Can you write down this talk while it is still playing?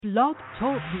Blog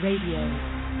Talk Radio.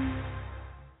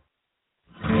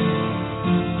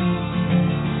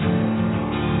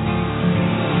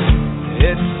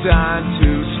 It's time to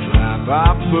strap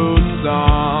our boots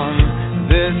on.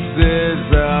 This is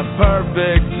a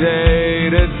perfect day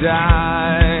to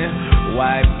die.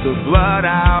 Wipe the blood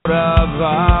out of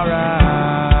our eyes.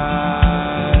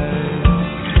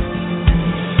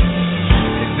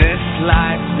 In this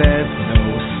life there's no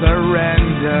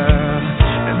surrender,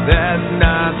 and there's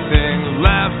nothing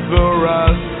left for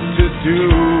us to do.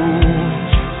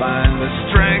 Find the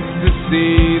strength to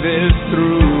see this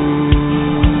through.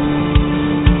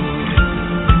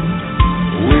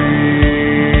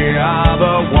 We are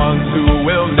the ones who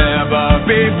will never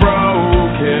be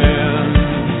broken.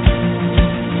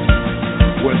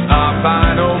 With our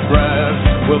final breath,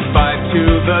 we'll fight to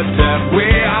the death. We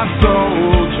are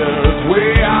soldiers,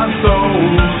 we are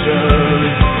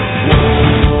soldiers. Whoa.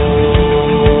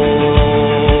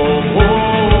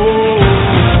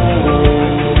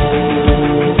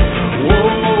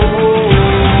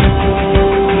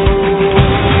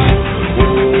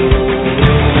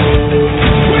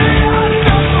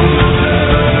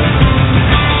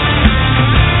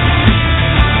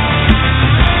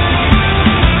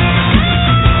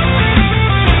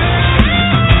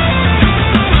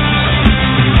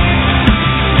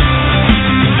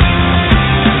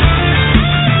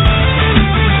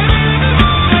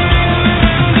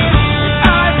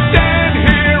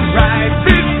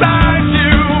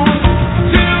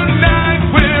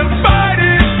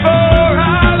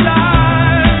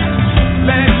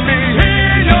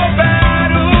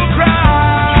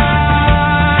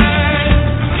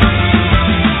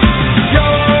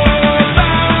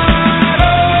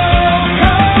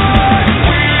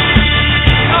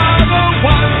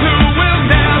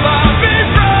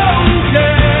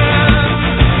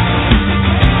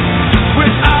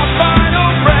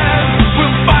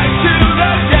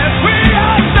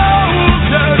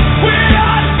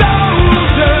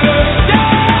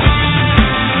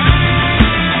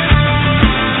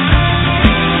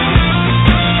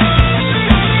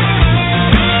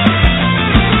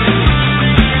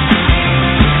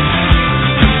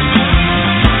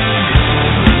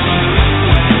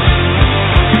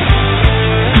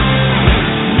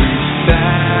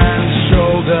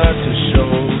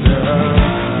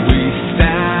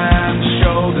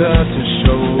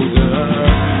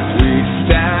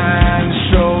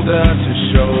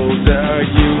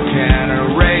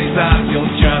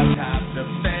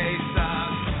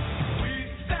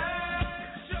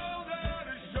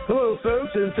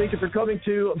 Coming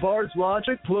to Bard's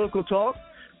Logic, Political Talk,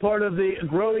 part of the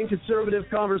growing conservative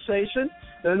conversation,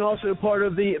 and also part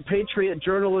of the Patriot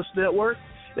Journalist Network.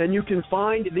 And you can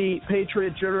find the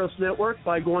Patriot Journalist Network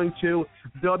by going to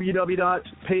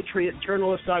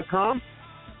www.patriotjournalist.com.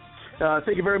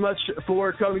 Thank you very much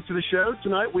for coming to the show.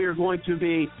 Tonight we are going to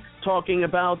be talking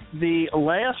about the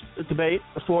last debate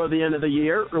before the end of the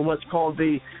year, or what's called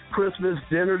the Christmas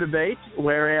dinner debate,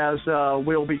 whereas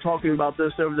we'll be talking about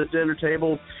this over the dinner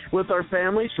table with our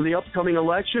families for the upcoming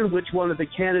election, which one of the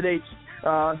candidates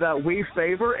that we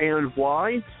favor and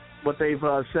why, what they've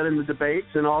said in the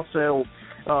debates, and also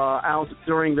out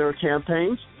during their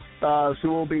campaigns. So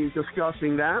we'll be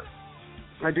discussing that.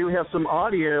 I do have some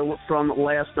audio from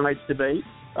last night's debate,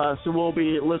 so we'll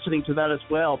be listening to that as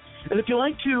well. And if you'd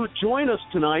like to join us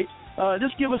tonight,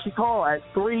 just give us a call at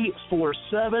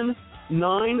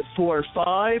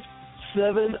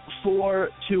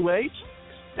 347-945-7428.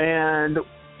 And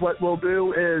what we'll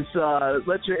do is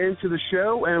let you into the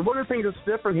show. And one of the things that's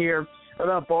different here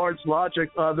about Bard's Logic,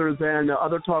 other than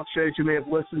other talk shows you may have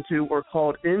listened to or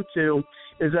called into,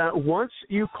 is that once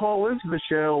you call into the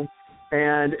show,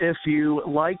 and if you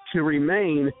like to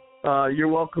remain, you're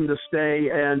welcome to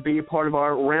stay and be a part of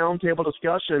our roundtable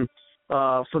discussion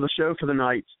for the show for the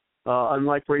night.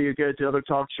 Unlike where you go to other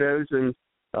talk shows and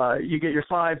you get your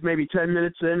 5, maybe 10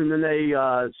 minutes in, and then they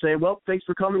say, well, thanks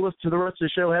for coming. Listen to the rest of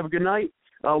the show. Have a good night.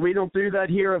 We don't do that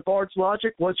here at Bard's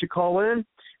Logic. Once you call in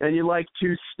and you like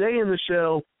to stay in the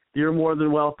show, you're more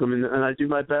than welcome. And I do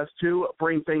my best to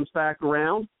bring things back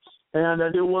around. And I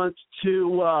do want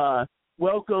to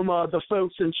welcome the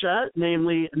folks in chat,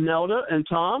 namely Nelda and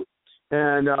Tom,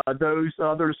 and those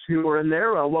others who are in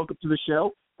there. Welcome to the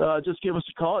show. Just give us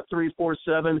a call at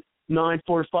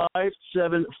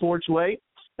 347-945-7428.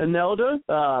 And Nelda,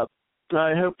 I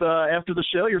hope after the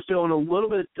show you're feeling a little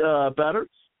bit better.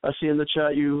 I see in the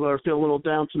chat you are feeling a little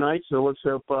down tonight, so let's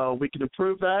hope we can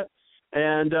improve that.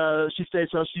 And she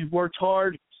states how she's worked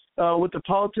hard with the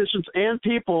politicians and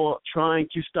people trying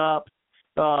to stop,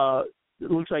 it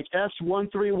looks like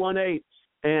S1318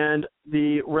 and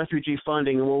the refugee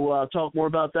funding. And we'll talk more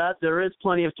about that. There is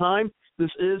plenty of time.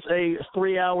 This is a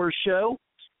 3-hour show,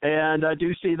 and I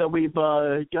do see that we've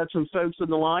got some folks on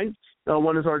the line.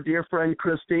 One is our dear friend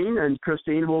Christine, and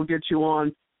Christine will get you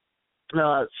on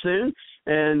soon.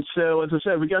 And so, as I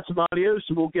said, we got some audio,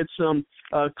 so we'll get some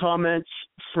comments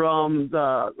from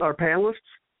our panelists,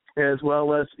 as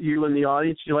well as you in the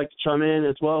audience. If you'd like to chime in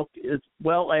as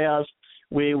well as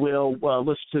we will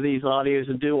listen to these audios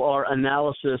and do our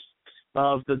analysis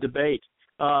of the debate.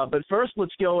 But first,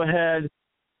 let's go ahead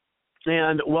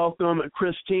and welcome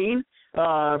Christine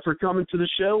for coming to the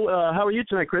show. How are you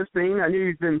tonight, Christine? I knew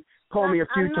you've been calling me a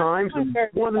few times,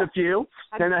 more than a few,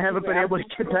 and I haven't been able to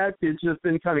get back to you. It's just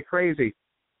been kind of crazy.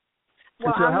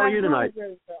 Well, so how are you tonight?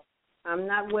 I'm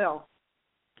not well.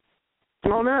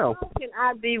 Oh, no. How can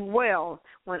I be well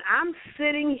when I'm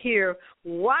sitting here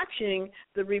watching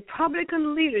the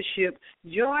Republican leadership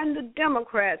join the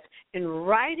Democrats in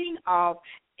writing off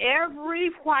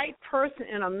every white person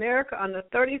in America under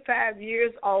 35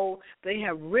 years old? They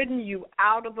have written you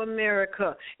out of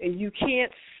America, and you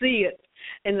can't see it.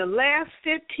 In the last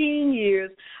 15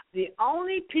 years, the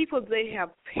only people they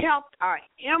have helped are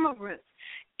immigrants.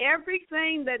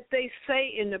 Everything that they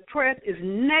say in the press is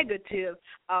negative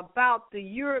about the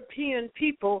European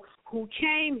people who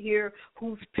came here,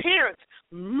 whose parents,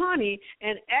 money,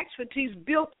 and expertise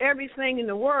built everything in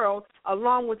the world,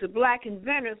 along with the black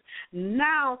inventors.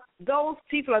 Now those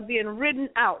people are being written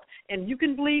out. And you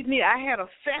can believe me, I had a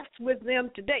fest with them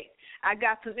today. I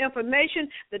got some information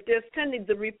that they're sending,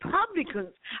 the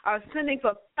Republicans are sending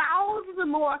for thousands of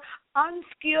more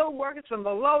unskilled workers from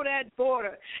below that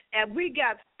border. And we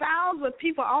got thousands of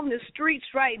people on the streets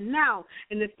right now.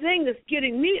 And the thing that's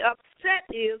getting me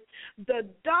upset is the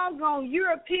doggone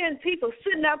European people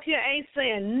sitting up here ain't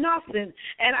saying nothing.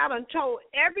 And I done told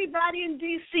everybody in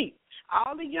D.C.,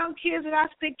 all the young kids that I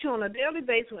speak to on a daily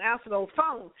basis who answer those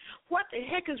phones, what the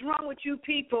heck is wrong with you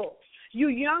people? You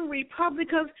young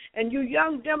Republicans and you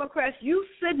young Democrats, you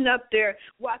sitting up there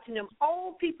watching them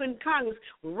old people in Congress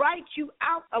write you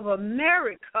out of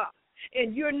America,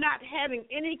 and you're not having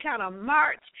any kind of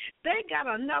march. They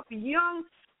got enough young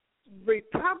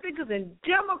Republicans and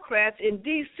Democrats in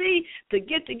D.C. to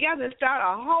get together and start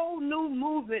a whole new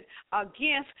movement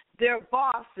against their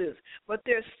bosses. But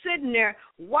they're sitting there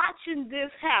watching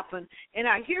this happen. And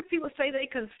I hear people say they're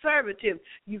conservative.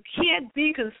 You can't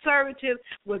be conservative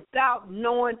without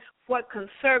knowing what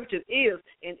conservative is.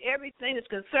 And everything that's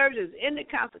conservative is in the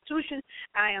Constitution.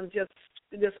 I am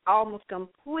just almost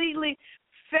completely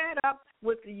fed up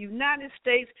with the United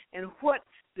States and what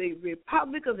the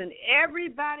Republicans and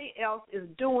everybody else is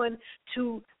doing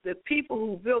to the people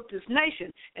who built this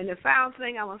nation. And the final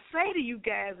thing I want to say to you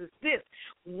guys is this.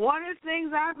 One of the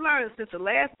things I've learned since the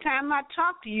last time I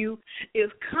talked to you is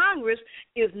Congress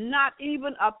is not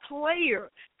even a player.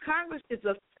 Congress is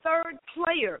a third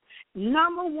player.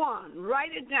 Number one,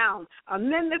 write it down,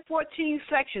 Amendment 14,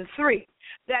 Section 3,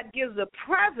 that gives the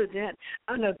president,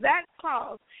 under that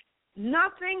clause,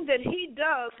 nothing that he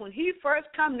does when he first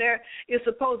comes there is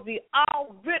supposed to be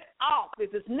all writ off.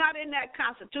 If it's not in that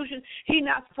Constitution, he's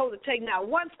not supposed to take now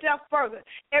one step further.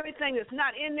 Everything that's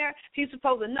not in there, he's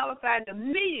supposed to nullify it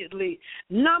immediately.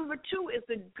 Number two is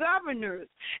the governors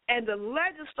and the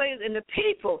legislators and the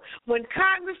people. When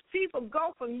Congress people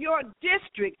go from your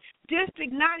district,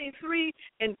 District 93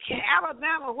 in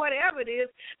Alabama, whatever it is,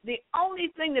 the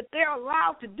only thing that they're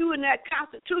allowed to do in that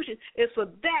Constitution is for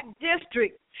that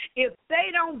district. If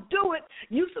they don't do it,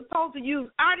 you're supposed to use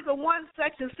Article 1,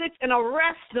 Section 6 and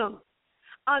arrest them.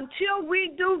 Until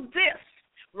we do this,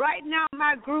 right now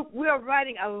my group, we're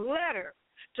writing a letter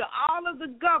to all of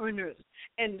the governors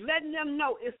and letting them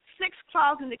know it's 6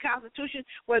 clauses in the Constitution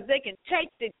where they can take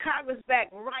the Congress back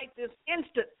right this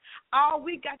instant. All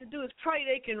we got to do is pray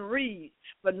they can read.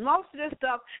 But most of this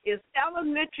stuff is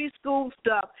elementary school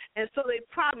stuff, and so they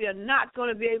probably are not going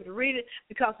to be able to read it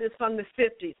because it's from the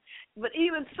 50s. But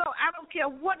even so, I don't care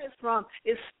what it's from,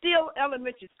 it's still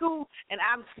elementary school, and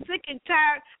I'm sick and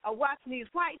tired of watching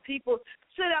these white people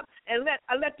sit up and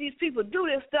let these people do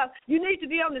this stuff. You need to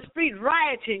be on the street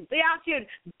rioting. They out here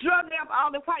drugging up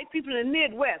all the white people in the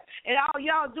Midwest, and all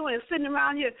y'all doing is sitting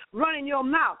around here running your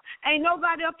mouth. Ain't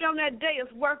nobody up there on that day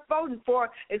is worth voting for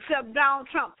except Donald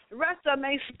Trump. The rest of them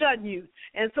ain't studying you.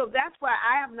 And so that's why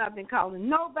I have not been calling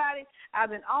nobody.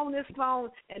 I've been on this phone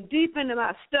and deep into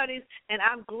my studies, and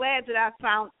I'm glad that I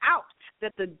found out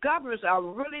that the governors are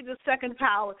really the second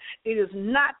power. It is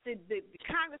not the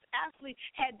Congress actually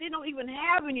they don't even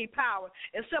have any power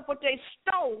except what they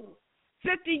stole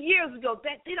 50 years ago.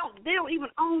 They don't even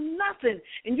own nothing,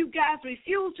 and you guys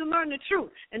refuse to learn the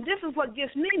truth. And this is what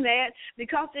gets me mad,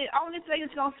 because the only thing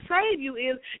that's going to save you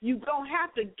is you're going to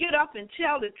have to get up and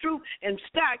tell the truth and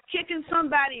start kicking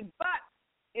somebody's butt,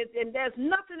 and there's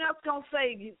nothing else going to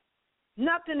save you,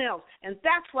 nothing else. And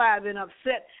that's why I've been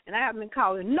upset, and I haven't been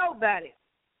calling nobody.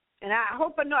 And I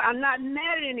hope I know I'm not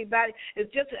mad at anybody.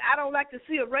 It's just that I don't like to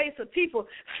see a race of people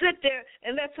sit there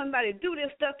and let somebody do this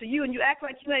stuff to you, and you act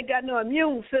like you ain't got no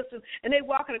immune system, and they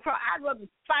walking across. I'd rather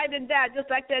fight and die,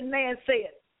 just like that man said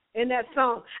in that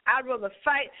song. I'd rather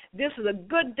fight. This is a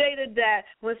good day to die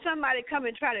when somebody come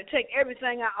and try to take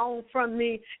everything I own from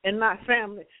me and my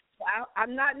family. So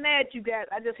I'm not mad at you guys.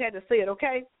 I just had to say it,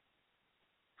 okay?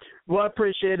 Well, I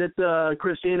appreciate it,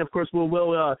 Christine. Of course,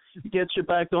 we'll get you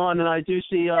back on, and I do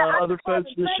see other folks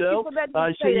in the show.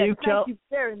 I see you, Thank you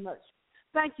very much.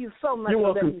 Thank you so much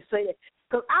for letting me say it.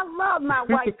 Because I love my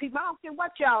white people. I don't care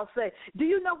what y'all say. Do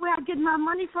you know where I get my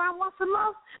money from once a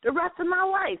month? The rest of my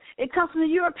life. It comes from the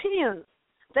Europeans.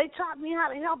 They taught me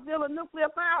how to help build a nuclear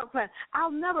power plant.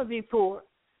 I'll never be poor.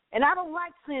 And I don't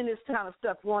like seeing this kind of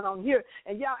stuff going on here.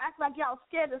 And y'all act like y'all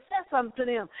scared to say something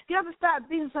to them. Get up and start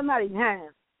beating somebody's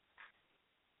hands.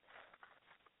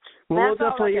 Well, we'll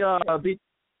definitely be.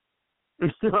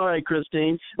 All right,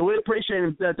 Christine. We appreciate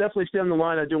it. Definitely stay on the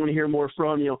line. I do want to hear more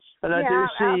from you. And I do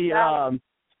see.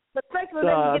 But thanks for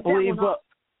letting me get that one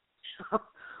off.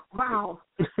 Wow.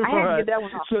 I had to get that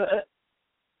one off.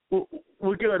 So,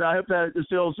 well, good. I hope that it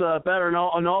feels better.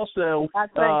 And also,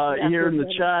 here in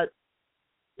the chat,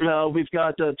 we've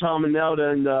got Tom and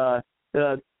Nelda,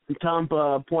 and Tom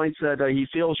points that he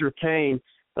feels your pain.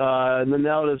 And the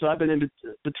Nelda says, I've been in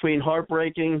between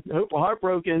heartbroken,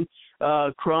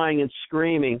 crying and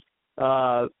screaming.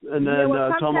 And then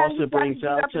Tom also brings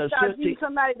out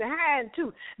somebody behind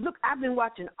too. Look, I've been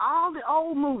watching all the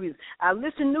old movies. I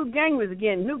listened to Newt Gingrich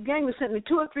again. Newt Gingrich sent me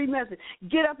 2 or 3 messages.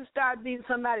 Get up and start beating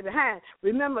somebody behind.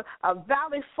 Remember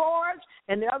Valley Forge?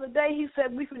 And the other day he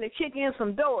said we're going to kick in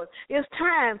some doors. It's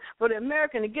time for the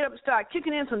American to get up and start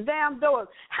kicking in some damn doors.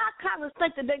 How Congress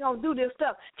think that they're going to do this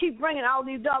stuff? Keep bringing all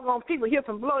these doggone people here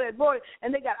from below that border,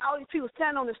 and they got all these people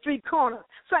standing on the street corner.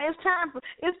 So it's time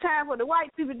for the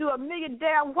white people to do a million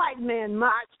damn white man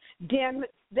march. Damn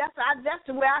it. That's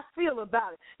the way I feel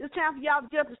about it. It's time for y'all to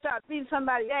get up and start beating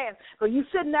somebody's ass. Because you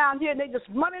sitting down here and they just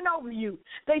running over you.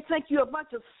 They think you're a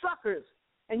bunch of suckers.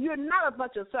 And you're not a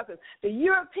bunch of suckers. The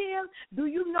Europeans, do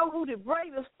you know who the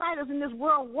bravest fighters in this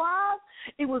world was?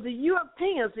 It was the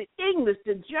Europeans, the English,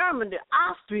 the Germans, the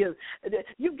Austrians.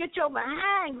 You get your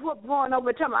behind whoop going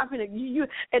over time.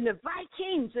 And the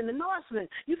Vikings and the Norsemen,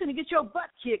 you're going to get your butt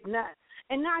kicked now.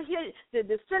 And now here, the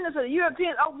descendants of the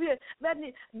Europeans over here,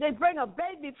 they bring a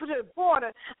baby to the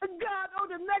border. God,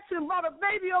 the Mexicans brought a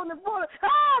baby on the border.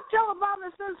 Tell Obama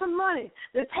to send some money.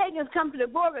 The pagans come to the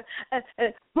border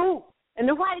and boom. And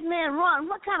the white man run.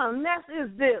 What kind of mess is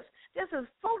this? This is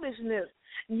foolishness.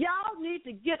 Y'all need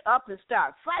to get up and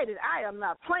start fighting. I am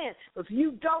not playing. If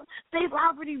you don't, they've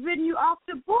already written you off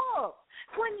the book.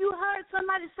 When you heard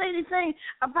somebody say anything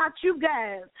about you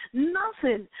guys,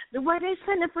 nothing. The way they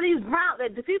send it for these brown,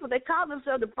 the people, they call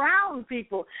themselves the brown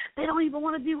people, they don't even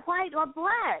want to be white or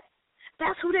black.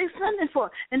 That's who they sending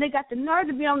for. And they got the nerve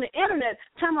to be on the internet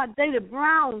talking about they the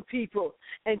brown people.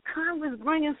 And Congress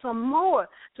bringing some more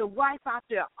to wipe out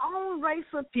their own race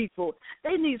of people.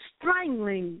 They need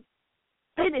strangling.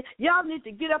 Y'all need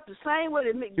to get up the same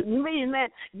way the meeting, man.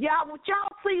 Would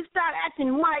y'all please start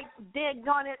acting white,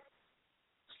 daggone it.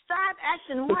 Start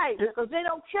acting white, because they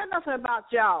don't care nothing about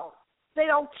y'all. They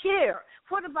don't care.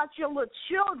 What about your little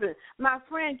children? My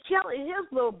friend Kelly,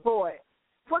 his little boy.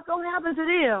 What's going to happen to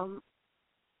them?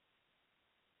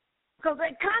 Because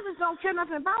Congress don't care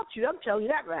nothing about you. I'm telling you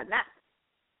that right now.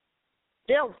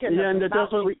 They don't care nothing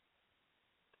about you.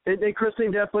 And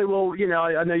Christine, definitely will,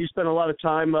 I know you spent a lot of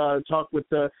time talking with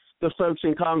the folks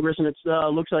in Congress, and it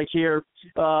looks like here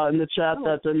in the chat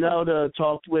that Nelda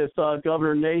talked with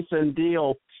Governor Nathan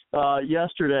Deal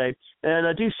yesterday. And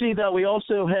I do see that we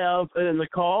also have in the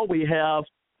call, we have,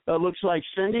 looks like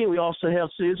Cindy. We also have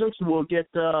Susan, so we'll get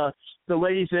the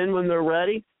ladies in when they're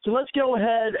ready. So let's go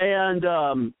ahead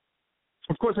and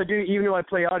of course, I do, even though I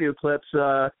play audio clips, just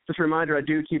a reminder, I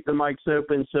do keep the mics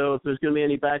open, so if there's going to be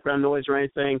any background noise or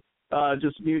anything,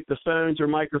 just mute the phones or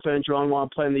microphones you're on while I'm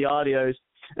playing the audios.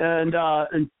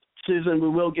 And Susan, we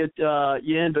will get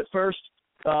you in, but first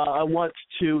I want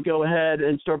to go ahead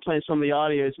and start playing some of the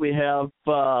audios. We have,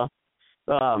 I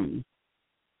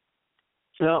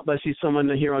see someone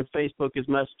here on Facebook is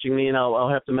messaging me, and I'll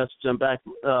have to message them back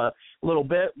a little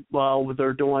bit while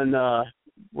they're doing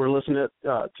we're listening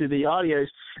to the audios.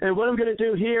 And what I'm going to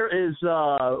do here is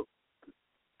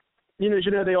as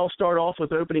you know, they all start off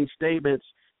with opening statements.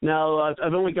 Now,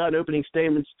 I've only gotten opening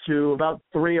statements to about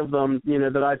 3 of them,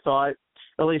 that I thought,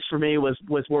 at least for me, was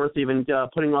worth even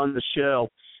putting on the show.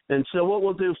 And so what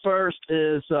we'll do first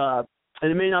is,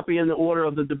 and it may not be in the order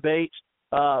of the debate,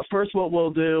 first what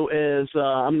we'll do is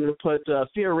I'm going to put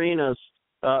Fiorina's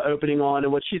opening on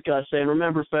and what she's got to say. And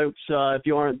remember, folks, if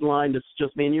you aren't blind, it's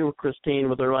just me and you, Christine,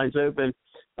 with our lines open.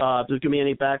 If there's going to be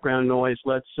any background noise,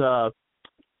 let's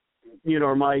mute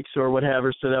our mics or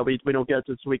whatever so that we don't get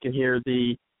this, so we can hear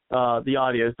the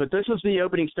audio. But this is the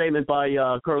opening statement by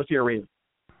Carla Fiorina.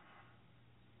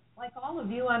 Like all of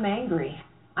you, I'm angry.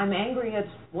 I'm angry at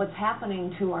what's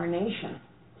happening to our nation.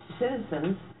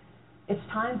 Citizens, it's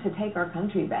time to take our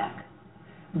country back.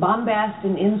 Bombast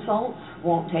and insults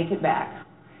won't take it back.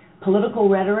 Political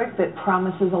rhetoric that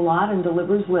promises a lot and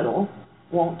delivers little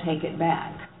won't take it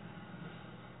back.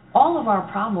 All of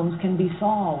our problems can be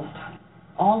solved.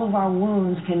 All of our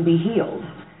wounds can be healed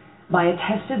by a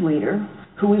tested leader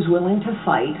who is willing to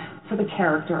fight for the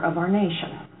character of our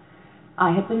nation.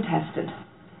 I have been tested.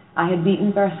 I had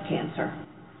beaten breast cancer.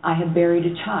 I had buried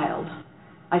a child.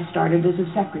 I started as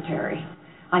a secretary.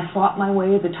 I fought my way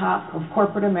to the top of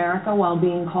corporate America while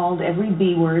being called every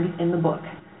B word in the book.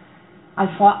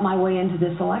 I fought my way into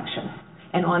this election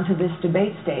and onto this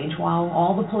debate stage while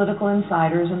all the political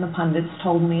insiders and the pundits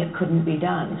told me it couldn't be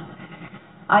done.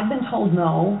 I've been told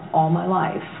no all my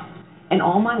life, and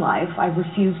all my life I've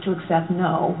refused to accept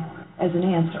no as an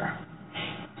answer.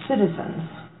 Citizens,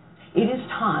 it is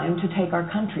time to take our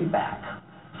country back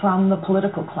from the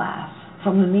political class,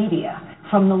 from the media,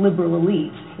 from the liberal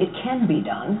elites. It can be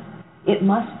done. It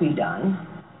must be done.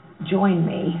 Join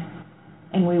me,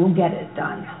 and we will get it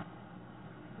done.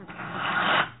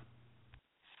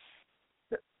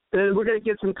 And we're going to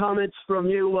get some comments from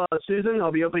you, Susan.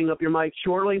 I'll be opening up your mic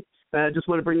shortly. I just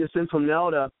want to bring this in from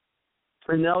Nelda.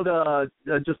 And Nelda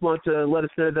just wants to let us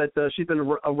know that she's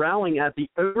been rallying at the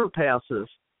overpasses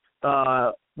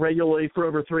regularly for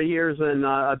over 3 years. And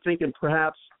I'm thinking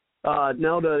perhaps,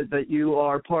 Nelda, that you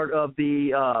are part of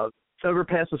the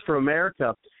Overpasses for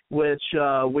America, which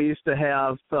we used to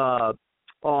have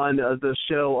on the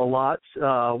show a lot.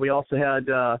 We also had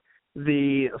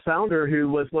the founder who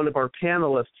was one of our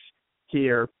panelists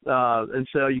here. And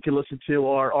so you can listen to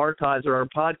our archives or our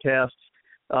podcasts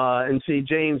and see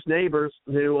James Neighbors,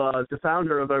 who is the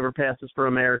founder of Overpasses for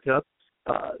America,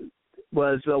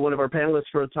 was one of our panelists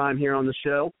for a time here on the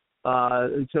show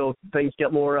until things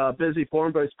get more busy for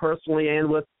him, both personally and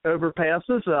with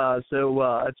Overpasses.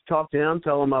 So let's talk to him,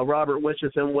 tell him Robert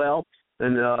wishes him well,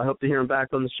 and I hope to hear him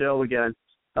back on the show again.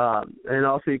 And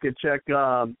also you could check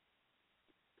out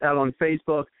on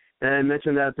Facebook and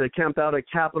mention that the Camp Out at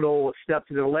Capitol stepped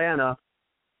in Atlanta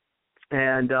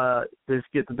and just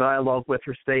get the dialogue with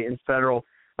her state and federal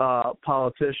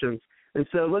politicians. And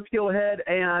so let's go ahead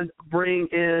and bring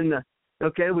in,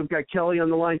 okay, we've got Kelly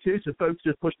on the line too, so folks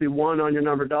just push the 1 on your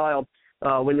number dial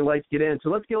when you'd like to get in. So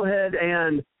let's go ahead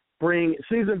and bring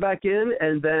Susan back in,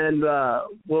 and then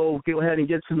we'll go ahead and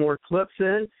get some more clips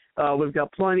in. We've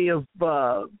got plenty of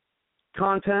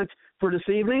content for this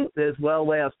evening, as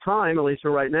well as time, at least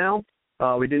for right now.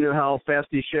 We do know how fast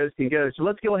these shows can go. So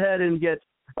let's go ahead and get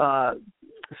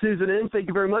Susan in. Thank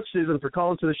you very much, Susan, for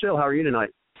calling to the show. How are you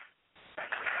tonight?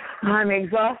 I'm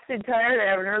exhausted, tired. I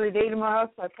have an early day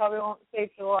tomorrow, so I probably won't stay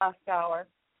for the last hour.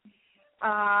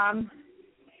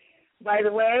 By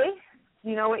the way,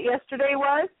 you know what yesterday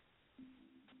was?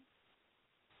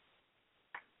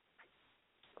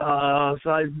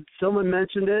 Someone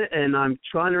mentioned it, and I'm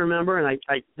trying to remember, and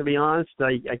I to be honest,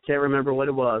 I can't remember what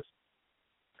it was.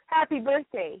 Happy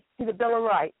birthday to the Bill of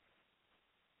Rights.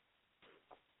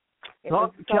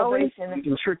 Kelly,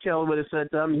 I'm sure Kelly would have said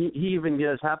he even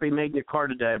is happy making a car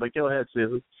today, but go ahead,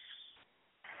 Susan.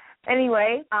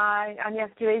 Anyway, on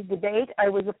yesterday's debate, I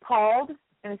was appalled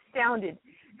and astounded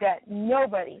that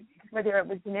nobody, whether it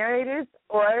was the narrators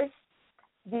or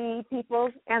the people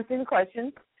answering the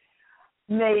questions,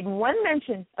 made one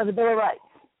mention of the Bill of Rights.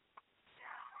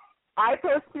 I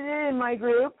posted it in my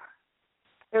group.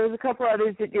 There was a couple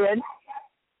others that did.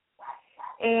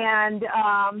 And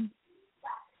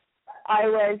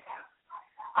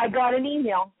I got an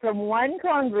email from one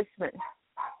congressman,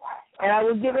 and I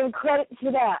will give him credit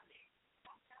for that.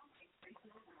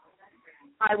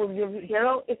 I will give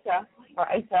Daryl Issa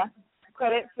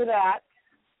credit for that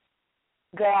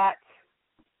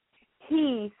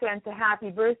he sent a happy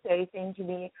birthday thing to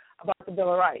me about the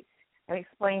Bill of Rights and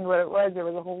explained what it was. There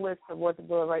was a whole list of what the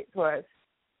Bill of Rights was.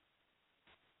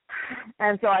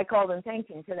 And so I called and thanked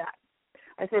him for that.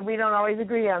 I said, we don't always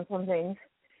agree on some things,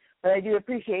 but I do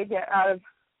appreciate that out of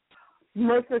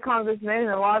most of the congressmen, and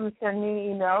a lot of them send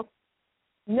me emails,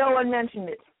 No one mentioned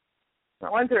it.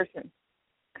 Not one person.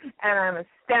 And I'm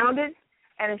astounded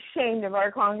and ashamed of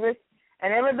our Congress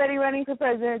and everybody running for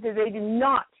president that they do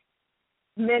not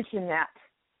mention that.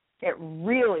 It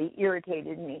really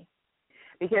irritated me.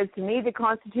 Because to me, the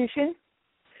Constitution,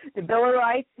 the Bill of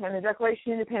Rights, and the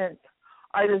Declaration of Independence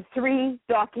are the three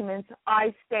documents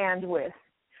I stand with.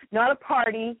 Not a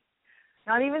party,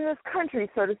 not even this country,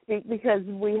 so to speak, because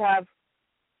we have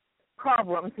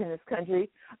problems in this country,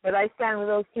 but I stand with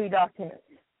those three documents.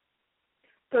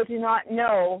 So to not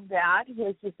know that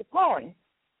was just appalling.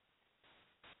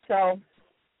 So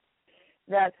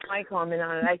that's my comment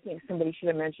on it. I think somebody should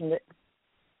have mentioned it.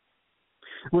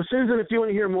 Well, Susan, if you want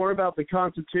to hear more about the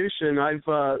Constitution, I've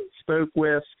spoke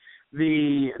with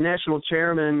the national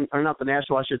chairman, or not the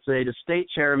national, I should say, the state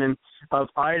chairman of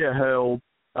Idaho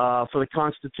for the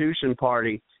Constitution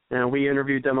Party. And we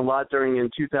interviewed them a lot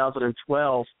in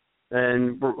 2012.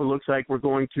 And it looks like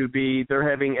they're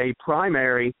having a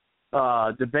primary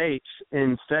debate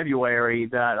in February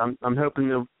that I'm hoping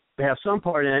to have some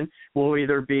part in. We'll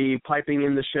either be piping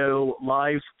in the show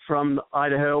live from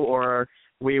Idaho, or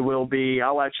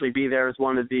I'll actually be there as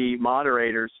one of the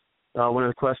moderators, one of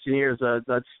the questionnaires.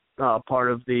 That's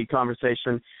part of the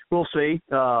conversation. We'll see.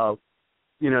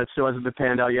 It still hasn't been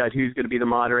panned out yet who's going to be the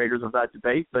moderators of that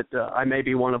debate, but I may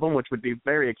be one of them, which would be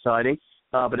very exciting.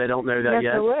 But I don't know that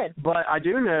yet. I would. But I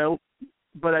do know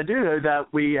that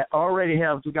we already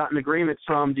have gotten agreement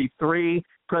from the three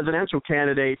presidential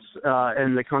candidates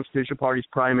in the Constitution Party's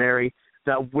primary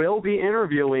that will be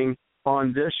interviewing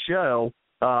on this show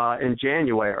in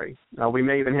January. We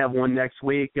may even have one next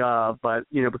week, but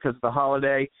because of the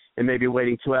holiday, it may be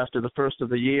waiting till after the first of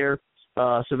the year.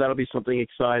 So that'll be something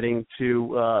exciting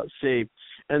to see.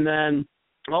 And then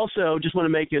also, just want to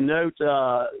make a note,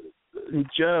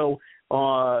 Joe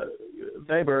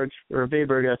Weberg,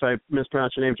 if I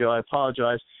mispronounce your name, Joe, I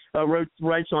apologize,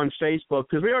 writes on Facebook,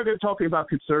 because we are going to be talking about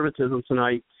conservatism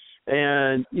tonight,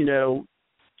 and,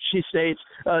 she states,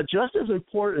 just as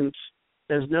important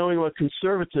as knowing what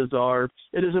conservatives are,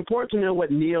 it is important to know what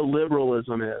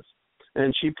neoliberalism is.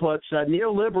 And she puts that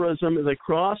neoliberalism is a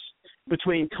cross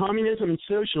between communism and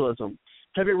socialism,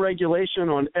 heavy regulation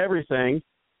on everything,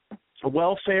 a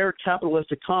welfare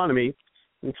capitalist economy.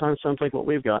 It kind of sounds like what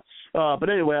we've got. But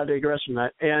anyway, I digress from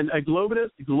that. And a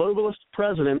globalist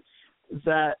president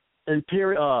that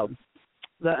imperials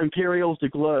the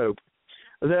globe.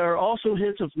 There are also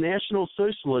hints of National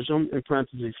Socialism, in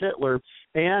parentheses Hitler,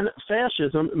 and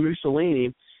fascism,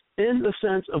 Mussolini, in the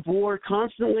sense of war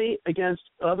constantly against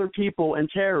other people and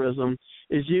terrorism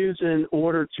is used in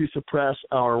order to suppress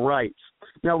our rights.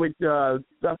 Now,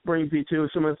 that brings me to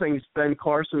some of the things Ben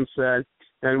Carson said,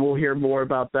 and we'll hear more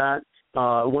about that.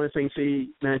 One of the things he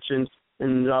mentioned,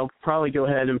 and I'll probably go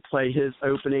ahead and play his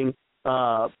opening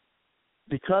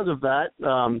because of that,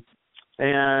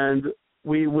 and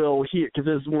we will hear, because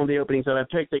this is one of the openings that I've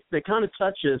picked, that kind of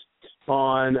touches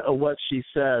on what she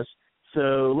says.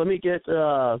 So let me get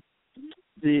the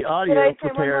audio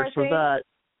prepared for that.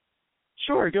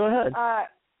 Sure, go ahead.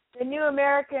 The New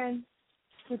American,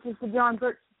 which is the John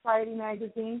Birch Society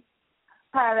magazine,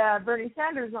 had Bernie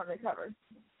Sanders on the cover.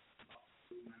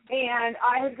 And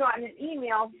I had gotten an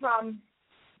email from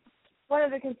one of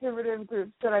the conservative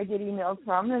groups that I get emails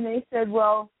from, and they said,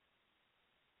 well,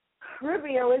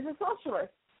 Rubio is a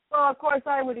socialist. Well, of course,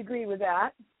 I would agree with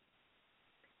that.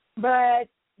 But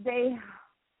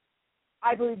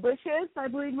I believe Bush is. I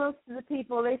believe most of the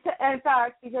people, in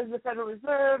fact, because of the Federal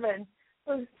Reserve and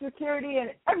Social Security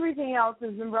and everything else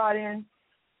has been brought in,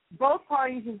 both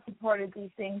parties have supported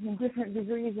these things in different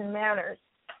degrees and manners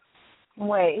and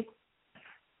ways.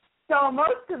 So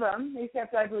most of them,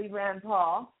 except I believe Rand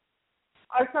Paul,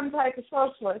 are some type of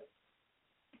socialist.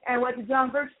 And what the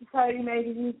John Birch Society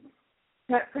magazine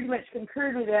pretty much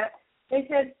concurred with that. They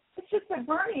said, it's just that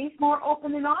Bernie's more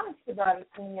open and honest about it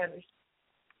than the others.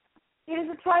 He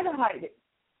doesn't try to hide it,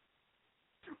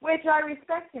 which I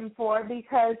respect him for,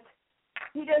 because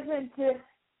he doesn't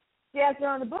dance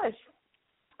around the bush.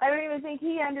 I don't even think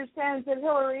he understands that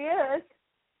Hillary is,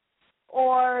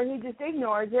 or he just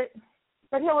ignores it.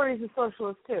 But Hillary's a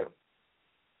socialist too.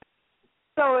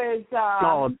 So is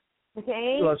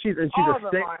McCain. Well, she's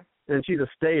a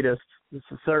statist.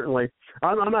 Certainly,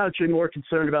 I'm actually more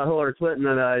concerned about Hillary Clinton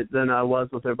than I was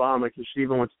with Obama, because she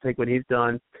even wants to take what he's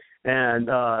done and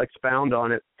expound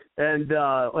on it. And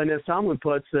as someone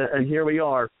puts it, and here we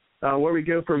are. Where we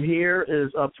go from here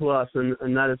is up to us,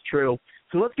 and that is true.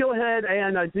 So let's go ahead,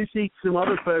 and I do see some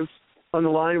other folks on the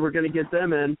line. We're going to get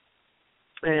them in.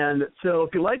 And so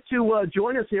if you'd like to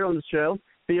join us here on the show,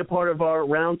 be a part of our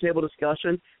roundtable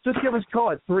discussion, just give us a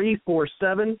call at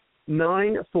 347-986-0822.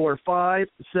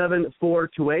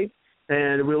 945-7428,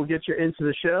 and we'll get you into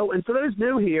the show. And for those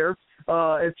new here,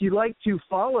 if you'd like to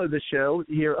follow the show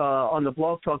here on the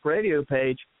Blog Talk Radio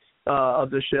page of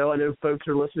the show, I know folks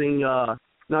are listening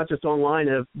not just online,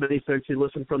 I have many folks who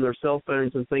listen from their cell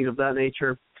phones and things of that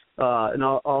nature, and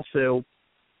also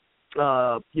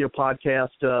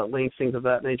podcast links, things of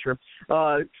that nature.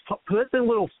 Put the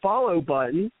little follow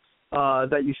button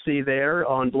that you see there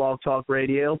on Blog Talk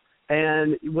Radio,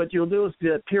 and what you'll do is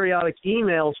get periodic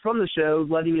emails from the show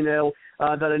letting you know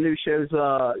that a new show's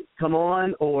come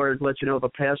on, or let you know of a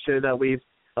past show that we've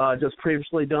just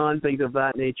previously done, things of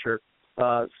that nature.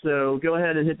 So go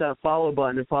ahead and hit that follow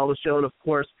button and follow the show, and of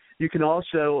course you can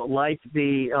also like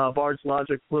the Bard's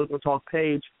Logic Political Talk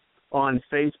page on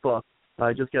Facebook.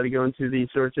 Just got to go into the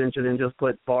search engine and just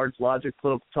put Bard's Logic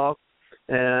Political Talk,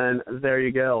 and there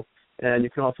you go. And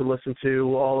you can also listen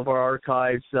to all of our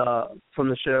archives from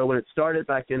the show when it started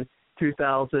back in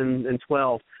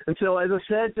 2012. And so, as I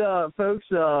said, folks,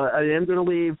 I am going to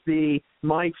leave the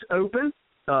mics open.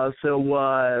 So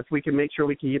if we can make sure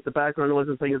we can keep the background noise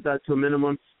and things like that to a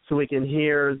minimum so we can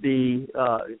hear the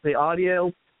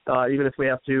audio, even if we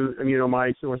have to mute our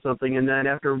mics or something. And then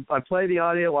after I play the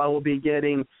audio, I will be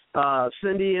getting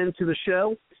Cindy into the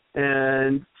show.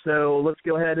 And so let's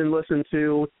go ahead and listen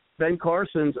to Ben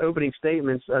Carson's opening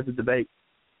statements at the debate.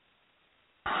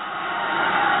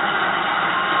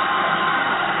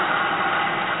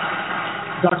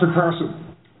 Dr.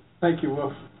 Carson, thank you,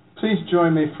 Wolf. Please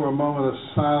join me for a moment of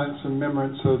silence in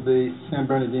remembrance of the San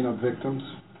Bernardino victims.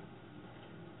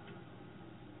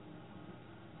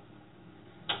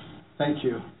 Thank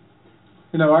you.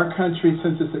 You know, our country,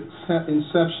 since its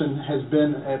inception, has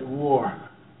been at war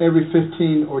every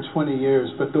 15 or 20 years.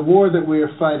 But the war that we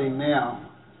are fighting now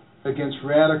against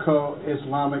radical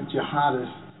Islamic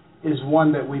jihadists is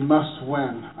one that we must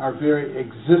win. Our very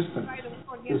existence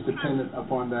is dependent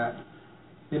upon that.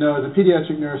 You know, as a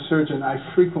pediatric neurosurgeon, I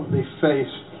frequently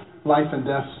faced life and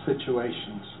death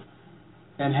situations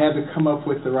and had to come up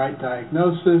with the right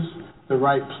diagnosis, the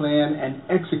right plan, and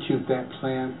execute that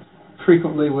plan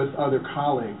frequently with other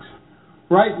colleagues.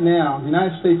 Right now, the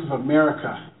United States of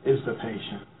America is the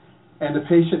patient, and the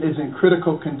patient is in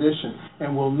critical condition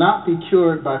and will not be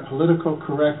cured by political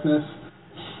correctness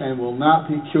and will not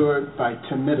be cured by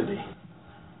timidity.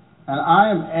 And I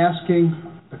am asking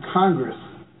the Congress,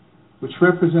 which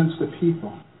represents the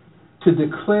people, to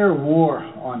declare war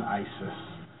on ISIS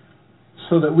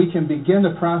so that we can begin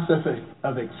the process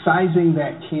of excising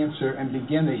that cancer and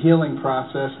begin the healing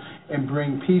process and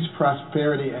bring peace,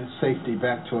 prosperity, and safety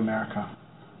back to America.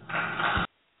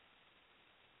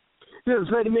 He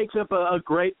makes up a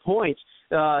great point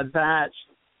that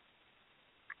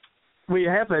we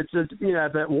have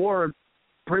that war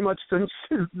pretty much since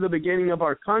the beginning of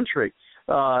our country.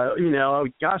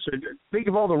 Think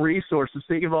of all the resources,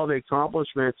 think of all the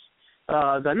accomplishments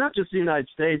that not just the United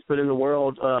States but in the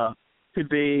world could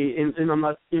be. And I'm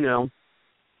not,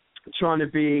 trying to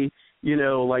be,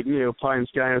 pie in the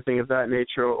sky or anything of that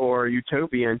nature or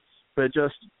utopian, but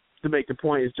just to make the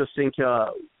point is just think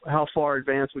how far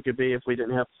advanced we could be if we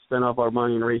didn't have to spend all of our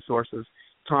money and resources,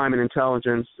 time and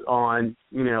intelligence on,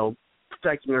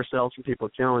 protecting ourselves from people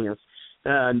killing us.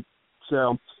 And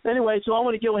so anyway, I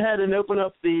want to go ahead and open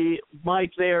up the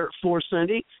mic there for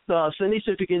Cindy. Cindy,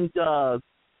 so if you can tell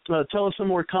us some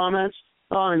more comments.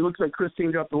 It looks like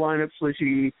Christine dropped the line up, so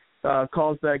she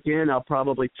calls back in. I'll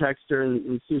probably text her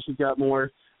and see if she's got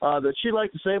more that she'd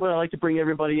like to say, but I'd like to bring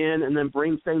everybody in and then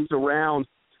bring things around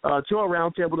to our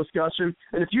roundtable discussion.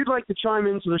 And if you'd like to chime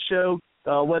into the show,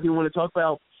 whether you want to talk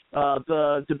about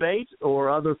the debate or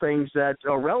other things that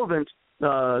are relevant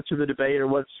to the debate or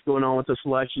what's going on with the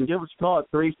selection, give us a call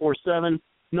at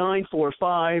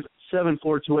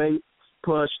 347-945-7428.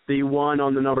 Push the 1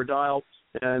 on the number dial,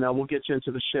 and we'll get you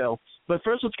into the show. But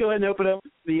first, let's go ahead and open up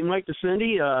the mic to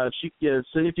Cindy.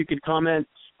 Cindy, if you could comment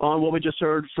on what we just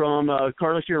heard from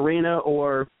Carla Fiorina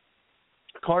or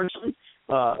Carson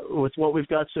with what we've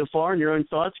got so far and your own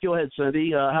thoughts. Go ahead,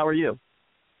 Cindy. How are you?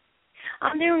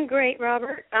 I'm doing great,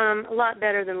 Robert. A lot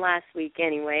better than last week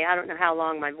anyway. I don't know how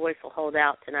long my voice will hold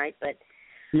out tonight, but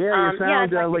you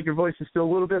sound like your voice is still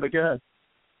a little bit, but go ahead.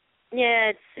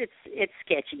 Yeah, it's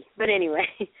sketchy. But anyway,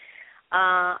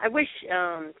 I wish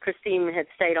Christine had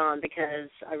stayed on because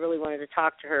I really wanted to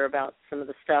talk to her about some of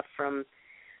the stuff from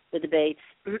the debates.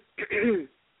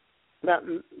 But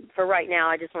for right now,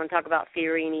 I just want to talk about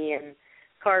Fiorini and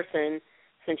Carson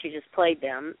since you just played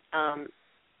them.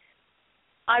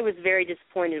 I was very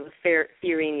disappointed with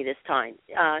Fiorini this time.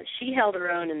 She held her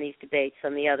own in these debates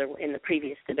in the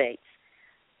previous debates.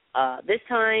 This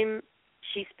time,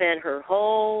 she spent her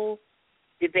whole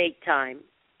debate time,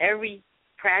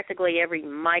 practically every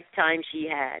mic time she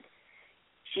had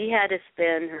to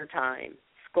spend her time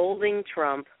scolding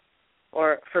Trump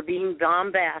or for being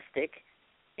bombastic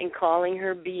and calling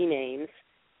her B names,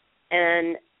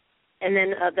 and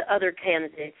then the other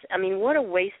candidates. I mean, what a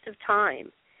waste of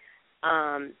time.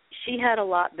 She had a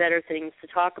lot better things to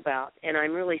talk about, and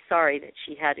I'm really sorry that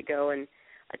she had to go and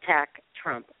attack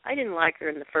Trump. I didn't like her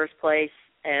in the first place,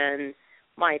 and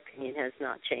my opinion has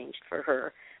not changed for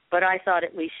her. But I thought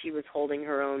at least she was holding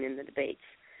her own in the debates.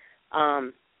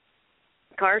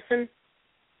 Carson,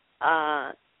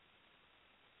 our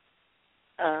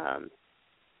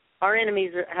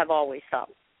enemies have always thought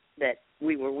that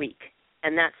we were weak,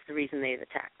 and that's the reason they've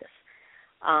attacked us.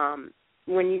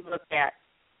 When you look at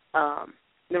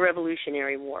the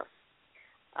Revolutionary War,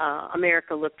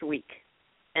 America looked weak,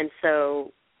 and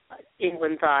so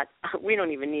England thought, we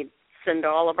don't even need to send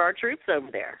all of our troops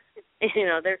over there. You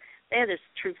know, they had their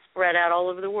troops spread out all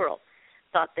over the world.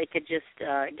 Thought they could just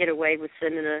get away with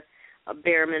sending a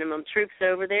bare minimum troops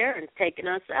over there and taking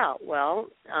us out. Well,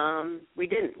 we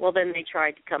didn't. Well, then they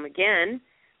tried to come again,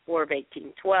 War of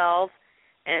 1812,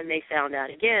 and they found out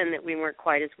again that we weren't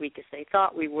quite as weak as they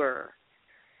thought we were.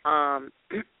 And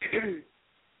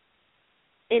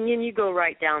then you go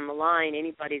right down the line,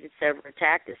 anybody that's ever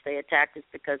attacked us, they attacked us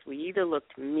because we either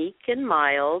looked meek and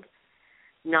mild,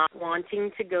 not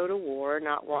wanting to go to war,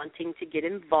 not wanting to get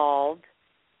involved,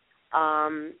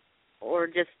 or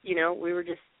just, you know, we were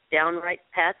just downright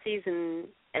patsies and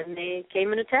they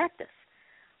came and attacked us.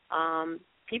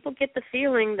 People get the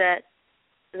feeling that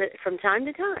from time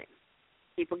to time,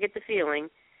 people get the feeling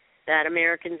that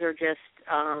Americans are just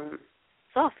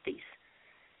softies.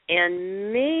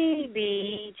 And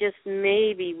maybe, just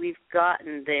maybe, we've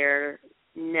gotten there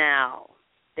now.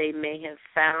 They may have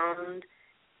found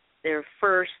their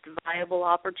first viable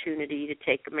opportunity to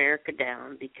take America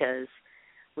down because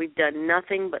we've done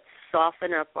nothing but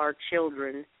soften up our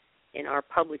children in our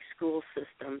public school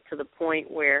system to the point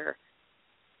where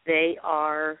they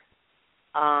are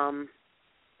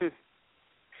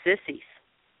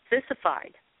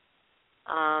sissified.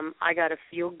 I got to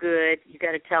feel good. You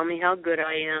got to tell me how good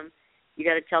I am. You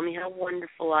got to tell me how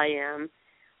wonderful I am.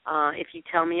 If you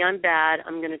tell me I'm bad,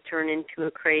 I'm going to turn into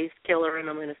a crazed killer and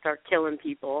I'm going to start killing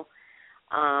people.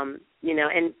 You know,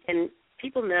 and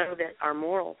people know that our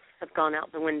morals have gone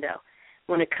out the window.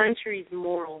 When a country's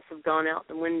morals have gone out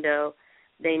the window,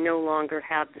 they no longer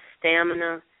have the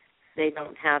stamina. They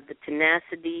don't have the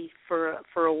tenacity for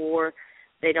a war.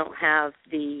 They don't have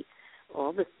the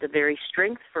very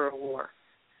strength for a war.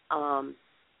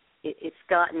 It's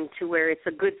gotten to where it's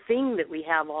a good thing that we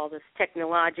have all this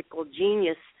technological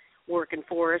genius working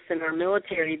for us in our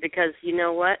military because, you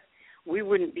know what, we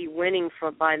wouldn't be winning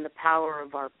by the power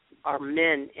of our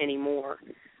men anymore.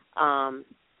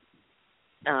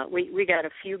 We got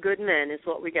a few good men is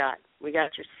what we got. We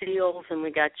got your SEALs and we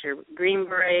got your Green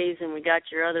Berets and we got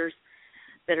your others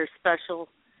that are special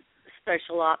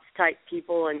ops type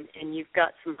people, and you've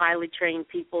got some highly trained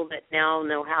people that now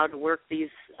know how to work these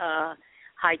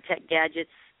high-tech gadgets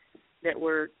that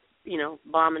we're, you know,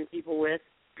 bombing people with.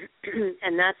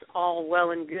 And that's all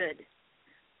well and good,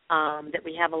 that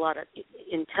we have a lot of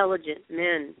intelligent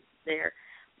men there.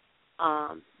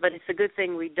 But it's a good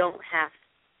thing we don't have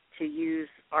to use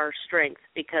our strength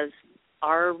because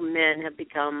our men have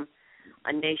become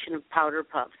a nation of powder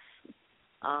puffs.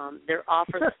 They're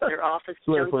office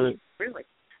junkies, really.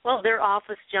 Well, they're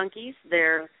office junkies.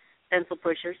 They're pencil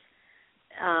pushers.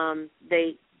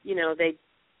 They're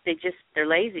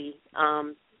lazy.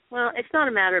 Well, it's not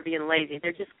a matter of being lazy.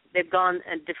 They've gone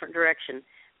a different direction.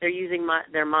 They're using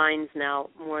their minds now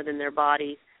more than their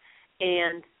bodies,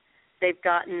 and they've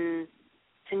gotten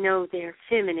to know their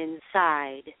feminine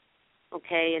side.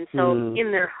 Okay, and so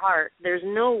in their heart, there's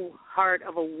no heart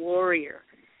of a warrior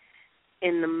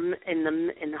in the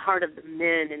heart of the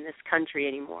men in this country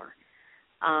anymore.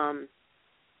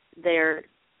 They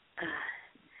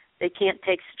can't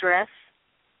take stress.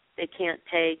 They can't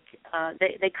take.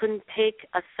 They couldn't take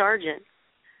a sergeant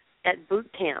at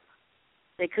boot camp.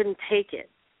 They couldn't take it.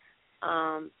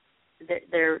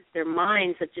 Their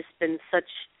minds have just been such.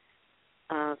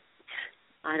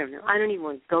 I don't know. I don't even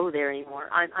want to go there anymore.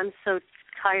 I'm so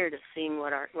tired of seeing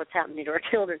what's happening to our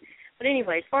children. But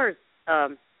anyway, as far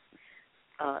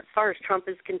as Trump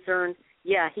is concerned,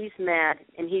 yeah, he's mad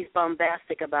and he's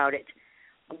bombastic about it.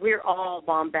 We're all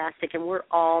bombastic and we're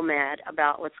all mad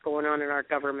about what's going on in our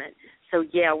government. So,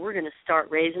 yeah, we're going to start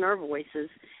raising our voices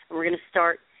and we're going to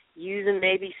start using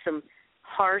maybe some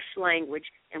harsh language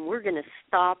and we're going to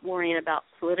stop worrying about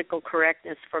political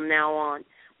correctness from now on.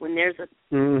 when there's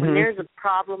a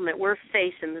problem that we're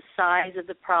facing, the size of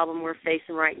the problem we're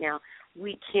facing right now,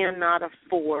 we cannot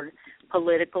afford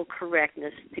political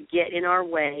correctness to get in our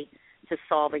way to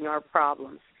solving our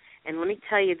problems. And let me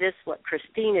tell you this, what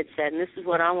Christine had said, and this is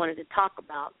what I wanted to talk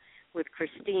about with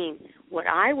Christine. What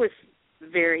I was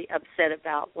very upset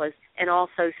about was, and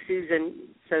also Susan,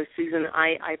 so Susan,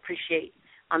 I appreciate,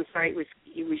 I'm sorry, it was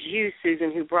you,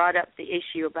 Susan, who brought up the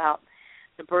issue about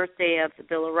the birthday of the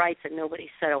Bill of Rights, and nobody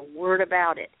said a word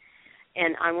about it.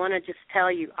 And I want to just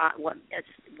tell you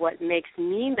what makes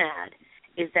me mad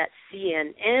is that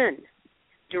CNN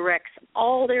directs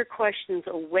all their questions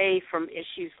away from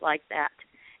issues like that.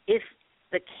 If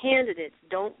the candidates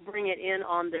don't bring it in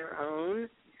on their own,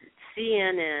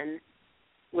 CNN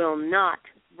will not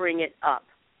bring it up.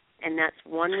 And that's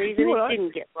one reason it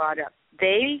didn't get brought up.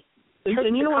 They took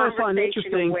and you know the what I find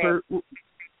interesting away.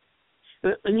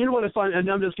 And you know what I find, and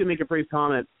I'm just going to make a brief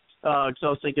comment because I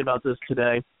was thinking about this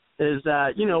today, is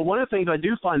that, you know, one of the things I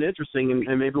do find interesting,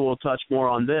 and maybe we'll touch more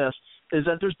on this, is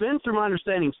that there's been, through my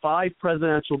understanding, 5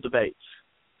 presidential debates,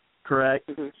 correct?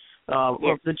 Mm-hmm.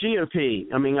 Well, the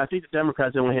GOP, I mean, I think the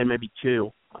Democrats only had maybe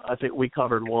 2. I think we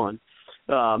covered 1.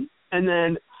 And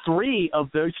then 3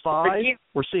 of those 5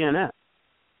 were CNN.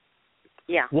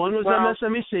 Yeah. 1 was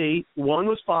MSNBC, 1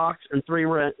 was Fox, and 3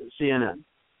 were CNN.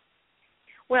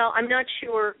 Well, I'm not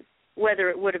sure whether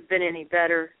it would have been any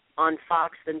better on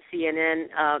Fox than CNN,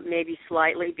 maybe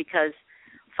slightly, because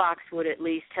Fox would at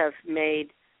least have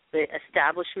made the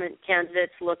establishment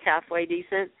candidates look halfway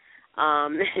decent.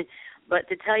 But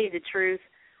to tell you the truth,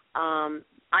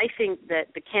 I think that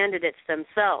the candidates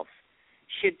themselves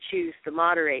should choose the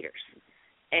moderators.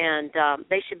 And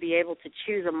they should be able to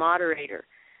choose a moderator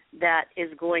that is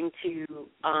going to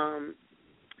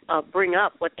bring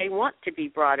up what they want to be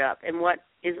brought up and what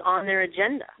is on their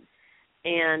agenda.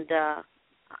 And,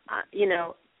 you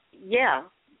know,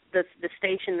 the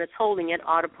station that's holding it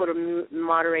ought to put a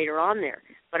moderator on there.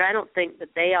 But I don't think that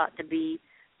they ought to be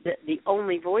the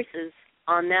only voices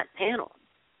on that panel.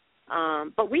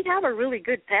 But we have a really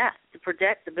good path to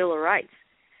protect the Bill of Rights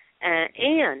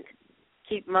and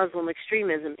keep Muslim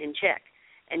extremism in check.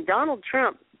 And Donald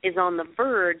Trump is on the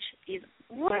verge, he's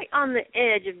right on the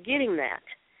edge of getting that.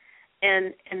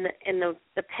 And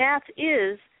the path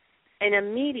is an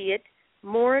immediate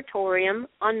moratorium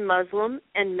on Muslim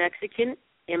and Mexican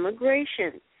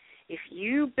immigration. If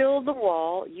you build the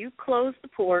wall, you close the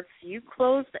ports, you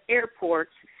close the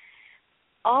airports,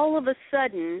 all of a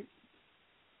sudden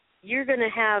you're going to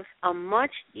have a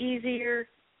much easier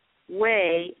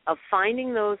way of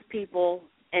finding those people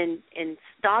and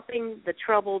stopping the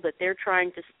trouble that they're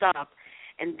trying to stop.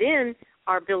 And then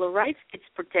our Bill of Rights gets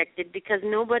protected because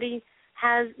nobody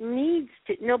needs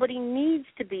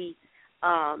to be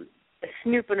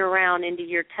snooping around into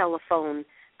your telephone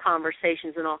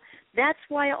conversations and all. That's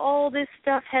why all this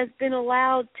stuff has been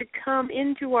allowed to come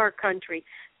into our country.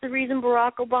 It's the reason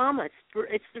Barack Obama.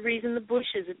 It's the reason the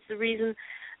Bushes. It's the reason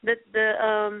that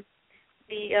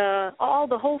all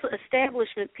the whole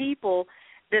establishment people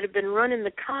that have been running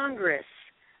the Congress.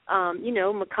 You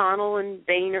know, McConnell and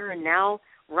Boehner, and now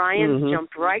Ryan's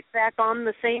jumped right back on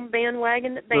the same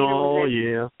bandwagon that Boehner was in.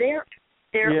 Oh, yeah.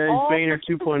 They're all Boehner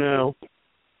 2.0.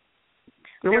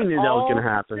 Nobody knew that was going to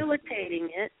happen. Facilitating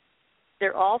it.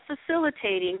 They're all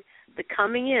facilitating the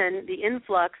coming in, the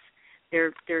influx.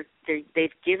 They've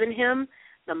given him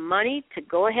the money to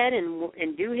go ahead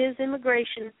and do his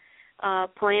immigration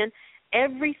plan.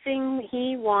 Everything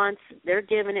he wants, they're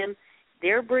giving him.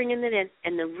 They're bringing it in.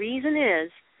 And the reason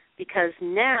is because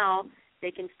now they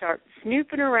can start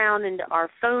snooping around into our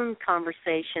phone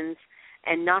conversations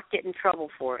and not get in trouble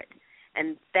for it.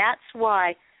 And that's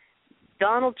why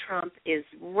Donald Trump is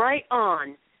right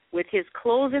on with his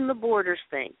closing the borders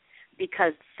thing,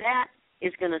 because that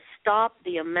is going to stop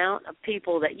the amount of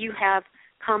people that you have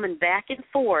coming back and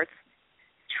forth,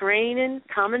 training,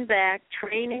 coming back,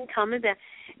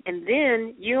 and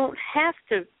then you don't have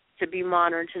to be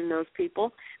monitoring those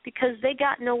people because they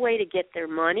got no way to get their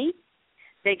money.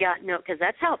 They got because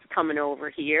that's how it's coming over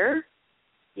here.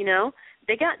 You know,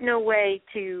 they got no way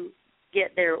to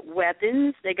get their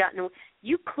weapons.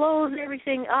 You close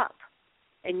everything up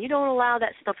and you don't allow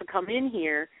that stuff to come in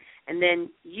here, and then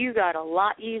you got a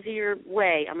lot easier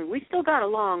way. I mean, we still got a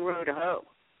long road to hoe.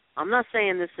 I'm not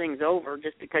saying this thing's over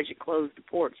just because you close the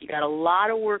ports. You got a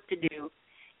lot of work to do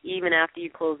even after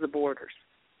you close the borders.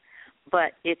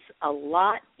 But it's a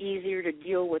lot easier to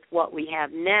deal with what we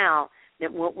have now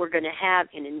than what we're going to have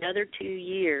in another 2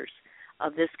 years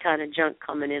of this kind of junk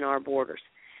coming in our borders.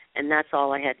 And that's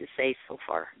all I had to say so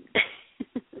far.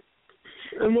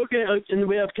 And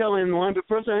we have Kelly in the line, but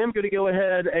first I am going to go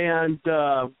ahead and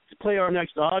play our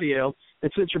next audio.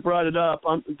 And since you brought it up,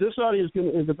 this audio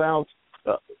is about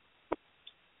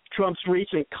Trump's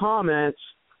recent comments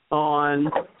on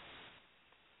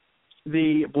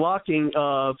the blocking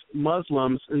of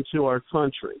Muslims into our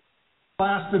country.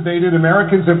 Last debated,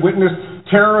 Americans have witnessed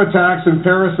terror attacks in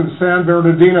Paris and San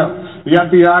Bernardino. The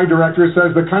FBI director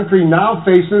says the country now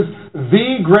faces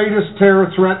the greatest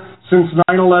terror threat since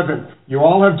 9/11. You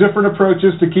all have different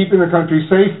approaches to keeping the country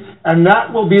safe, and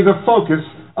that will be the focus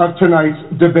of tonight's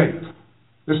debate.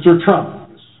 Mr. Trump,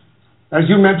 as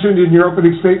you mentioned in your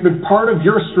opening statement, part of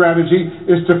your strategy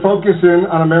is to focus in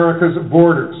on America's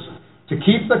borders. To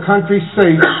keep the country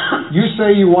safe, you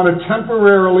say you want to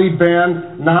temporarily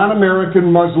ban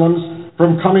non-American Muslims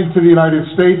from coming to the United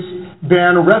States,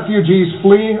 ban refugees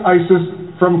fleeing ISIS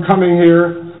from coming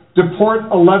here, deport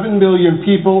 11 million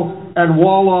people, and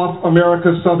wall off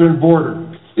America's southern border.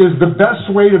 Is the best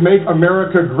way to make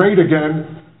America great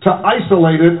again to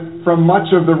isolate it from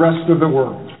much of the rest of the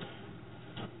world?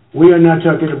 We are not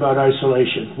talking about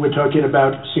isolation. We're talking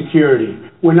about security.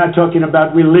 We're not talking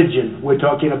about religion. We're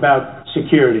talking about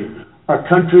security. Our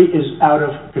country is out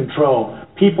of control.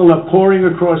 People are pouring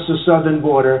across the southern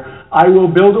border. I will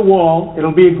build a wall.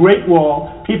 It'll be a great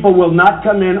wall. People will not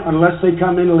come in unless they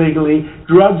come in legally.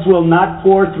 Drugs will not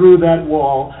pour through that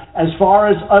wall. As far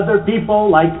as other people,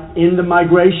 like in the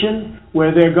migration,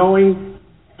 where they're going,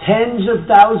 tens of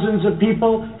thousands of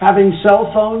people having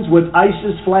cell phones with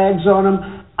ISIS flags on them,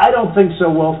 I don't think so,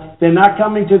 Wolf. They're not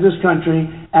coming to this country.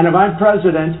 And if I'm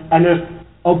president, and if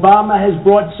Obama has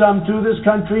brought some to this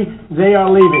country, they are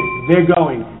leaving. They're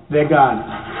going. They're gone.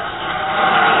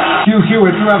 Hugh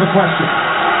Hewitt, you have a question.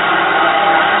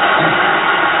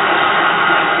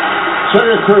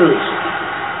 Senator Cruz,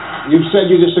 you've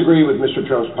said you disagree with Mr.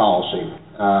 Trump's policy.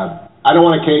 I don't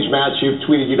want a cage match. You've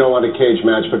tweeted you don't want a cage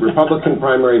match, but Republican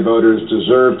primary voters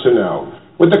deserve to know,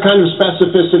 with the kind of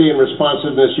specificity and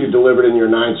responsiveness you delivered in your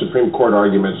 9 Supreme Court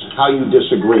arguments, how you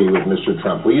disagree with Mr.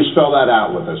 Trump. Will you spell that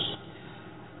out with us?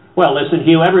 Well, listen,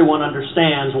 Hugh, everyone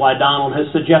understands why Donald has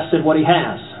suggested what he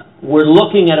has. We're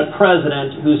looking at a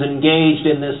president who's engaged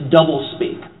in this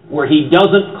doublespeak, where he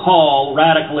doesn't call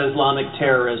radical Islamic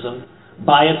terrorism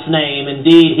by its name.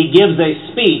 Indeed, he gives a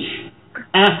speech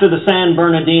after the San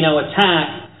Bernardino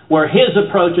attack where his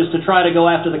approach is to try to go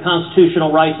after the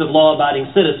constitutional rights of law-abiding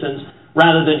citizens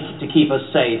rather than to keep us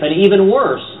safe. And even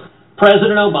worse,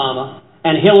 President Obama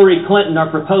and Hillary Clinton are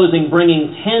proposing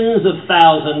bringing tens of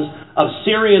thousands of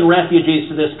Syrian refugees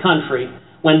to this country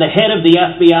when the head of the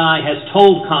FBI has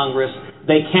told Congress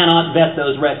they cannot vet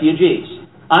those refugees.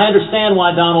 I understand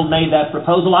why Donald made that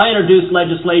proposal. I introduced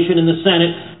legislation in the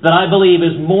Senate that I believe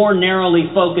is more narrowly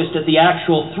focused at the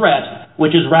actual threat,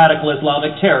 which is radical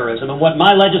Islamic terrorism. And what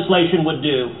my legislation would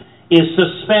do is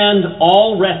suspend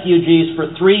all refugees for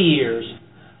 3 years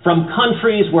from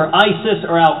countries where ISIS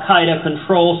or Al-Qaeda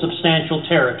control substantial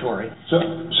territory.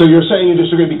 So you're saying you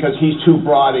disagree because he's too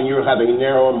broad and you're having a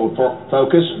narrow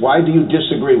focus? Why do you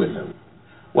disagree with him?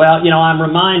 Well, I'm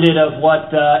reminded of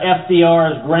what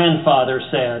FDR's grandfather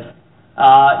said.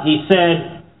 He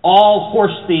said, all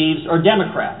horse thieves are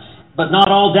Democrats, but not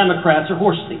all Democrats are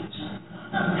horse thieves.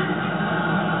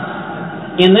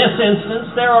 In this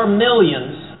instance, there are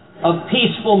millions of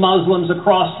peaceful Muslims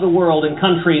across the world in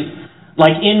countries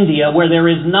like India, where there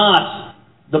is not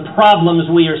the problems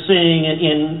we are seeing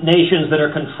in nations that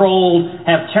are controlled,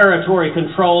 have territory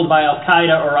controlled by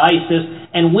Al-Qaeda or ISIS,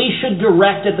 and we should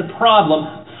direct at the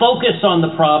problem, focus on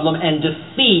the problem, and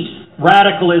defeat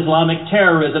radical Islamic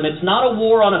terrorism. It's not a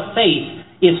war on a faith,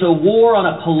 it's a war on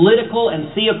a political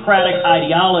and theocratic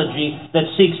ideology that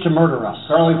seeks to murder us.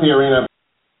 Carly Fiorina.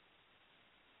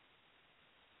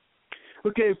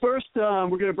 Okay, first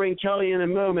we're going to bring Kelly in a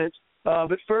moment.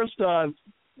 But first,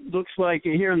 looks like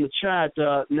here in the chat,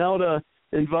 Nelda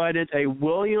invited a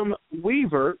William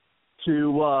Weaver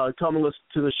to come and listen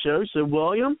to the show. So,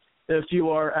 William, if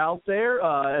you are out there,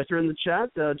 if you're in the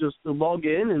chat, just log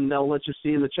in and they'll let you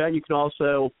see in the chat. You can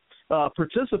also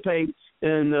participate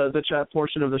in the chat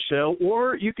portion of the show,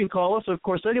 or you can call us. Of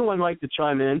course, anyone would like to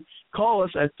chime in, call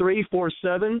us at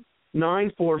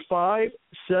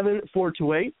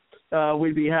 347-945-7428.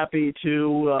 We'd be happy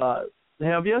to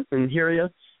have you and hear you.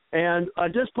 And I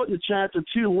just put in the chat the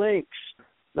 2 links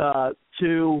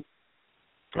to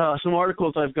some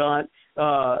articles I've got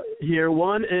here.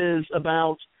 One is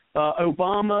about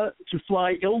Obama to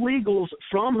fly illegals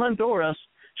from Honduras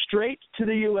straight to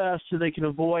the U.S. so they can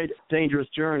avoid dangerous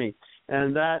journey.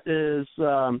 And that is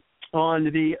on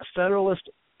the Federalist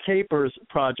Papers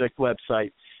Project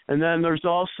website. And then there's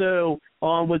also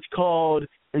on what's called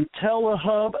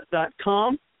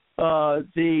Intellihub.com,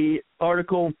 the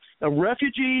article,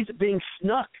 Refugees Being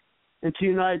Snuck into the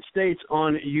United States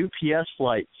on UPS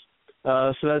Flights.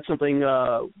 So that's something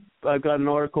I've got an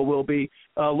article we'll be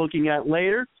looking at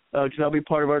later, because that'll be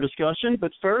part of our discussion.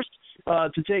 But first,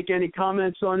 to take any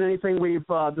comments on anything we've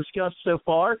discussed so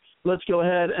far, let's go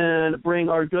ahead and bring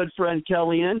our good friend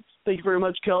Kelly in. Thank you very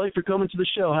much, Kelly, for coming to the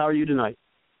show. How are you tonight?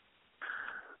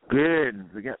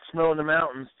 Good. We got snow in the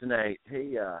mountains tonight.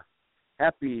 Hey,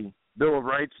 happy Bill of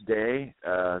Rights Day,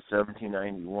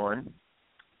 1791,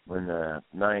 when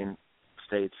 9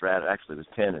 states, actually it was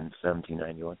 10 in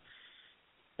 1791.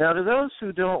 Now, to those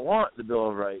who don't want the Bill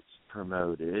of Rights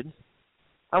promoted,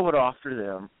 I would offer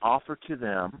to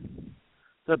them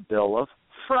the Bill of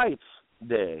Frights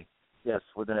Day. Yes,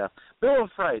 with an F. Bill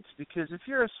of Frights, because if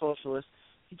you're a socialist,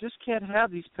 you just can't have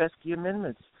these pesky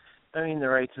amendments. I mean, the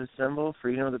right to assemble,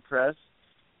 freedom of the press,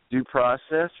 due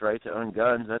process, right to own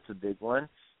guns, that's a big one.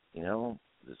 You know,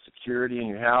 the security in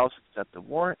your house, accept the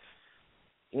warrant.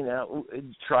 You know,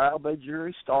 trial by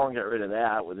jury. Stalin got rid of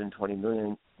that within 20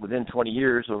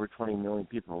 years, over 20 million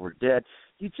people were dead.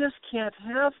 You just can't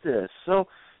have this. So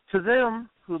to them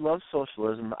who love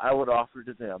socialism, I would offer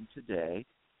to them today,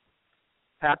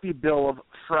 happy Bill of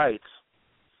Frights.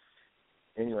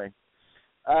 Anyway,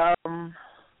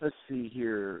 let's see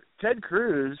here. Ted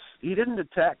Cruz, he didn't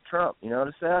attack Trump. You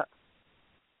notice that?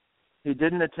 He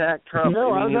didn't attack Trump.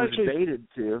 No, I mean, I was he was baited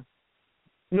to.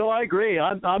 No, I agree.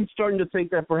 I'm starting to think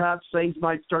that perhaps things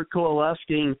might start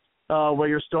coalescing where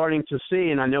you're starting to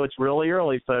see, and I know it's really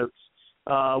early, folks,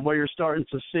 where you're starting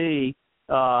to see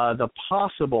the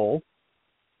possible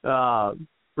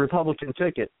Republican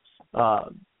ticket.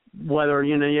 Whether,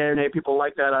 people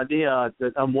like that idea,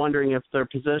 that I'm wondering if they're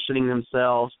positioning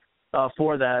themselves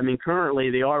for that. I mean, currently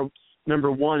they are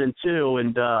number 1 and 2,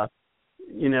 and I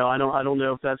don't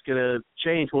know if that's going to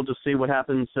change. We'll just see what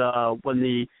happens when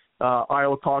the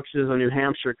Iowa caucuses in New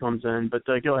Hampshire comes in. But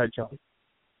go ahead, Kelly.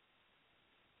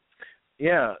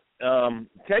 Yeah,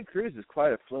 Ted Cruz is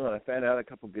quite affluent. I found out a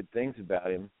couple good things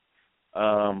about him.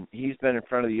 He's been in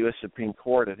front of the U.S. Supreme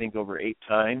Court, I think, over 8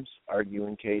 times,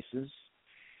 arguing cases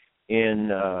in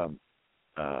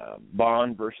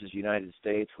Bond versus United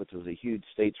States, which was a huge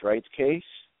states' rights case.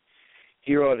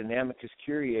 He wrote an amicus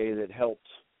curiae that helped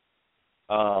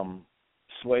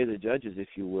sway the judges, if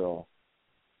you will.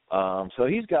 So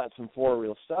he's got some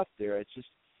real stuff there. It's just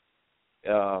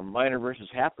Minor versus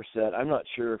Happersett. I'm not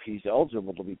sure if he's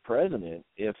eligible to be president.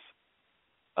 If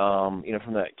from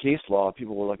that case law,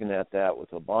 people were looking at that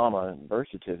with Obama and birth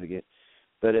certificate.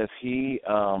 But if he,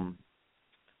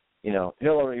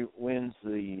 Hillary wins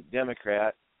the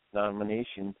Democrat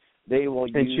nomination, they will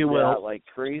use that like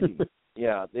crazy.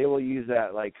 Yeah, they will use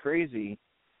that like crazy,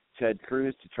 Ted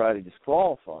Cruz, to try to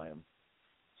disqualify him.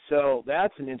 So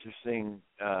that's an interesting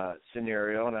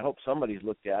scenario, and I hope somebody's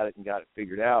looked at it and got it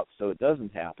figured out so it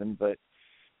doesn't happen. But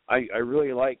I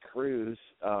really like Cruz.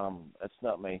 That's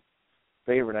not my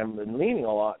favorite. I've been leaning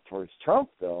a lot towards Trump,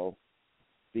 though,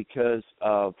 because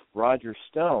of Roger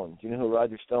Stone. Do you know who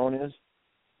Roger Stone is?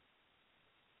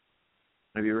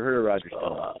 Have you ever heard of Roger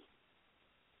Stone?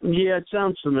 Yeah, it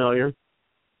sounds familiar.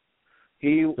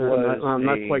 He was I'm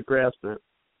not quite grasping it.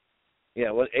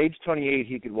 Yeah, well, age 28,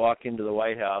 he could walk into the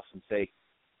White House and say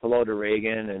hello to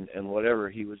Reagan and whatever.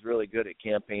 He was really good at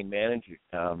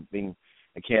being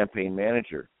a campaign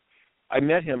manager. I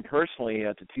met him personally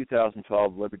at the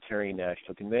 2012 Libertarian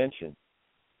National Convention.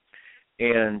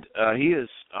 And he is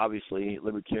obviously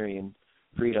libertarian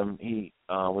freedom. He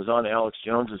was on Alex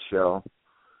Jones's show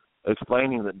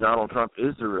explaining that Donald Trump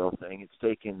is the real thing. It's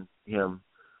taken him,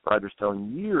 Roger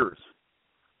Stone, years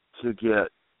to get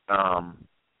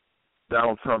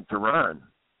Donald Trump to run.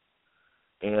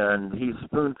 And he's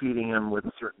spoon-feeding him with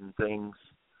certain things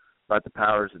about the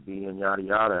powers that be and yada,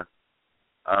 yada.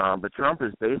 But Trump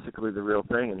is basically the real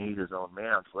thing, and he's his own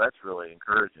man, so that's really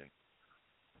encouraging.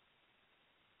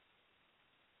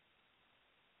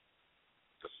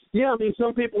 Yeah, I mean,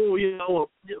 some people,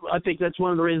 I think that's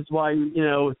one of the reasons why,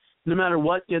 no matter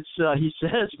what gets, he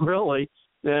says, really,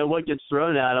 what gets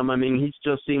thrown at him, I mean, he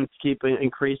just seems to keep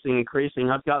increasing.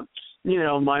 I've got,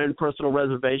 my own personal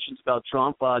reservations about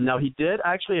Trump. Now, he did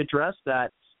actually address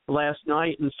that last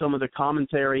night in some of the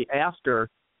commentary after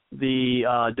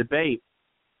the debate.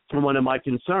 And one of my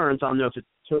concerns, I don't know if it's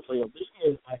totally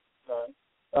illegal,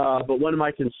 but one of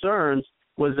my concerns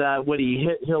was that would he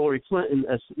hit Hillary Clinton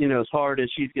as hard as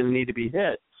she's going to need to be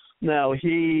hit. Now,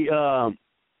 he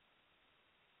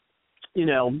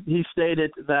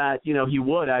stated that, he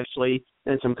would actually,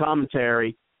 in some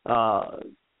commentary,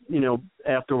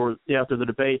 after the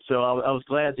debate. So I was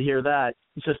glad to hear that.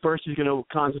 He says first he's going to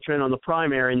concentrate on the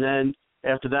primary, and then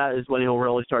after that is when he'll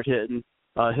really start hitting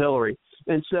Hillary.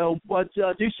 And so, but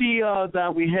do see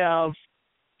that we have,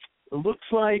 it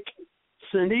looks like,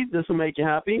 Cindy, this will make you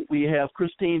happy. We have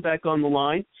Christine back on the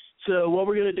line. So what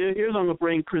we're going to do here is I'm going to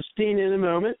bring Christine in a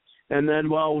moment, and then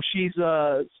while she's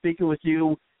speaking with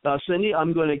you, Cindy,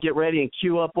 I'm going to get ready and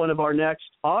queue up one of our next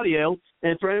audio.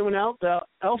 And for anyone else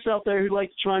out there who'd like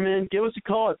to chime in, give us a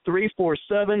call at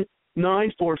 347-945-7428.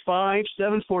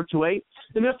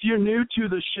 And if you're new to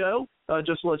the show,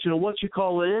 just to let you know, once you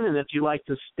call in, and if you'd like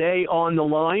to stay on the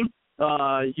line,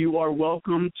 you are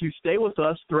welcome to stay with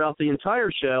us throughout the entire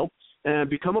show and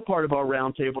become a part of our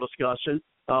roundtable discussion.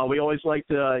 We always like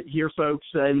to hear folks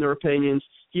and their opinions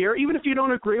here, even if you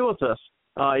don't agree with us.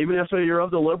 Even if you're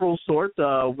of the liberal sort,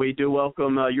 we do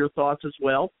welcome your thoughts as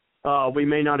well. We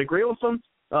may not agree with them,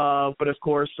 but of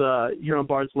course, here on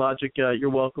Bard's Logic, you're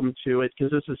welcome to it,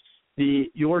 because this is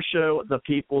your show, the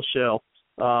people's show.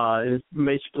 It's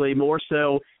basically more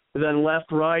so than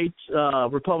left, right,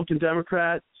 Republican,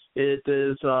 Democrat. It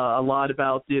is a lot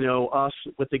about us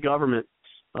with the government.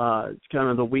 It's kind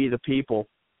of the we, the people.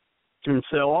 And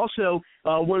so also,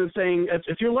 one of the things,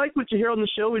 if you like what you hear on the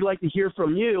show, we'd like to hear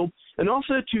from you, and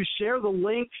also to share the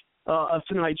link of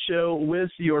tonight's show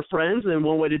with your friends. And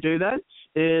one way to do that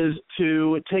is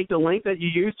to take the link that you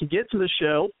use to get to the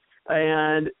show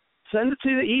and send it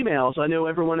to the emails. I know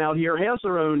everyone out here has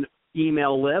their own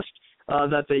email list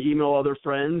that they email other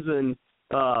friends and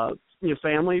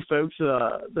family, folks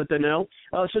that they know.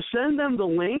 So send them the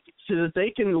link so that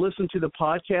they can listen to the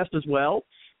podcast as well.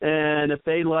 And if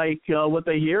they like what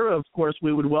they hear, of course,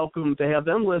 we would welcome to have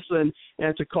them listen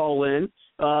and to call in.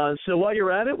 So while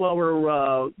you're at it, while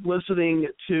we're listening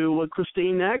to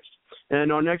Christine next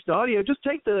and our next audio, just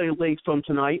take the links from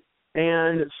tonight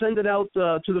and send it out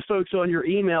to the folks on your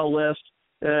email list.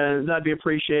 And that'd be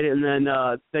appreciated. And then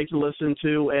they can listen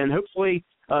to and hopefully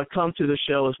come to the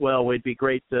show as well. It'd be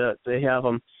great to have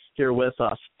them here with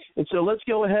us. And so let's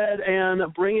go ahead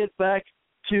and bring it back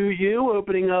to you,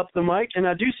 opening up the mic. And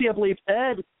I believe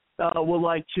Ed would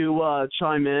like to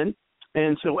chime in.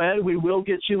 And so, Ed, we will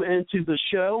get you into the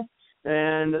show.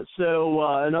 And so,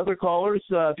 and other callers,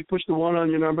 if you push the 1 on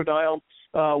your number dial,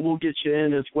 we'll get you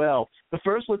in as well. But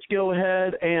first, let's go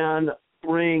ahead and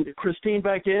bring Christine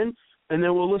back in, and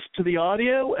then we'll listen to the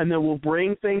audio, and then we'll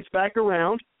bring things back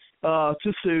around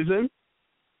to Susan.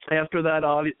 After that,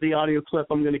 the audio clip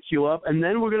I'm going to queue up, and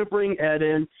then we're going to bring Ed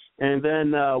in, and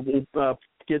then we'll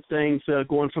get things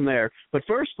going from there. But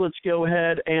first, let's go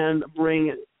ahead and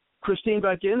bring Christine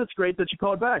back in. It's great that you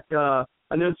called back. I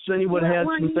know Cindy would have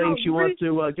some things she wants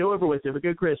to go over with you, but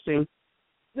good, Christine.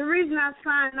 The reason I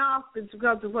signed off is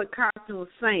because of what Carson was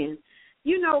saying.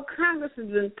 Congress has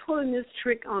been pulling this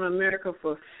trick on America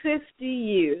for 50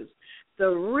 years. The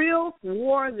real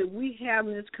war that we have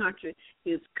in this country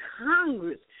is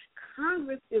Congress.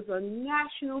 Congress is a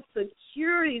national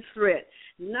security threat,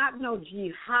 not no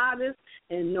jihadists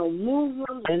and no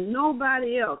Muslims and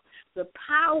nobody else. The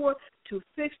power to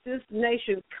fix this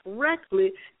nation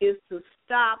correctly is to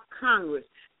stop Congress.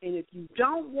 And if you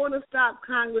don't want to stop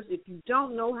Congress, if you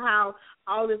don't know how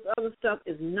all this other stuff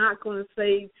is not going to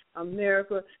save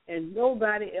America and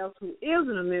nobody else who is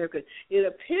in America, it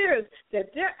appears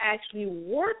that they're actually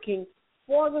working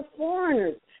for the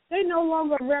foreigners. They no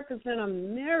longer represent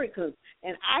Americans.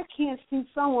 And I can't see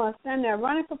someone standing there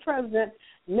running for president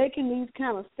making these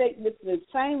kind of statements the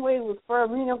same way with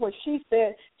Farina, what she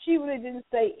said. She really didn't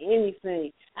say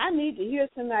anything. I need to hear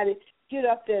somebody get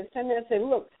up there and stand there and say,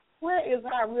 look, where is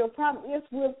our real problem? It's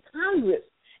with Congress.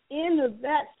 End of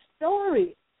that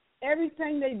story.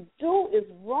 Everything they do is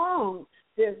wrong.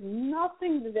 There's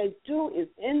nothing that they do is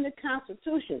in the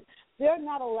Constitution. They're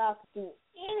not allowed to do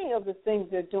any of the things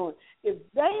they're doing. If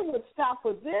they would stop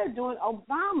what they're doing,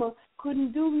 Obama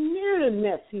couldn't do near the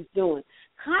mess he's doing.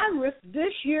 Congress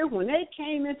this year, when they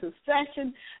came into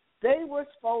session, they were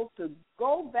supposed to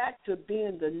go back to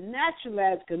being the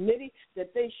naturalized committee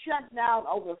that they shut down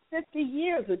over 50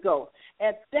 years ago.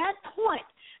 At that point,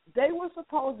 they were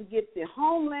supposed to get the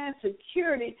Homeland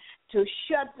Security to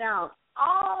shut down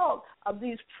all of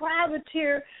these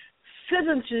privateer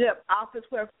citizenship office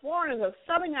where foreigners are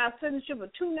subbing our citizenship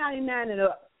for $2.99 and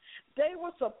up. They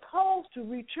were supposed to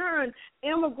return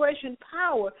immigration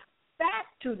power back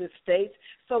to the states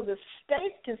so the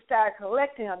states can start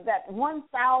collecting that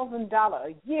 $1,000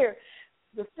 a year.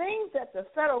 The things that the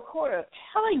federal court are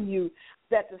telling you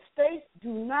that the states do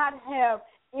not have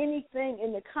anything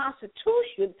in the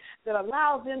Constitution that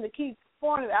allows them to keep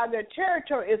foreigners out of their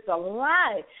territory is a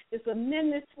lie. It's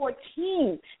Amendment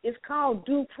 14. It's called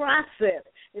due process.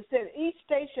 It's said each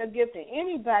state shall give to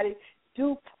anybody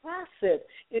due process.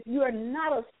 If you are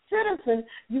not a citizen,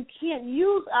 you can't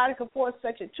use Article 4,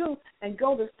 Section 2 and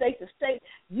go to state.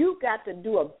 You got to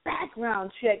do a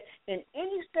background check in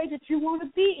any state that you want to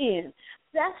be in.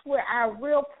 That's where our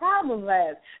real problem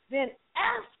lies. Then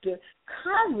after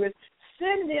Congress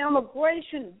send the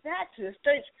immigration back to the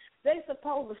states, they're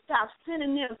supposed to stop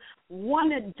sending them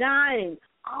one a dime.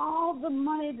 All the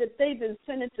money that they've been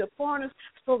sending to foreigners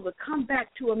supposed to come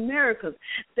back to Americans.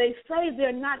 They say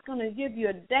they're not going to give you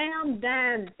a damn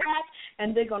dime back,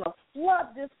 and they're going to flood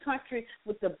this country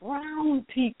with the brown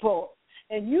people.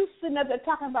 And you sitting up there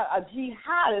talking about a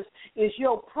jihadist is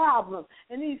your problem.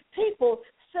 And these people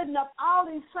setting up all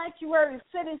these sanctuary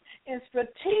cities in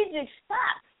strategic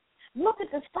spots. Look at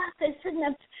the spots they're sitting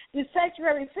up these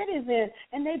sanctuary cities in,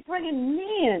 and they bringing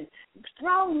men,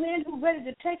 strong men who are ready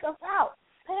to take us out.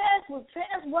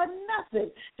 Pass wasn't nothing.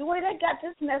 The way they got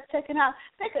this mess taken out,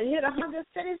 they could hit 100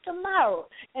 cities tomorrow.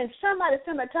 And somebody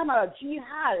talking about a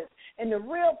jihadist. And the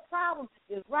real problem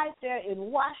is right there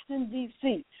in Washington,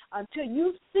 D.C. Until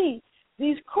you see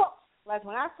these crooks. Like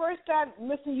when I first started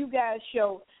listening to you guys'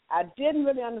 show, I didn't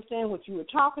really understand what you were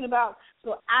talking about,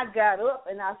 so I got up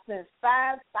and I spent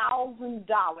 $5,000.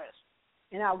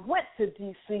 And I went to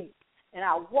D.C., and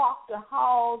I walked the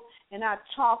halls, and I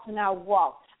talked and I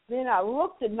walked. Then I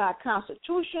looked at my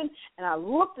Constitution, and I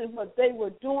looked at what they were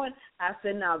doing. I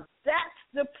said, now that's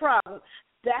the problem.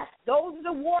 Those are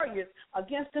the warriors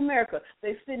against America.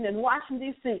 They're sitting in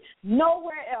Washington, D.C.,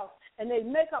 nowhere else. And they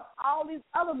make up all these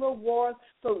other little wars.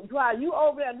 So while you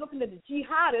over there looking at the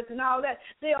jihadists and all that,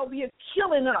 they over here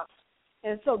killing us.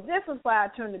 And so this is why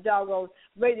I turned the doggone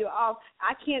radio off.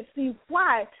 I can't see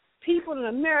why people in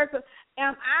America,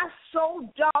 am I so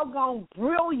doggone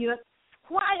brilliant?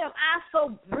 Why am I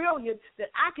so brilliant that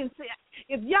I can say,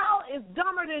 if y'all is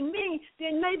dumber than me,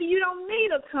 then maybe you don't need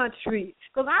a country,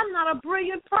 because I'm not a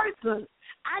brilliant person.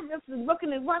 I just was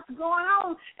looking at what's going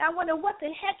on, and I wonder what the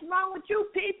heck's wrong with you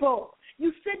people.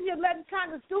 You sitting here letting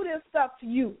Congress do this stuff to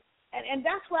you. And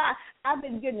that's why I've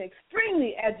been getting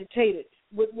extremely agitated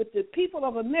with the people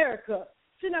of America,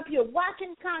 sitting up here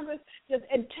watching Congress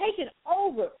and taking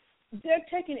over. They're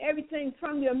taking everything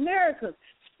from the Americans,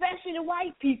 especially the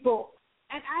white people.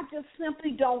 And I just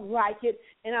simply don't like it.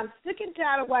 And I'm sick and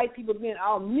tired of white people being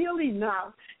all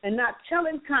mealy-mouthed and not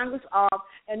telling Congress off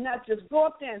and not just go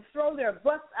up there and throw their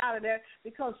butts out of there,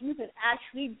 because you can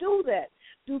actually do that.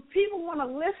 Do people want to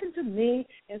listen to me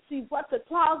and see what the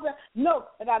clause is? No,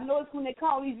 but I notice when they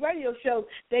call these radio shows,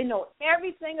 they know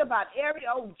everything about every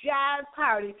old jive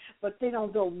party, but they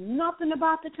don't know nothing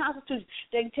about the Constitution.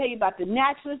 They can tell you about the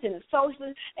nationalists and the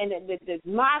socialists and the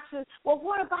Marxists. Well,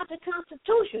 what about the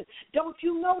Constitution? Don't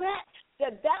you know that?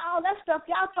 All that stuff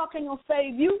y'all talking gonna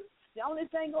save you. The only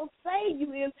thing gonna save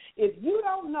you is if you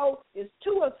don't know it's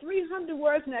 200 or 300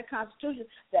 words in that Constitution.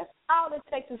 That's all it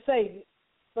takes to save you.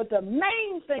 But the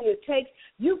main thing it takes,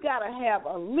 you gotta have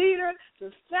a leader to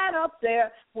stand up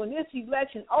there when this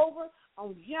election over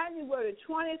on January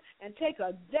 20th and take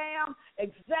a damn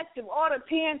executive order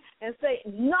pen and say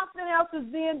nothing else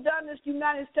is being done in this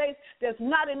United States that's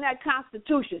not in that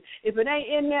Constitution. If it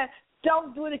ain't in there,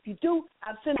 don't do it. If you do,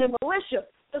 I'm sending militia.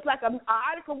 Just like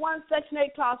Article 1, Section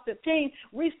 8, Clause 15,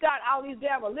 restart all these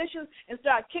damn militias and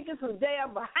start kicking some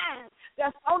damn behind.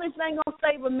 That's the only thing going to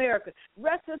save America. The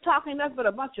rest of the talking nothing but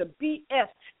a bunch of BS,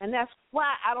 and that's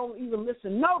why I don't even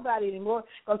listen to nobody anymore,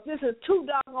 because this is too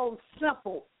doggone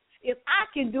simple. If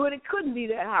I can do it, it couldn't be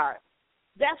that hard.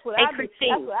 That's what I do.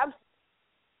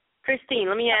 Christine,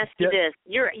 let me ask you this.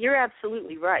 You're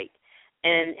absolutely right.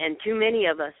 And too many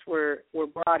of us were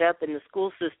brought up in the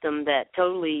school system that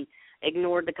totally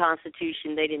ignored the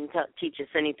Constitution. They didn't teach us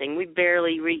anything. We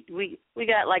barely we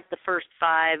got like the first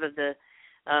 5 of the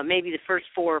maybe the first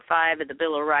 4 or 5 of the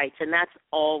Bill of Rights, and that's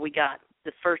all we got.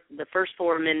 The first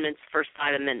 4 amendments, first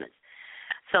 5 amendments.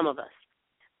 Some of us.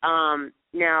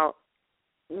 Now,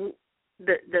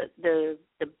 the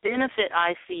benefit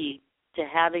I see to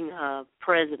having a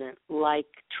president like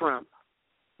Trump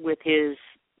with his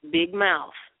big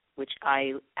mouth, which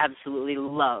I absolutely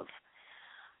love,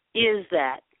 is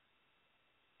that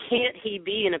can't he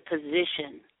be in a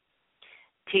position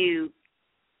to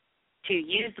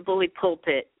use the bully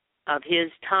pulpit of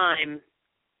his time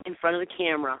in front of the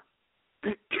camera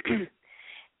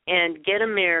and get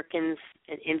Americans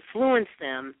and influence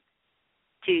them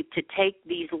to take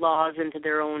these laws into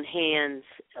their own hands?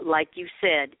 Like you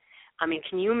said, I mean,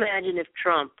 can you imagine if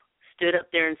Trump stood up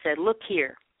there and said, look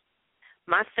here,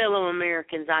 my fellow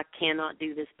Americans, I cannot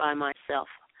do this by myself.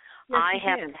 Yes, I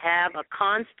have to have a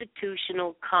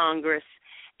constitutional Congress,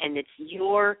 and it's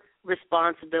your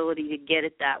responsibility to get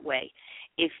it that way.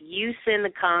 if you send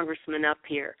the congressman up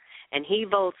here and he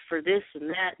votes for this and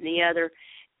that and the other,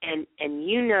 and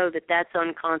you know that that's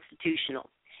unconstitutional,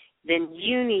 then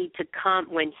you need to come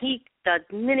the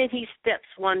minute he steps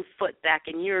one foot back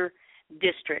in your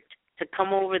district, to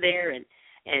come over there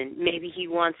and maybe he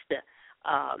wants to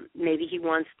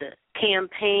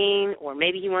campaign, or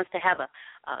maybe he wants to have a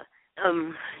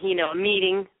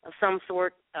meeting of some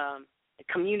sort, a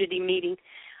community meeting.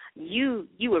 You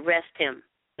arrest him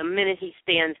the minute he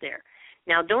stands there.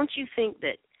 Now, don't you think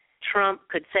that Trump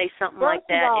could say something like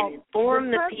that and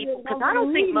inform the people? Because I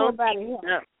don't think most people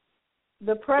know.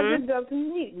 The president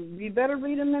doesn't need. You better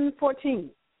read Amendment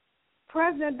 14.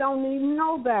 President don't need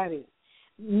nobody.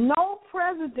 No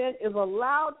president is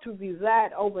allowed to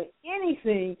preside over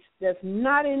anything that's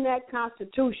not in that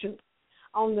Constitution.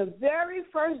 On the very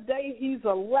first day he's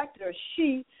elected, or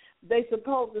they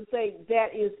supposed to say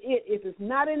that is it. If it's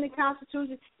not in the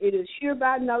Constitution, it is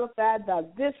hereby nullified by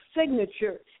this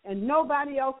signature, and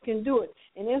nobody else can do it.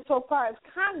 And insofar as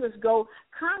Congress goes,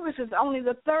 Congress is only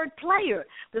the third player.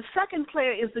 The second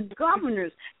player is the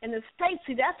governors and the states.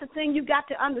 See, that's the thing you got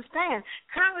to understand.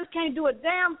 Congress can't do a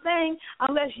damn thing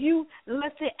unless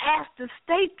they ask the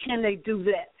state, can they do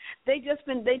that? They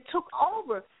took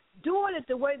over doing it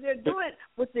the way they're doing it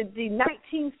with the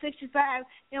 1965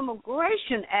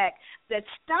 Immigration Act that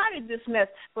started this mess.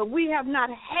 But we have not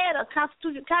had a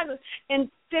constitutional Congress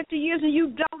in 50 years, and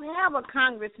you don't have a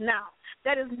Congress now.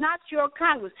 That is not your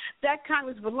Congress. That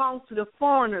Congress belongs to the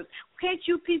foreigners. Can't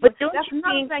you people? That's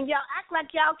another thing. Y'all act like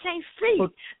y'all can't see.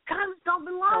 Congress don't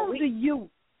belong to you.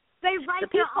 They write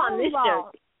their own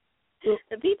laws.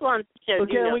 The people on the show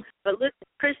do know. But listen,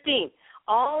 Christine,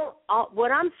 all what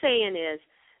I'm saying is,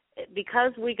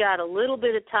 because we got a little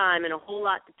bit of time and a whole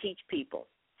lot to teach people,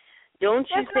 don't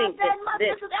you think that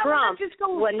Trump,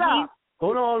 when he's...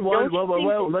 Hold on,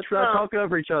 whoa, let's not talk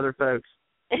over each other, folks.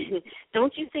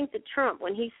 Don't you think that Trump,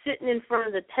 when he's sitting in front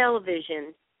of the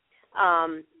television,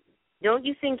 don't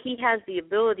you think he has the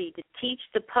ability to teach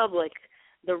the public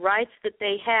the rights that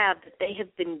they have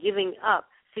been giving up?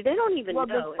 See, they don't even know.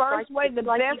 Well, the best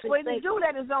way to do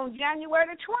that is on January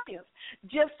the 20th.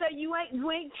 Just say you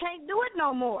can't do it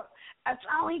no more. It's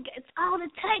all it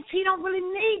takes. He don't really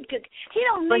need. He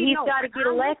don't need. But he's got to get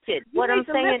elected. What I'm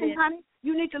saying is, honey,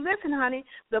 you need to listen, honey.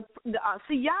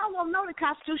 See, y'all won't know the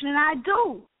Constitution, and I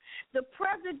do. The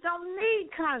president don't need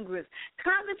Congress.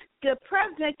 The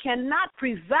president cannot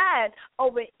preside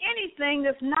over anything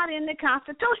that's not in the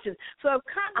Constitution. So if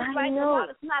Congress writes a law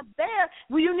that's not there,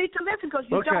 well, you need to listen because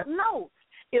you don't know.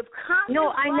 If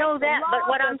Congress I know that,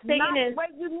 but what I'm saying is...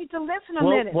 Wait, you need to listen a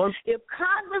minute. If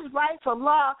Congress writes a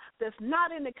law that's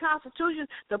not in the Constitution,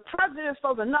 the president is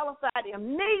supposed to nullify it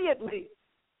immediately.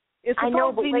 It's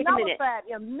supposed to be nullified,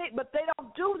 but they don't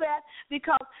do that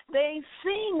because they ain't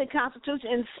seen the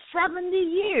Constitution in 70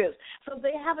 years, so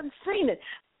they haven't seen it.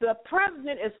 The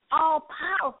president is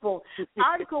all-powerful.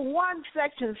 Article 1,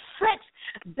 Section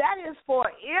 6, that is for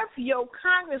if your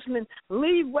congressman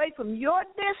leave away from your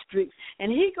district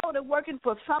and he go to working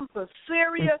for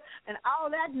Syria and all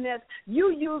that mess, you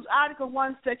use Article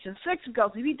 1, Section 6, because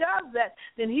if he does that,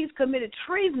 then he's committed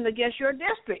treason against your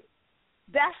district.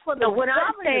 That's for the what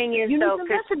I'm saying is, you need to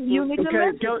listen.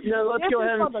 Let's go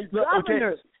ahead. For the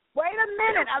governors. Wait a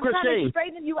minute. I'm trying to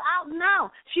straighten you out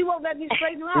now. She won't let me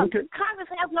straighten you out.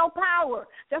 Congress has no power.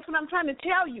 That's what I'm trying to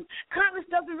tell you. Congress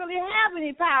doesn't really have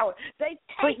any power. They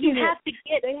take you have to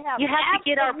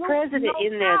get our president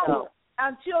in there, though.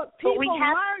 Until people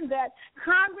learn that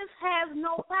Congress has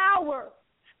no power.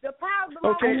 The power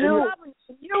belongs to the government,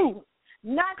 you.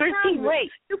 Not Christine,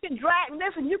 Congress. You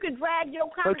can drag your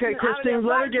congressman. Okay, Christine,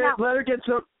 let her get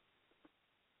some.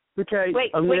 Okay.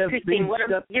 Wait, Christine,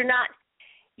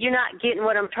 you're not getting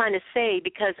what I'm trying to say,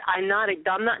 because I'm not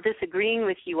disagreeing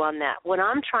with you on that. What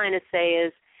I'm trying to say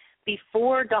is,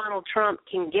 before Donald Trump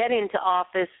can get into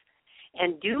office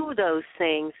and do those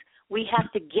things, we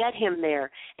have to get him there,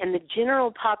 and the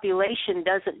general population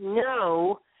doesn't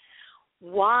know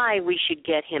why we should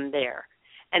get him there.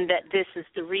 And that this is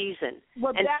the reason.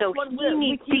 Well, and so he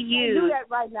needs to use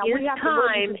his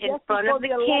time in front of the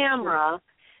camera.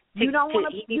 He needs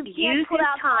to use his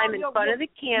time in front of the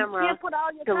camera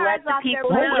to let the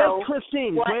people know.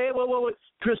 Christine, wait.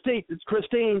 Christine, it's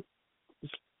Christine.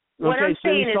 What I'm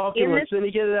saying is, let's then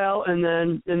get it out, and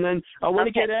then I want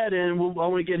to get Ed in. I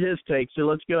want to get his take. So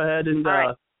let's go ahead and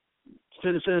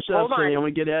finish up. I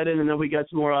want to get Ed in, and then we got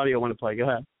some more audio I want to play. Go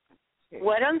ahead.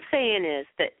 What I'm saying is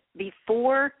that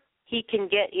before he can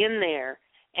get in there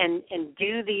and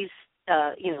do these,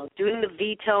 doing the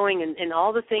vetoing and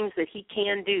all the things that he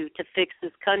can do to fix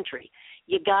this country,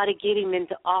 you got to get him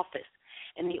into office.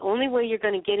 And the only way you're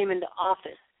going to get him into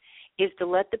office is to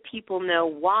let the people know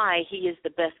why he is the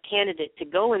best candidate to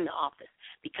go into office,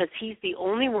 because he's the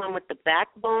only one with the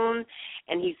backbone,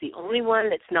 and he's the only one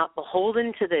that's not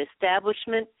beholden to the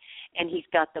establishment, and he's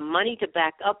got the money to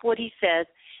back up what he says,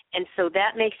 and so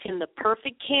that makes him the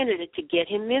perfect candidate to get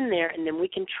him in there, and then we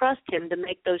can trust him to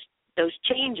make those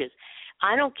changes.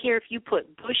 I don't care if you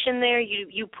put Bush in there,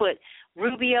 you put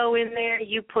Rubio in there,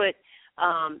 you put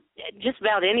just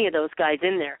about any of those guys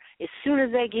in there. As soon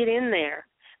as they get in there,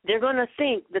 they're going to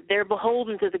think that they're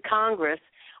beholden to the Congress,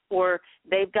 or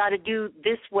they've got to do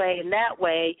this way and that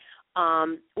way,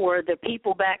 or the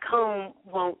people back home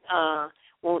won't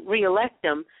reelect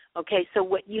them. Okay, so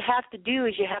what you have to do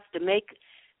is you have to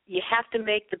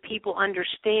make the people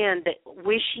understand that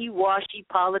wishy-washy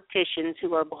politicians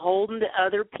who are beholden to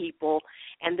other people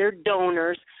and their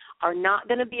donors are not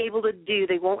going to be able to do.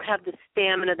 They won't have the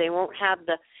stamina. They won't have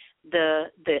the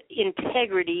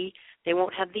integrity. They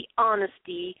won't have the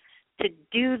honesty to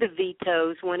do the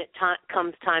vetoes when it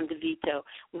comes time to veto.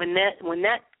 When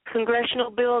that congressional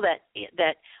bill,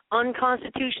 that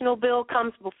unconstitutional bill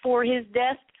comes before his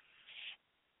desk,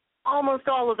 almost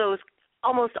all of those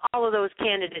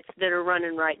candidates that are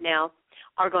running right now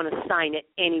are going to sign it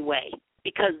anyway,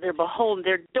 because they're beholden.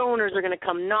 Their donors are going to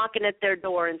come knocking at their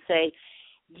door and say,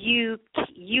 you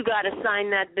got to sign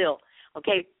that bill.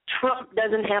 Okay, Trump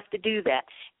doesn't have to do that.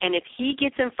 And if he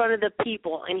gets in front of the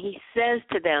people and he says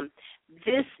to them,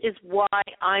 this is why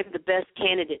I'm the best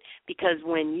candidate, because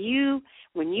when you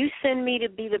send me to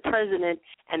be the president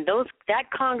and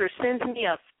that Congress sends me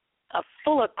a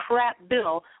full of crap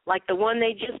bill like the one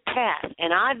they just passed,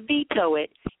 and I veto it,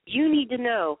 you need to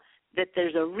know that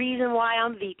there's a reason why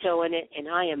I'm vetoing it, and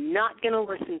I am not going to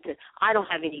listen to. I don't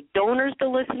have any donors to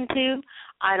listen to.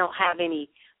 I don't have any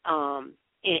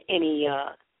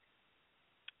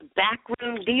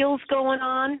backroom deals going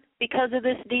on because of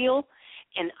this deal.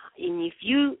 And if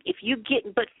you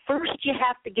get, but first you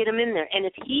have to get him in there. And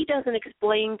if he doesn't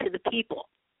explain to the people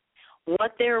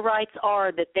what their rights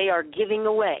are that they are giving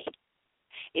away,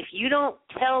 if you don't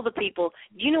tell the people,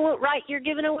 do you know what right you're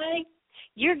giving away?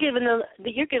 You're giving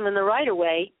the right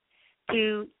away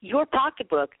to your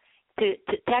pocketbook, to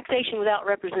taxation without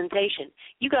representation.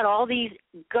 You got all these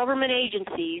government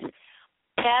agencies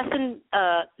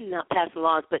not passing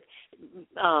laws, but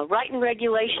writing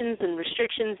regulations and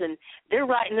restrictions, and they're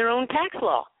writing their own tax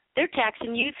law. They're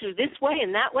taxing you through this way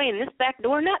and that way and this back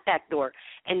door and that back door.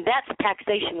 And that's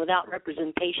taxation without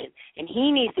representation. And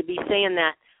he needs to be saying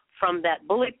that from that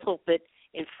bully pulpit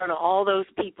in front of all those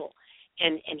people.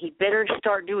 And he better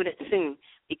start doing it soon,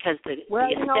 because the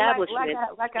establishment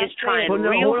is trying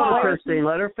real hard. Hold on, Christine.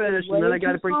 Let her finish, and then I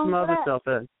got to bring some other stuff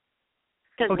in.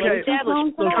 Because the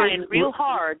establishment is trying real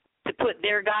hard to put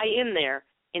their guy in there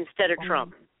instead of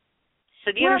Trump.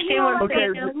 So do you understand what I'm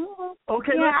saying?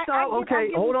 Okay, let's stop. Okay,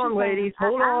 hold on, ladies.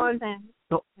 Hold on.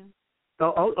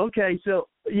 Okay, so,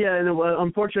 yeah, and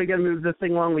unfortunately, I got to move this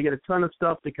thing along. We got a ton of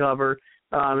stuff to cover,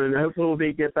 and hopefully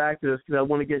we'll get back to this, because I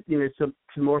want to get some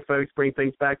more folks, bring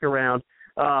things back around.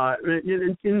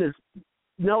 In this,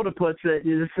 Nelda puts it,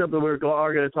 this is something we're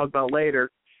going to talk about later.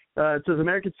 It says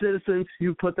American citizens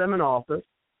who put them in office.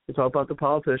 We talk about the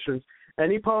politicians.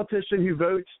 Any politician who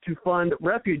votes to fund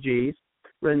refugees,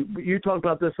 and you talk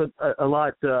about this a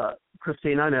lot,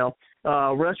 Christine, I know,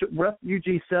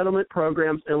 refugee settlement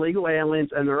programs, illegal aliens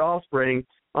and their offspring,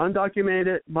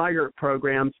 undocumented migrant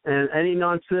programs, and any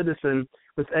non-citizen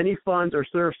with any funds or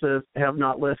services have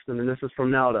not listed. And this is from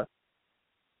Nelda.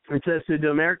 It says to the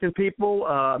American people,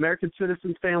 American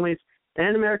citizens' families,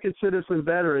 and American citizen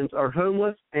veterans are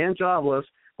homeless and jobless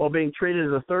while being treated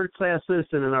as a third-class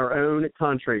citizen in our own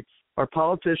country. Our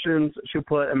politicians should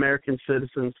put American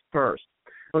citizens first.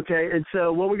 Okay, and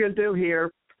so what we're going to do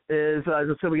here is, as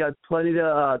I said, we got plenty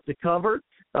to cover,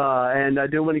 and I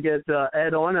do want to get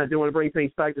Ed on. I do want to bring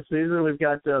things back to Susan. We've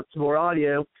got some more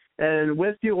audio, and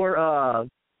with your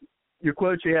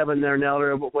quotes you have in there,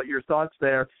 Nelda, what your thoughts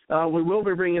there. We will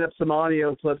be bringing up some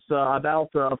audio clips about,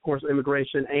 of course,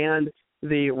 immigration and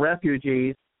the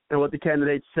refugees and what the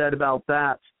candidates said about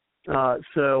that.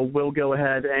 So we'll go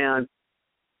ahead and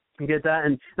get that.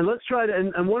 And let's try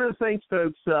to, and one of the things,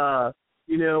 folks, to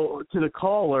the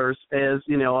callers is,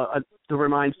 to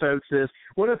remind folks is,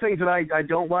 one of the things that I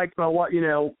don't like about what,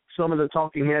 some of the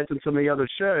talking heads and some of the other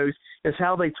shows is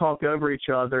how they talk over each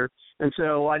other. And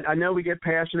so I know we get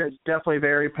passionate. It's definitely a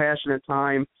very passionate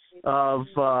time of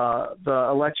the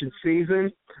election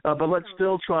season, but let's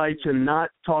still try to not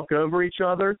talk over each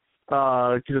other,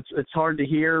 because it's hard to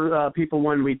hear people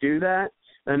when we do that.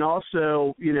 And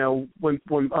also,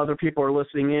 when other people are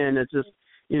listening in, it's just,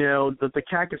 the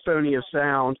cacophony of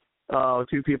sound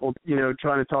two people,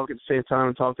 trying to talk at the same time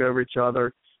and talk over each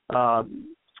other.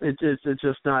 It's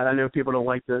just not. I know people don't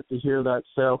like to hear that.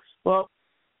 So, well,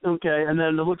 okay. And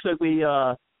then it looks like we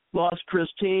lost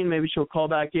Christine. Maybe she'll call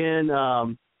back in.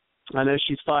 I know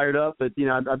she's fired up, but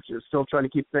I'm just still trying to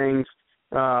keep things,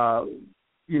 where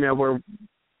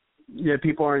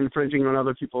people aren't infringing on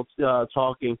other people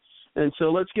talking. And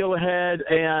so let's go ahead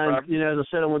and as I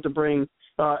said, I want to bring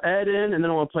Ed in, and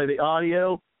then I want to play the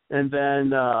audio, and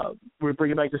then we'll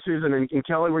bring it back to Susan and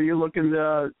Kelly. Were you looking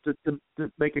to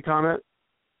make a comment?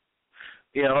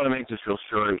 Yeah, I want to make this real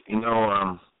short.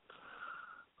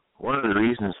 One of the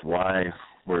reasons why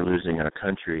we're losing our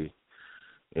country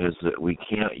is that we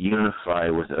can't unify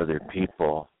with other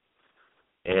people.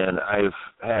 And I've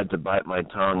had to bite my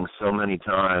tongue so many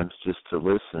times just to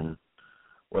listen.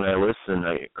 When I listen,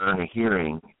 I earn a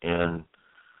hearing. And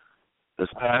as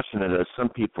passionate as some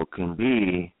people can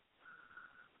be,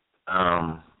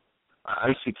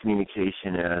 I see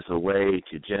communication as a way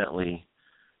to gently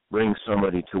bring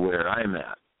somebody to where I'm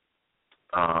at.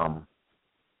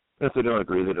 If they don't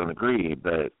agree, they don't agree,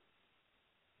 but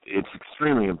it's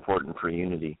extremely important for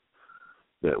unity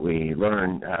that we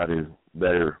learn how to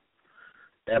better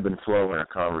ebb and flow in our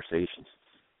conversations.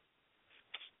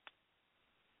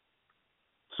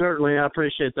 Certainly, I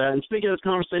appreciate that. And speaking of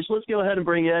conversation, let's go ahead and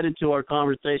bring Ed into our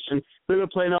conversation. We're going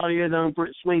to play an audio, then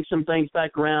swing some things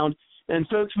back around. And,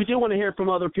 folks, we do want to hear from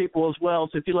other people as well.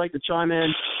 So if you'd like to chime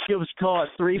in, give us a call at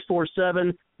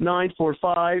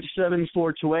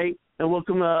 347-945-7428. And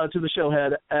welcome to the show,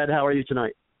 Ed. Ed, how are you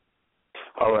tonight?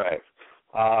 All right.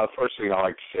 First thing I'd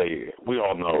like to say, we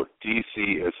all know D.C.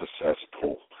 is a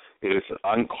cesspool. It is an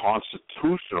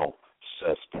unconstitutional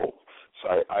cesspool. So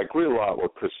I agree a lot with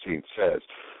what Christine says.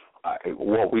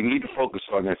 What we need to focus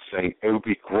on is saying it would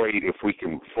be great if we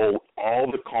can vote all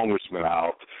the congressmen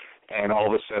out and all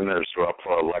the senators who are up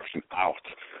for election out.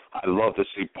 I'd love to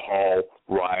see Paul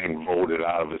Ryan voted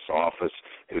out of his office,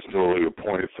 his newly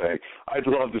appointed thing. I'd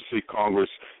love to see Congress,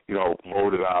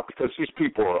 voted out, because these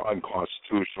people are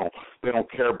unconstitutional. They don't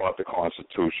care about the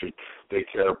Constitution. They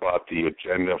care about the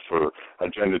agenda for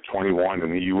Agenda 21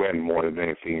 in the UN more than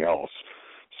anything else.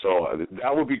 So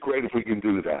that would be great if we can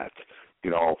do that.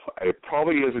 It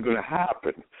probably isn't going to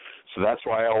happen. So that's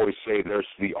why I always say there's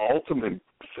the ultimate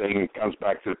thing that comes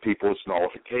back to the people's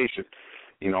nullification.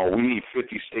 We need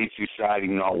 50 states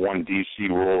deciding, not one D.C.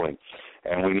 ruling.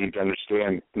 And we need to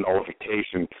understand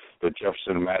nullification that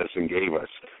Jefferson and Madison gave us.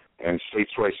 And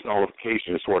states' rights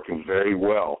nullification is working very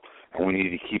well. And we need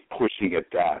to keep pushing at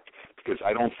that, because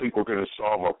I don't think we're going to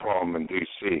solve our problem in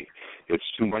D.C.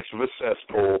 It's too much of a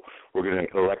cesspool. We're going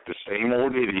to elect the same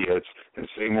old idiots, and the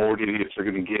same old idiots are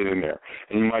going to get in there.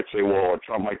 And you might say, well,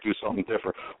 Trump might do something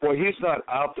different. Well, he's not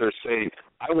out there saying,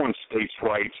 I want states'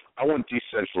 rights. I want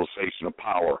decentralization of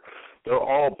power. They're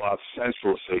all about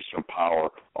centralization of power,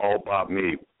 all about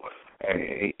me.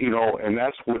 And, and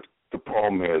that's what the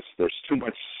problem is. There's too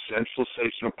much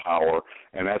centralization of power,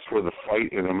 and that's where the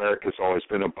fight in America has always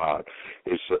been about.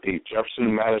 Jefferson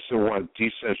and Madison wanted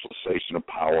decentralization of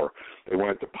power. They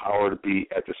wanted the power to be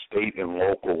at the state and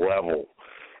local level.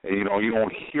 And, you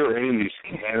don't hear any of these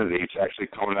candidates actually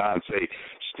coming out and say,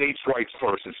 states' rights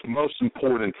first. It's most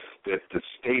important that the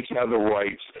states have the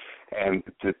rights and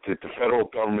that the federal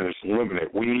government is limited.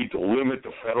 We need to limit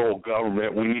the federal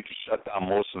government. We need to shut down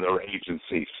most of their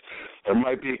agencies. There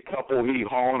might be a couple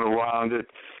hee-hawing around it,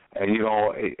 and,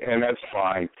 and that's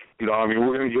fine.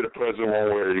 We're going to get a president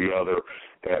one way or the other,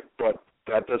 but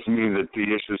that doesn't mean that the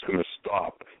issue is going to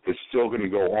stop. It's still going to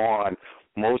go on.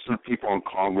 Most of the people in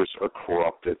Congress are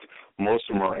corrupted. Most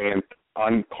of them are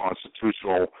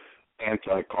unconstitutional,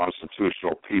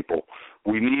 anti-constitutional people.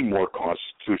 We need more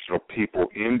constitutional people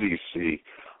in D.C.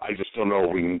 I just don't know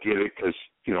if we can get it because,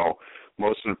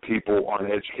 most of the people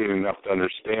aren't educated enough to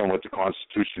understand what the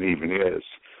Constitution even is.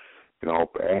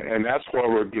 And that's why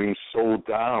we're getting sold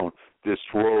down this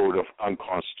road of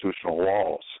unconstitutional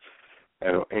laws.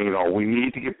 And we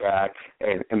need to get back,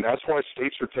 and that's why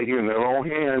states are taking it in their own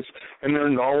hands, and they're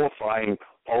nullifying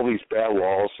all these bad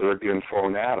laws that are getting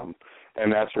thrown at them.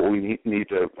 And that's what we need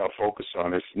to focus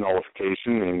on, is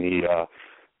nullification and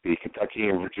the Kentucky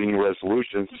and Virginia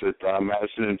resolutions that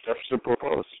Madison and Jefferson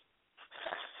proposed.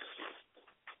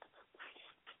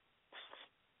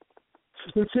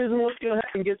 So, Susan, let's go ahead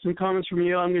and get some comments from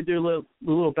you. I'm going to do a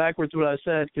little backwards what I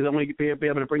said, because I'm going to be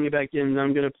able to bring you back in, and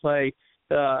I'm going to play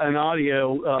an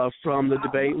audio from the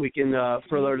debate. We can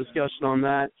further our discussion on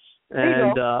that.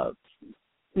 And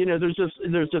there's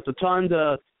just a ton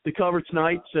to cover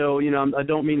tonight. So I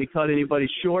don't mean to cut anybody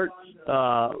short,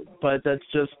 but that's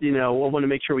just I want to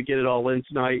make sure we get it all in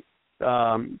tonight.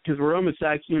 because we're almost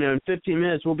actually, in 15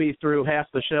 minutes we'll be through half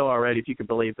the show already, if you could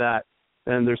believe that,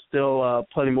 and there's still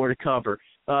plenty more to cover.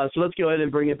 So let's go ahead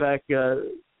and bring it back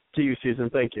to you, Susan.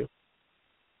 Thank you.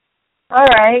 All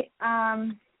right.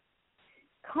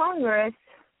 Congress,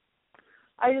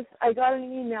 I got an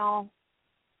email,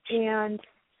 and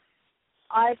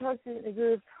I posted it in the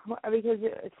group because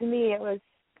to me it was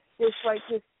just like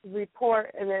this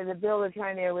report, the bill they're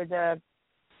trying to, with the $1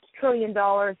 trillion and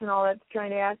all that,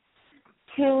 trying to ask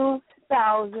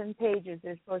 2,000 pages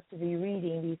they're supposed to be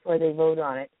reading before they vote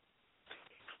on it.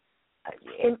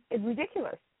 It's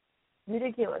ridiculous.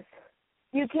 Ridiculous.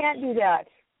 You can't do that.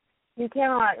 You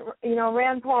cannot.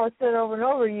 Rand Paul has said over and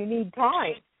over, you need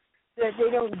time, that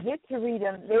they don't get to read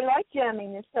them. They like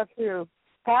jamming this stuff through.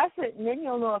 Pass it, and then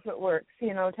you'll know if it works,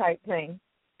 type thing.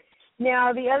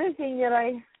 Now, the other thing that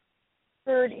I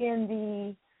heard in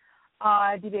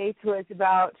the debates was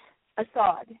about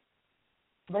Assad,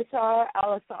 Bashar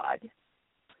al-Assad.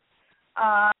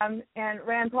 And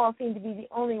Rand Paul seemed to be the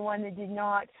only one that did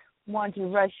not want to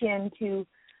rush in to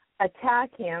attack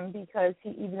him because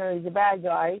even though he's a bad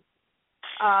guy,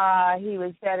 he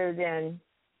was better than,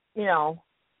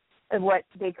 what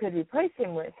they could replace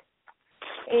him with.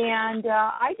 And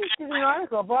I just did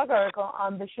a blog article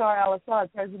on Bashar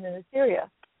al-Assad, president of Syria.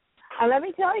 And let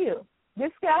me tell you,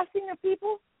 this gassing of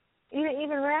people, even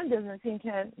Rand doesn't seem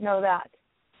to know that.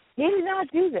 He did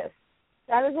not do this.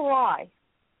 That is a lie.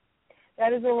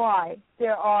 That is a lie.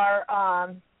 There are,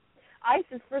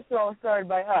 ISIS, first of all, started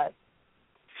by us.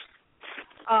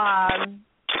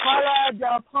 Carla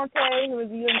Del Ponte, who was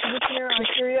the UN commissioner on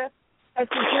Syria, has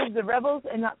concluded the rebels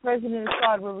and not President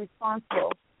Assad were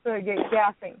responsible for the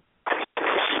gassing.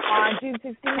 On June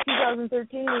 16,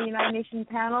 2013, the United Nations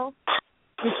panel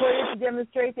reported to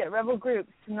demonstrate that rebel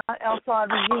groups, not al-Assad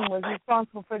regime, was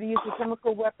responsible for the use of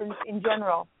chemical weapons in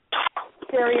general,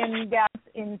 sarin gas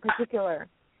in particular.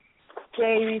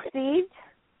 They received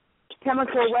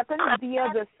chemical weapons via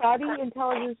the Saudi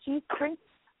intelligence chief, Prince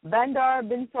Bandar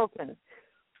bin Sultan.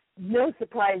 No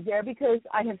surprise there, because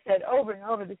I have said over and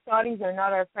over, the Saudis are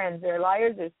not our friends. They're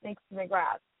liars. They're snakes in the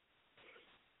grass.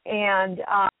 And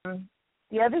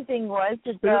the other thing was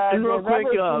that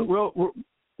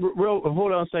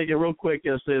hold on a second, real quick,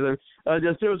 Susan.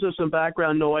 There was just some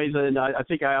background noise, and I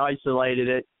think I isolated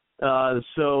it.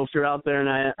 So if you're out there and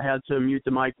I had to mute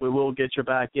the mic, we will get you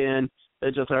back in.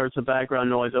 It just heard some background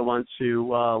noise. I want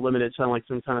to limit it, sound like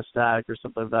some kind of static or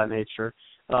something of that nature.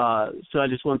 So I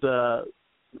just want to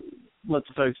let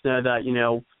the folks know that,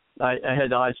 I had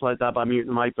to isolate that by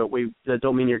muting the mic, but that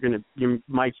don't mean your mic's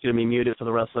going to be muted for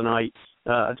the rest of the night.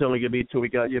 It's only going to be until we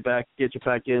get you back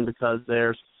in, because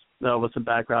there's with some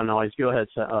background noise. Go ahead,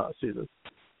 Susan.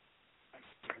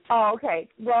 Oh, okay.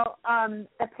 Well,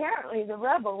 apparently the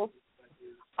rebels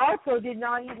also did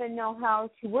not even know how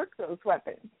to work those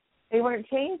weapons. They weren't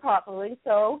trained properly,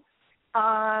 so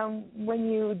when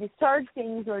you discharge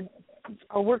things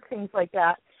or work things like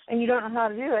that, and you don't know how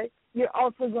to do it, you're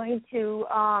also going to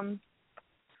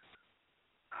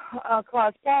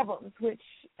cause problems, which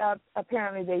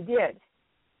apparently they did.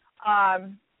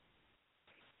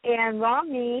 And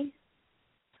Romney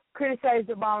criticized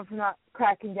Obama for not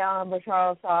cracking down on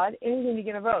Bashar al-Assad. Anything to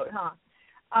get a vote, huh?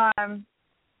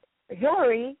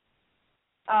 Hillary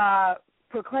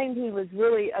proclaimed he was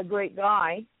really a great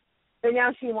guy, but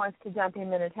now she wants to jump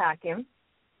him and attack him.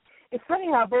 It's funny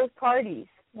how both parties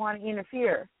want to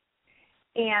interfere.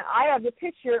 And I have a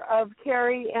picture of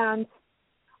Kerry and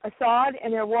Assad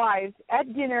and their wives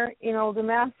at dinner in Old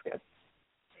Damascus.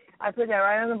 I put that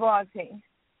right on the blog thing.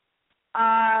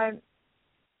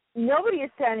 Nobody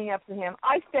is standing up for him.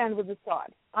 I stand with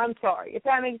Assad. I'm sorry. If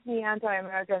that makes me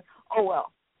anti-American, oh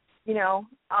well. He's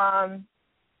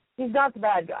not the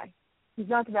bad guy. He's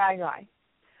not the bad guy.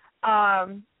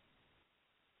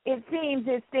 It seems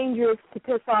it's dangerous to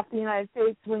piss off the United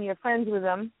States when you're friends with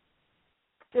them.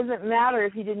 Doesn't matter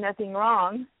if you did nothing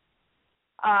wrong.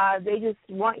 They just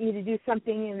want you to do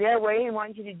something in their way and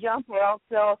want you to jump, or else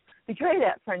they'll betray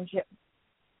that friendship.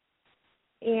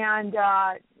 And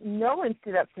no one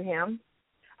stood up for him.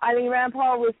 I think Rand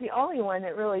Paul was the only one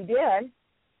that really did.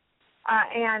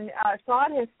 And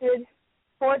Assad has stood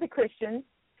for the Christians.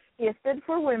 He has stood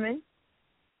for women.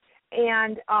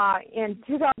 And in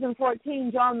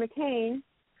 2014, John McCain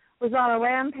was on a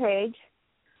rampage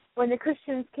when the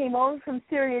Christians came over from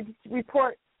Syria to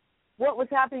report what was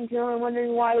happening to them and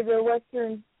wondering why the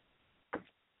Western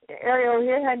area over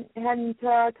here hadn't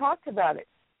talked about it.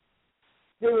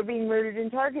 They were being murdered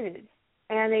and targeted.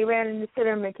 And they ran into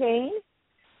Senator McCain.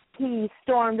 He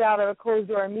stormed out of a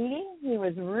closed-door meeting. He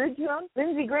was rude to them.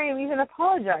 Lindsey Graham even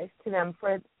apologized to them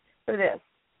for this.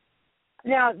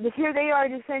 Now, here they are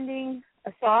defending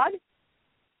Assad.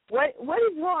 What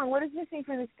is wrong? What is missing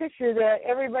from this picture that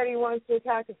everybody wants to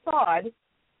attack Assad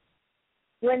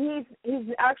when he's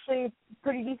actually a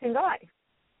pretty decent guy,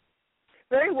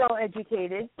 very well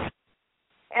educated,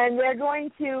 and they're going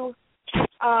to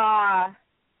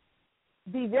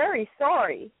be very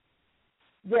sorry,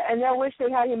 and they'll wish they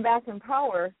had him back in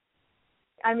power.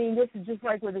 I mean, this is just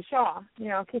like with the Shah,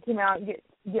 kick him out and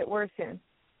get worse in.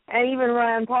 And even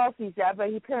Ryan Paul sees that, but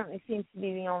he apparently seems to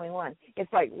be the only one.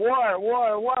 It's like war,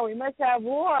 war, war. We must have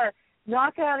war.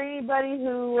 Knock out anybody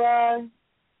who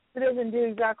doesn't do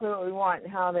exactly what we want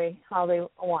and how they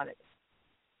want it.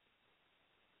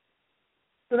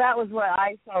 So that was what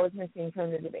I saw was missing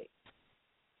from the debate.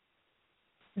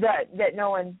 That no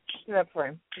one stood up for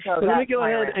him. So let me go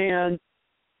ahead and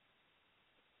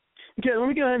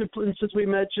since we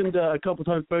mentioned a couple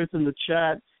times both in the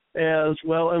chat as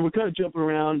well, and we're kind of jumping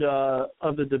around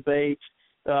of the debate,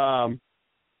 but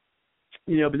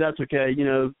that's okay,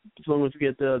 as long as we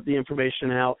get the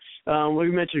information out.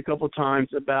 We mentioned a couple of times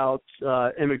about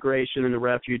immigration and the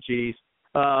refugees.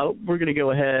 We're going to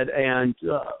go ahead and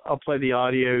I'll play the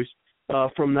audios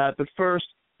from that. But first,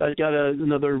 I got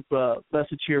another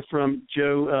message here from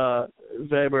Joe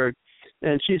Weber,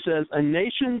 and she says, a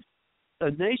nation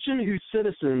whose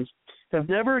citizens have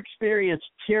never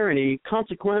experienced tyranny,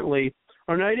 consequently,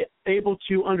 are not able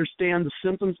to understand the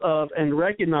symptoms of and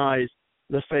recognize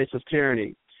the face of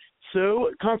tyranny.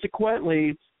 So,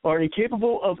 consequently, are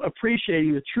incapable of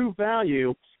appreciating the true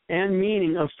value and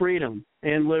meaning of freedom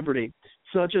and liberty.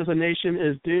 Such as a nation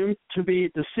is doomed to be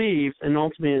deceived and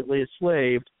ultimately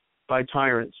enslaved by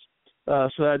tyrants. So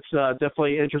that's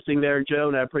definitely interesting there, Joe,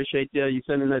 and I appreciate you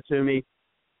sending that to me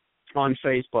on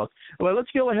Facebook. Well,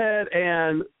 let's go ahead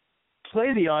and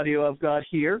play the audio I've got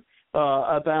here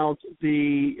about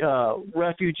the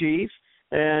refugees,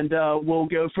 and we'll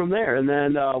go from there. And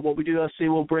then what we do,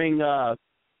 we'll bring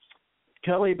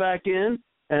Kelly back in,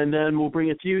 and then we'll bring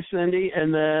it to you, Cindy,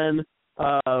 and then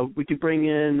we could bring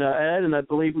in Ed, and I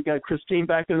believe we got Christine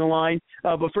back in the line.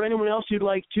 But for anyone else who'd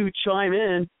like to chime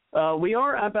in, we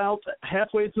are about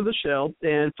halfway through the show,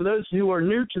 and for those who are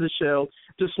new to the show,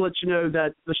 just to let you know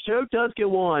that the show does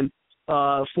go on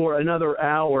for another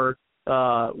hour,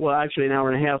 well, actually an hour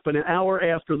and a half, but an hour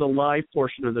after the live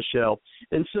portion of the show.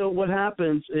 And so what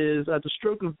happens is at the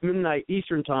stroke of midnight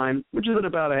Eastern time, which is in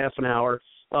about a half an hour,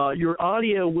 your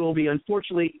audio will be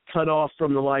unfortunately cut off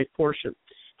from the live portion.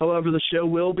 However, the show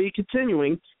will be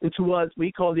continuing into what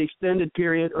we call the extended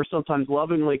period, or sometimes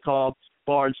lovingly called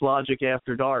Bard's Logic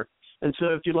After Dark. And so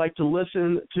if you'd like to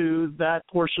listen to that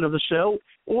portion of the show,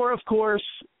 or, of course,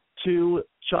 to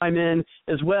chime in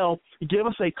as well, give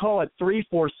us a call at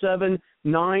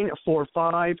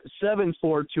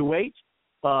 347-945-7428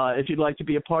 if you'd like to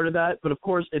be a part of that. But, of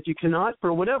course, if you cannot,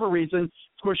 for whatever reason,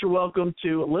 of course, you're welcome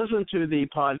to listen to the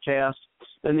podcast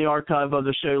and the archive of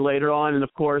the show later on. And,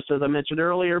 of course, as I mentioned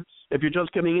earlier, if you're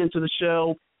just coming into the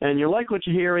show and you like what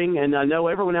you're hearing, and I know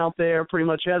everyone out there pretty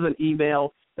much has an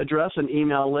email address, an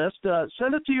email list,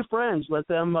 send it to your friends. Let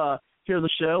them hear the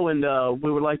show, and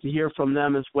we would like to hear from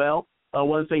them as well.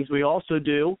 One of the things we also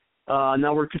do,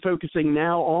 now we're focusing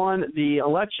now on the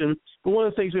election, but one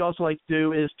of the things we also like to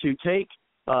do is to take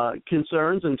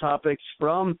concerns and topics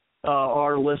from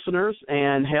our listeners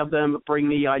and have them bring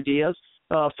me ideas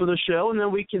for the show, and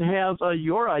then we can have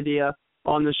your idea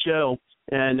on the show,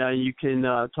 and you can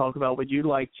talk about what you'd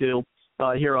like to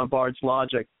here on Bard's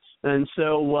Logic. And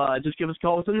so just give us a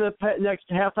call within the next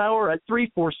half hour at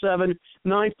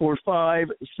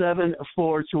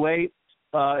 347-945-7428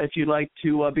 if you'd like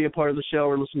to be a part of the show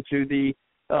or listen to the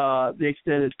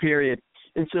extended period.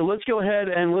 And so let's go ahead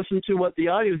and listen to what the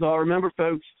audios are. Remember,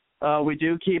 folks, we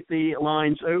do keep the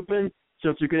lines open, so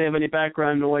if you're going to have any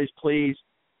background noise, please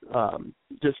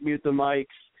just mute the mics.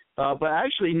 But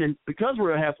actually, because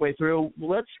we're halfway through,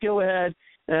 let's go ahead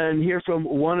and hear from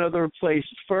one other place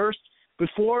first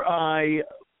before I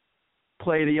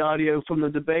play the audio from the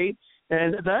debate,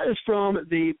 and that is from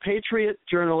the Patriot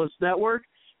Journalist Network,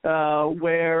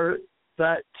 where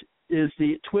that is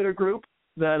the Twitter group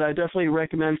that I definitely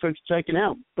recommend folks checking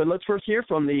out. But let's first hear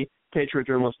from the Patriot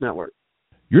Journalist Network.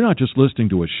 You're not just listening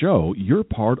to a show, you're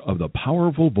part of the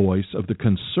powerful voice of the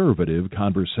conservative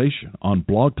conversation on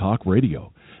Blog Talk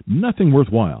Radio. Nothing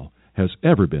worthwhile has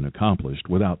ever been accomplished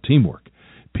without teamwork.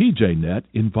 PJNet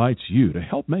invites you to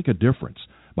help make a difference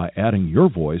by adding your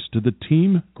voice to the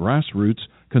team grassroots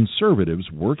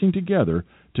conservatives working together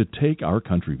to take our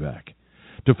country back.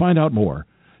 To find out more,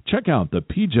 check out the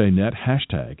PJNet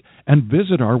hashtag and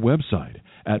visit our website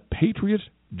at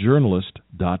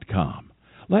patriotjournalist.com.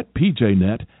 Let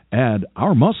PJNet add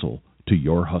our muscle to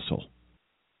your hustle.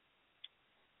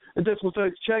 Additional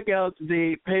folks, check out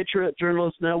the Patriot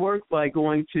Journalist Network by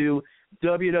going to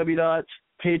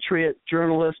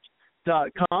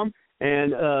www.patriotjournalist.com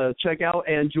and check out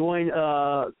and join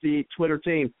the Twitter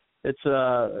team. It's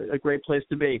a great place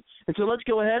to be. And so let's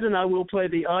go ahead, and I will play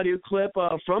the audio clip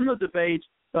from the debate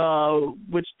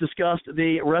which discussed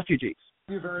the refugees.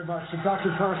 Thank you very much. So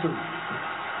Dr. Carson,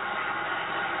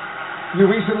 you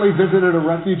recently visited a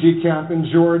refugee camp in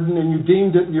Jordan, and you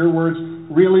deemed it, in your words,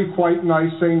 really quite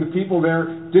nice, saying the people there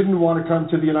didn't want to come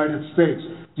to the United States.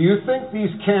 Do you think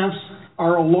these camps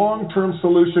are a long-term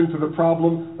solution to the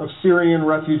problem of Syrian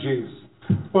refugees?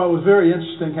 Well, it was very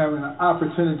interesting having an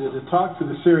opportunity to talk to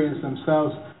the Syrians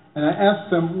themselves, and I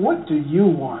asked them, what do you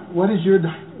want? What is your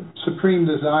supreme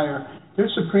desire? Their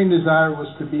supreme desire was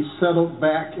to be settled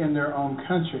back in their own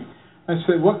country. I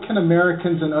said, what can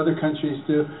Americans and other countries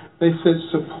do? They said,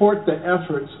 support the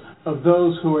efforts of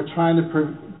those who are trying to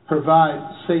provide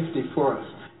safety for us,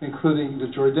 including the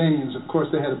Jordanians. Of course,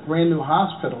 they had a brand new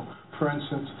hospital, for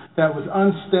instance, that was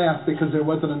unstaffed because there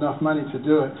wasn't enough money to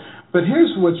do it. But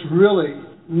here's what's really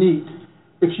neat.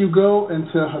 If you go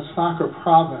into Hasaka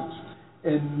province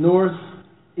in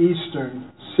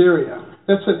northeastern Syria,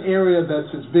 that's an area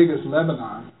that's as big as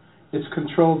Lebanon. It's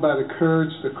controlled by the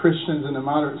Kurds, the Christians, and the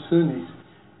moderate Sunnis.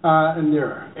 And there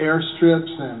are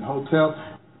airstrips and hotels.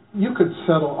 You could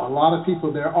settle a lot of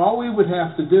people there. All we would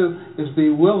have to do is be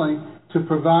willing to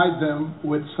provide them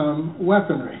with some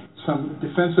weaponry, some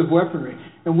defensive weaponry.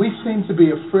 And we seem to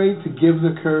be afraid to give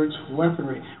the Kurds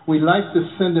weaponry. We like to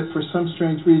send it for some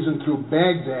strange reason through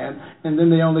Baghdad, and then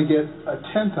they only get a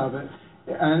tenth of it.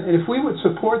 And if we would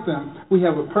support them, we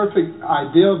have a perfect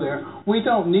ideal there. We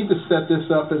don't need to set this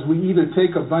up as we either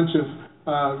take a bunch of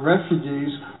refugees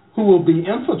who will be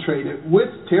infiltrated with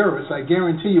terrorists. I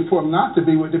guarantee you for them not to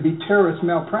be, would to be terrorist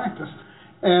malpractice.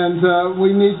 And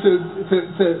we need to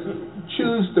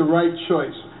choose the right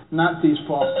choice, not these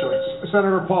false choices.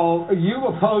 Senator Paul, you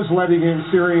oppose letting in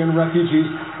Syrian refugees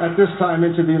at this time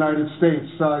into the United States.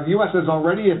 The U.S. has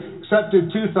already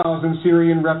accepted 2,000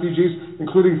 Syrian refugees,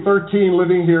 including 13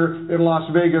 living here in Las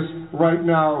Vegas right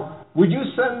now. Would you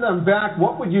send them back?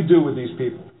 What would you do with these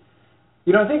people?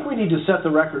 You know, I think we need to set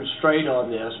the record straight on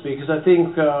this because I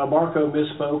think Marco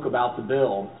misspoke about the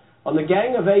bill. On the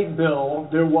Gang of Eight bill,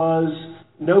 there was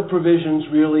no provisions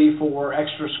really for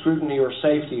extra scrutiny or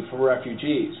safety for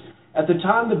refugees. At the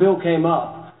time the bill came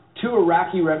up, 2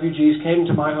 Iraqi refugees came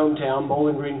to my hometown,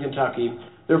 Bowling Green, Kentucky.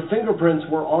 Their fingerprints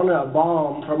were on a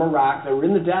bomb from Iraq. They were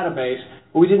in the database,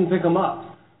 but we didn't pick them up.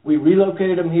 We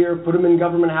relocated them here, put them in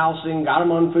government housing, got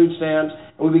them on food stamps,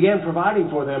 and we began providing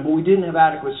for them, but we didn't have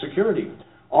adequate security.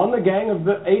 On the Gang of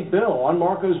Eight bill, on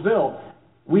Marco's bill,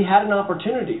 we had an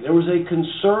opportunity. There was a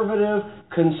conservative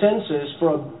consensus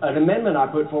for an amendment I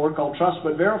put forward called Trust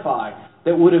But Verify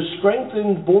that would have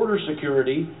strengthened border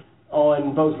security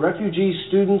on both refugees,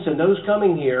 students, and those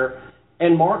coming here.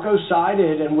 And Marco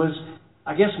sided and was,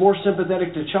 I guess, more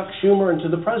sympathetic to Chuck Schumer and to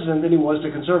the president than he was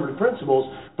to conservative principles.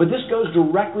 But this goes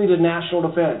directly to national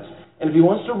defense. And if he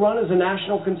wants to run as a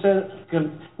national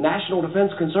defense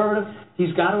conservative,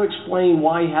 he's got to explain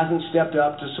why he hasn't stepped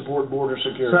up to support border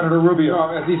security. Senator Rubio.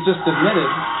 Well, as he's just admitted,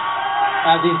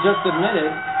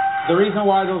 the reason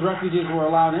why those refugees were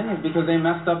allowed in is because they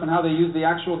messed up in how they used the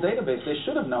actual database. They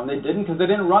should have known. They didn't because they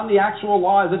didn't run the actual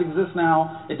law as it exists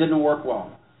now. It didn't work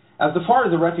well. As far as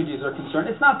the refugees are concerned,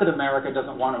 it's not that America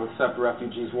doesn't want to accept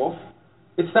refugees, Wolf.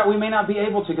 It's that we may not be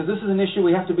able to because this is an issue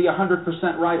we have to be 100%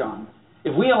 right on.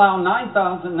 If we allow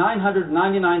 9,999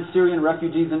 Syrian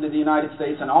refugees into the United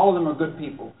States, and all of them are good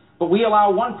people, but we allow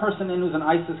one person in who's an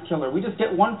ISIS killer, we just get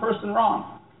one person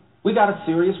wrong. We got a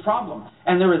serious problem.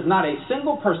 And there is not a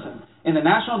single person in the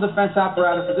national defense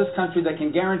apparatus of this country that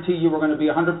can guarantee you we're going to be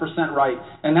 100% right.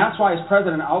 And that's why, as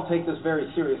president, I'll take this very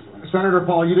seriously. Senator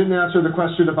Paul, you didn't answer the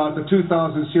question about the 2,000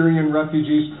 Syrian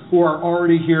refugees who are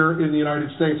already here in the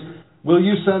United States. Will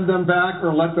you send them back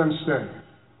or let them stay?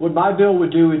 What my bill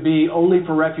would do would be only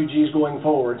for refugees going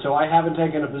forward. So I haven't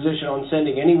taken a position on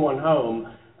sending anyone home,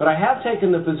 but I have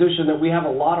taken the position that we have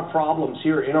a lot of problems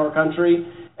here in our country,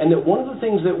 and that one of the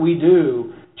things that we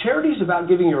do, charity is about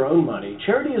giving your own money.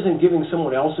 Charity isn't giving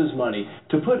someone else's money.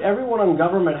 To put everyone on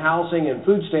government housing and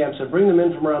food stamps and bring them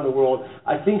in from around the world,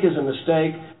 I think is a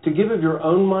mistake. To give of your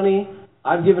own money,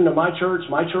 I've given to my church.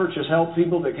 My church has helped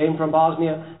people that came from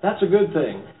Bosnia. That's a good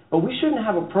thing. But we shouldn't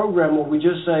have a program where we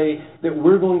just say that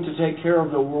we're going to take care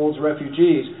of the world's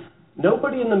refugees.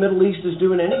 Nobody in the Middle East is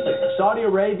doing anything. Saudi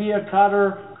Arabia,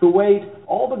 Qatar, Kuwait,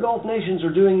 all the Gulf nations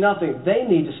are doing nothing. They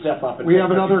need to step up and We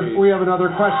have another question. We have another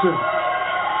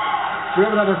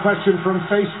question from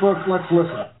Facebook. Let's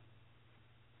listen.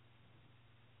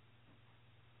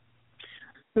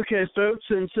 Okay, folks,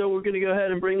 and so we're going to go ahead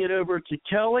and bring it over to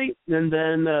Kelly, and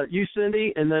then you,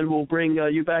 Cindy, and then we'll bring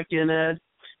you back in, Ed,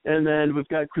 and then we've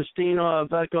got Christina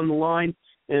back on the line.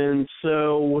 And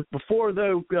so before,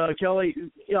 though, Kelly,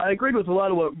 I agreed with a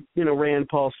lot of what Rand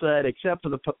Paul said, except for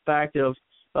the fact of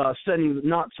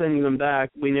not sending them back.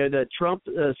 We know that Trump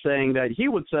is saying that he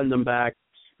would send them back.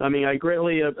 I mean, I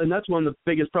greatly, and that's one of the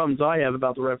biggest problems I have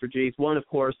about the refugees. One, of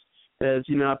course, is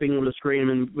not being able to screen them,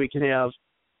 and we can have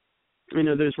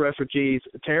those refugees,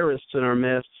 terrorists in our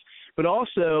midst. But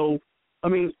also, I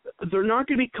mean, they're not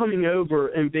going to be coming over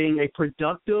and being a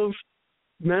productive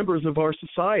members of our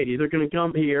society. They're going to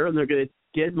come here and they're going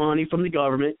to get money from the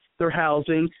government, their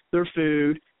housing, their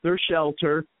food, their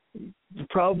shelter,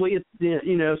 probably,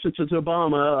 since it's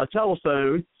Obama, a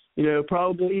telephone,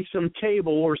 probably some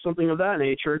cable or something of that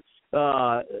nature,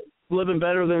 living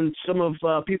better than some of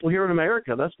people here in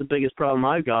America. That's the biggest problem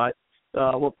I've got.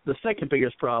 Well, the second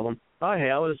biggest problem I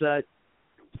have is that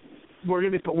we're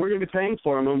going to be paying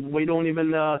for them, and we don't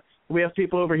even we have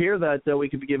people over here that we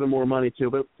could be giving more money to.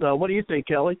 But what do you think,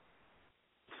 Kelly?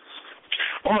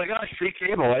 Oh my gosh, free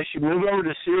cable! I should move over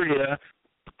to Syria,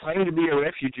 claim to be a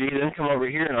refugee, then come over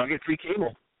here and I'll get free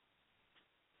cable.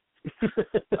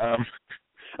 I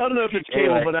don't know if it's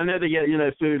cable, anyway, but I know they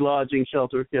get food, lodging,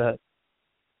 shelter. Go ahead.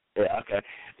 Yeah, okay.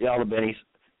 Yeah, all the bennies.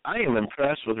 I am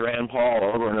impressed with Rand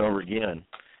Paul over and over again,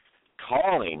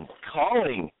 calling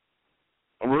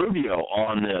Rubio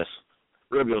on this.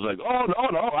 Rubio's like, oh,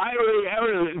 no, I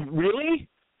really?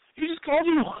 He just called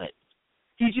you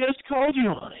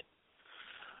on it.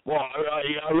 Well,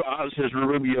 I says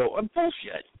Rubio,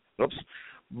 bullshit. Oops.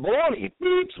 Baloney,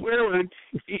 beep, swear word.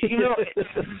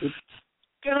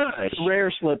 Gosh.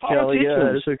 Rare slip, Kelly.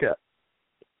 Yeah, it's okay.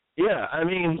 Yeah, I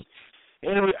mean,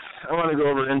 anyway, I want to go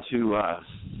over into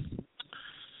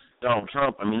Donald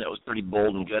Trump. I mean, that was pretty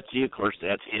bold and gutsy. Of course,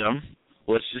 that's him.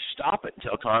 Let's just stop it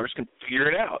until Congress can figure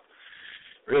it out.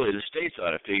 Really, the states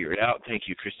ought to figure it out. Thank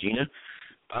you, Christina.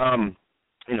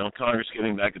 Congress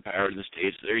giving back the power to the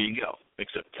states. There you go.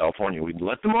 Except California, we'd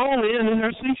let them all in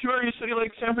our sanctuary city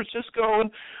like San Francisco,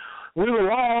 and we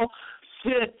will all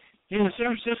sit in the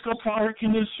San Francisco Park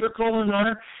in a circle and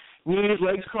our knees,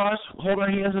 legs crossed, hold our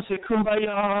hands and say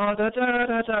kumbaya, da da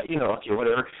da da. Okay,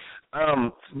 whatever.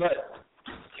 But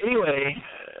anyway,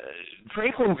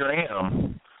 Franklin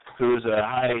Graham, who is a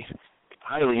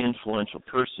highly influential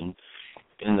person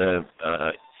in the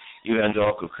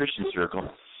evangelical Christian circle,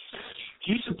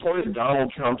 he supported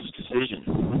Donald Trump's decision.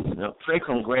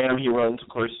 Franklin Graham, he runs, of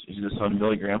course, he's the son of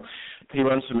Billy Graham. He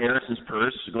runs Samaritan's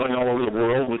Purse, going all over the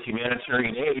world with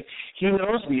humanitarian aid. He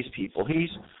knows these people.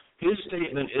 His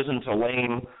statement isn't a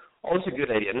lame, oh, it's a good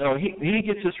idea. No, he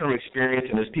gets this from experience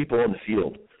and his people in the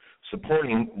field,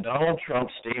 supporting Donald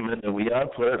Trump's statement that we ought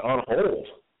to put it on hold.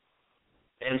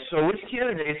 And so which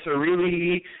candidates are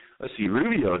really, let's see,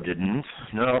 Rubio didn't.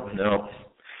 No.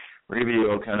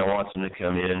 Rubio kind of wants him to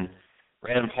come in.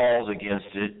 Rand Paul's against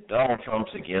it. Donald Trump's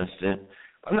against it.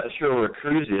 I'm not sure where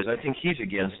Cruz is. I think he's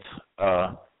against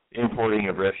importing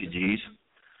of refugees.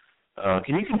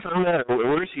 Can you confirm that?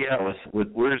 Where's he at with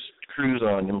where's Cruz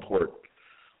on import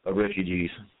of refugees?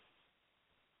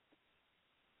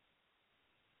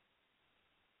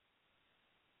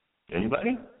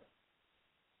 Anybody?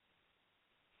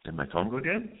 Did my phone go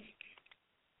dead?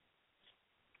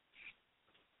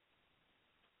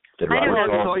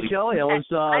 Sorry, Kelly. I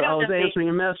was answering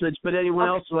a message, but anyone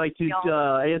else would like to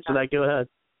answer that? Go ahead.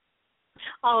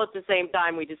 All at the same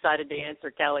time, we decided to answer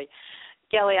Kelly.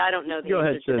 Kelly, I don't know the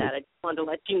answer to that. I just wanted to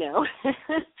let you know.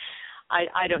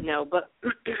 I don't know, but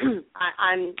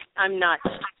I'm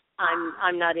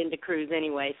not into Cruz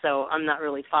anyway, so I'm not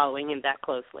really following him that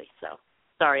closely. So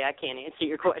sorry, I can't answer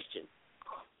your question.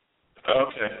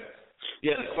 Okay.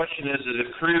 Yeah, the question is that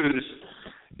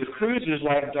if Cruz is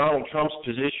like Donald Trump's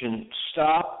position,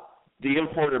 stop the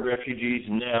import of refugees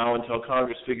now until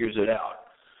Congress figures it out.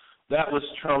 That was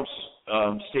Trump's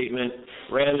statement.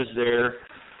 Rand is there.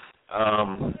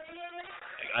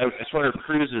 I just wonder if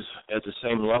Cruz is at the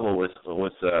same level with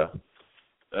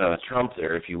Trump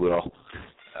there, if you will.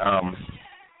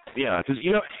 Yeah, because,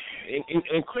 in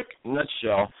a quick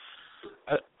nutshell,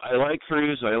 I like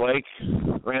Cruz. I like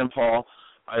Rand Paul.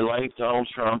 I like Donald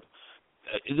Trump.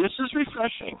 This is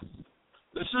refreshing.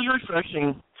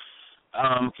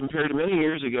 Compared to many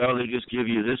years ago, they just give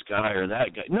you this guy or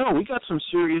that guy. No, we got some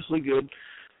seriously good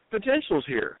potentials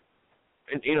here.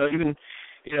 And,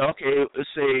 okay, let's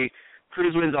say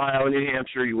Cruz wins Iowa, New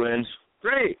Hampshire, he wins.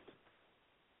 Great.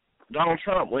 Donald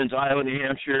Trump wins Iowa, New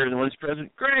Hampshire, and wins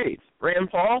president. Great. Rand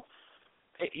Paul,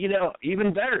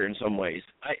 even better in some ways.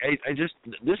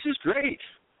 This is great.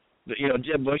 But, you know,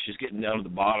 Jeb Bush is getting down to the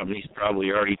bottom. He's probably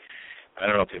already, I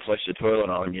don't know if they flushed the toilet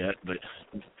on him yet, but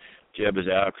Jeb is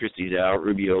out, Christie's out,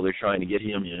 Rubio, they're trying to get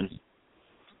him in.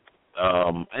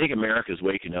 I think America's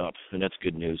waking up, and that's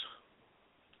good news.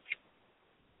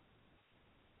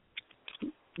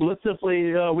 Let's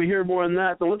definitely we hear more on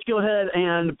that. So let's go ahead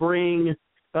and bring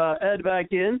Ed back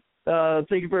in.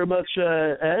 Thank you very much,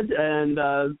 Ed. And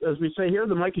as we say here,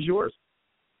 the mic is yours.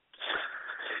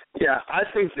 Yeah, I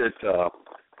think that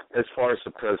as far as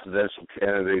the presidential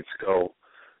candidates go,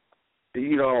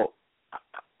 you know,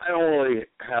 I don't really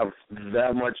have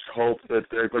that much hope that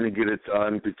they're going to get it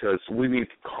done because we need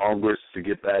Congress to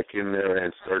get back in there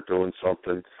and start doing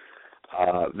something.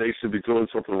 They should be doing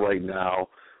something right now.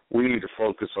 We need to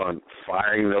focus on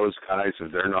firing those guys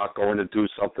if they're not going to do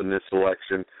something this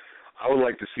election. I would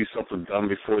like to see something done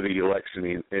before the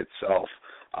election itself.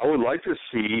 I would like to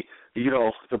see, you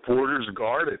know, the borders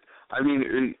guarded. I mean,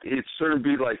 it shouldn't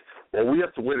be like, well, we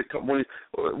have to wait a couple weeks.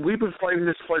 We've been fighting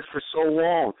this fight for so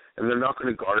long, and they're not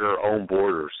going to guard our own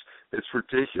borders. It's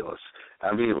ridiculous.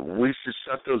 I mean, we should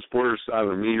shut those borders down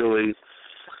immediately.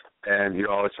 And, you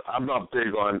know, I'm not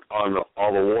big on all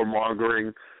the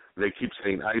warmongering. They keep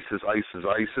saying ISIS, ISIS,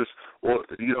 ISIS. Well,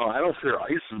 you know, I don't fear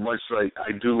ISIS as much as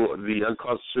I do the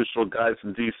unconstitutional guys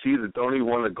in D.C. that don't even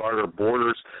want to guard our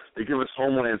borders. They give us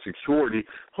Homeland Security.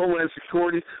 Homeland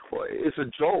Security, well, it's a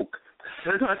joke.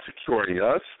 They're not securing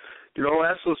us. You know,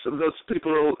 ask those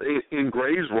people in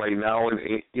graves right now,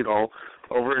 you know,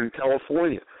 over in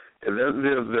California. And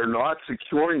they're not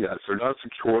securing us. They're not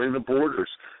securing the borders.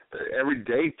 Every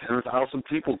day, 10,000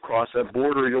 people cross that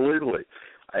border illegally.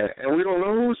 And we don't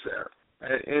know who's there.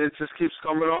 And it just keeps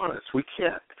coming on us. We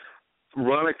can't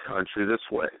run a country this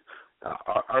way.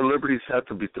 Our liberties have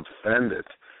to be defended.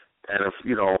 And if,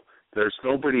 you know, there's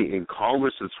nobody in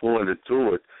Congress that's willing to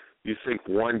do it, you think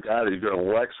one guy that you're going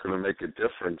to elect is going to make a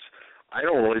difference. I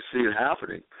don't really see it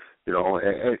happening. You know,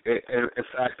 and in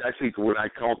fact, I think when I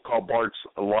call Bart's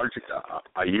Logic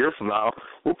a year from now,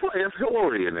 we'll probably have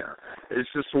Hillary in there. It's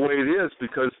just the way it is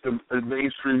because the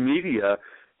mainstream media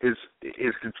is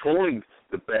controlling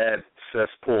the bad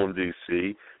cesspool in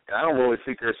D.C. And I don't really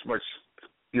think there's much,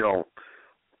 you know,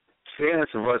 chance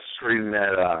of us straightening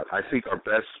that out. I think our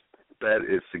best bet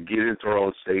is to get into our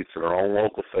own states and our own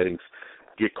local things,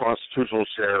 get constitutional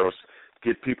sheriffs,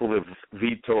 get people to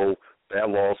veto bad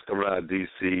laws coming out of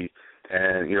D.C.,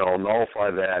 and, you know,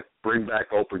 nullify that, bring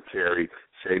back open carry,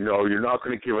 say, no, you're not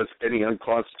going to give us any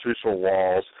unconstitutional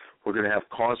laws. We're going to have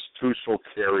constitutional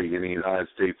carry in the United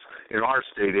States, in our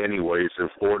state anyways. In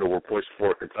Florida, we're pushing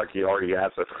for it. Kentucky already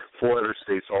has it. 4 other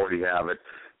states already have it.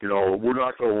 You know, we're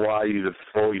not going to allow you to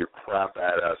throw your crap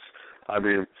at us. I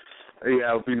mean,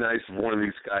 yeah, it would be nice if one of these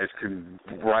guys could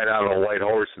ride out on a white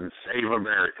horse and save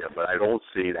America, but I don't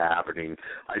see it happening.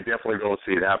 I definitely don't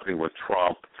see it happening with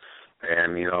Trump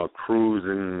and, you know, Cruz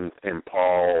and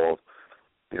Paul.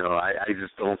 You know, I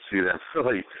just don't see them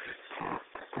really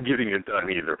getting it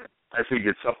done either. I think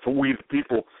it's up to we the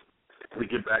people to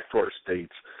get back to our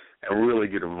states and really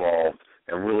get involved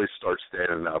and really start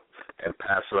standing up and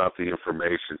passing out the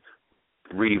information,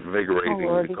 reinvigorating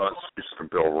the Constitution and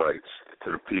Bill of Rights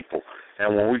to the people.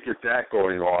 And when we get that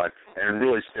going on and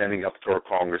really standing up to our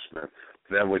congressmen,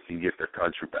 then we can get their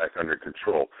country back under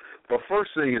control. But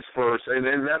first thing is first, and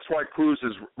that's why Cruz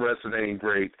is resonating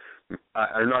great.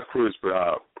 Not Cruz,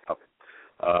 but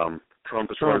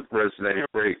Trump is resonating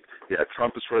great. Yeah,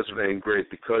 Trump is resonating great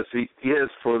because he is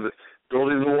for the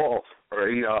building the wall. Or,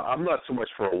 you know, I'm not so much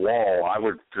for a wall. I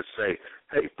would just say,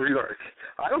 hey,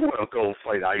 I don't want to go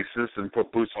fight ISIS and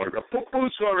put boots on the ground. Put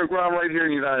boots on the ground right here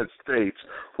in the United States,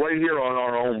 right here on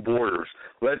our own borders.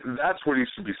 That's what he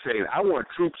should be saying. I want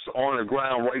troops on the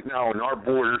ground right now in our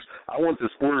borders. I want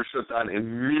this border shut down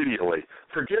immediately.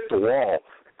 Forget the wall.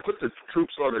 Put the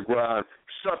troops on the ground,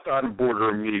 shut down the border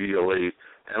immediately,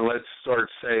 and let's start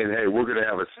saying, hey, we're going to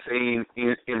have a sane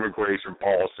immigration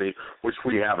policy, which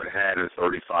we haven't had in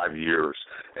 35 years.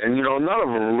 And, you know, none of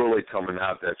them are really coming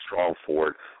out that strong for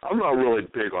it. I'm not really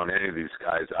big on any of these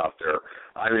guys out there.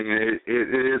 I mean,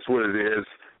 it is what it is.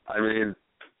 I mean,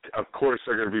 of course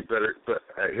they're going to be better, but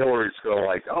Hillary's going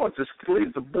like, oh, just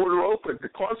leave the border open. The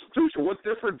Constitution, what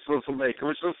difference does it make? It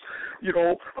was just, you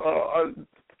know,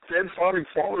 dead founding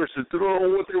fathers that didn't know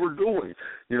what they were doing.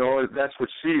 You know, that's what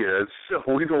she is.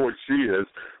 We know what she is.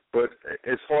 But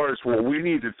as far as what we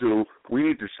need to do, we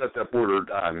need to shut that border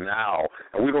down now.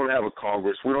 And we don't have a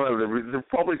Congress. We don't have the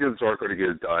Republicans aren't going to get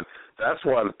it done. That's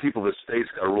why the people of the states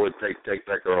got to really take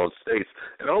back their own states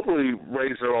and hopefully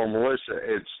raise their own militia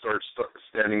and start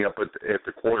standing up at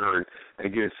the corner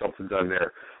and getting something done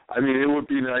there. I mean, it would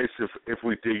be nice if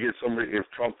we did get somebody, if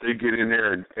Trump did get in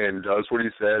there and does what he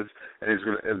says,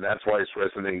 and that's why it's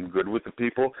resonating good with the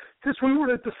people, because we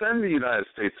want to defend the United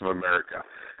States of America.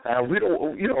 We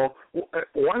don't,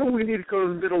 why do we need to go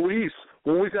to the Middle East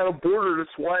when we got a border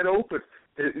that's wide open?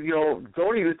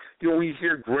 Don't even, we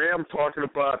hear Graham talking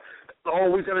about,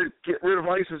 we got to get rid of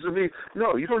ISIS.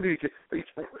 No, you don't need to get,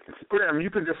 Graham,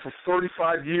 you've been there for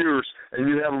 35 years and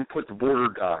you haven't put the border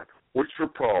down. What's your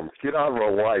problem? Get out of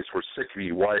our lives. We're sick of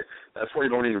you. Why? That's why you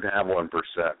don't even have 1%.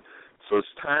 So it's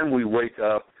time we wake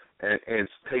up and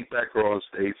take back our own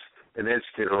states and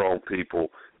educate our own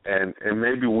people, and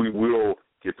maybe we will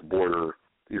get the border,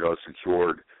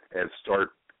 secured and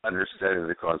start understanding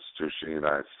the Constitution of the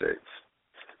United States.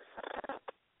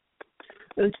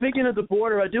 And speaking of the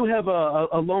border, I do have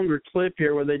a longer clip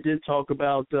here where they did talk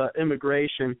about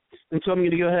immigration, and so I'm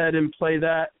going to go ahead and play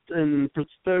that. And for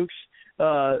folks,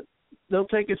 they'll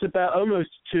take us about almost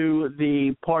to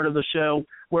the part of the show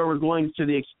where we're going to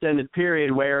the extended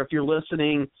period, where if you're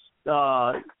listening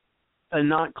and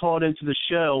not called into the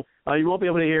show, you won't be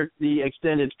able to hear the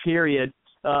extended period.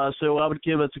 So I would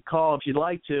give us a call if you'd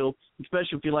like to,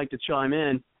 especially if you'd like to chime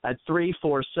in at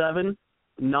 347-945-7428.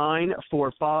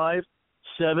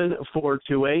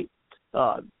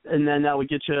 And then that would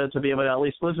get you to be able to at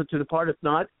least listen to the part. If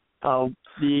not,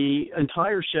 the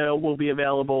entire show will be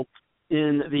available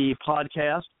in the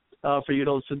podcast for you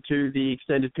to listen to the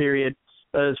extended period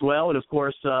as well. And, of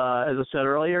course, as I said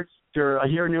earlier, if you're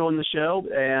here new on the show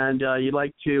and you'd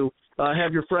like to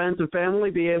have your friends and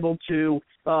family be able to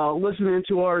listen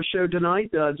into our show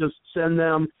tonight, just send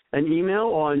them an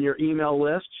email on your email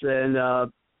list, and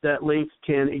that link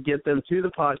can get them to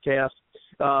the podcast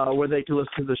where they can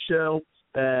listen to the show.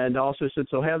 And also, since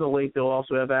they'll have the link, they'll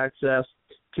also have access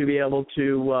to be able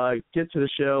to get to the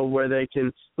show where they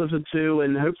can listen to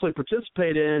and hopefully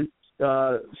participate in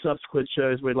subsequent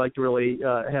shows. We'd like to really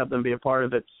have them be a part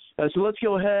of it. So let's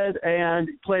go ahead and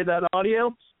play that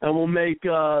audio, and we'll make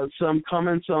some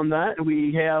comments on that.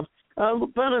 We have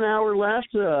about an hour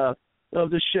left of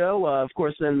the show. Of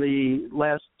course, in the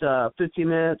last 15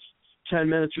 minutes, 10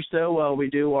 minutes or so, we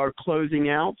do our closing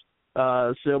out.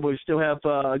 So we still have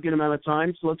a good amount of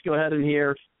time. So let's go ahead and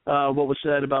hear what was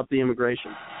said about the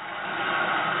immigration.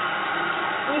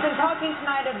 We've been talking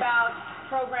tonight about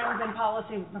programs and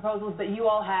policy proposals that you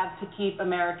all have to keep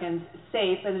Americans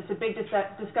safe, and it's a big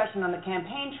discussion on the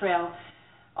campaign trail,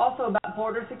 also about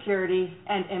border security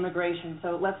and immigration.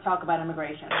 So let's talk about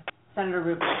immigration. Senator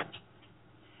Rubio,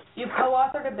 you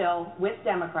co-authored a bill with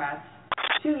Democrats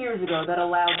 2 years ago that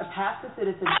allowed a path to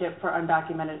citizenship for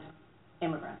undocumented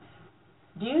immigrants.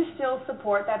 Do you still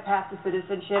support that path to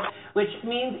citizenship, which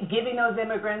means giving those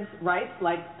immigrants rights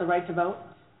like the right to vote?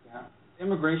 Yeah.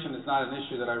 Immigration is not an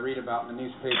issue that I read about in the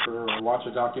newspaper or watch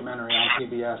a documentary on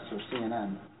PBS or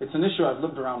CNN. It's an issue I've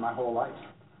lived around my whole life.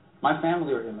 My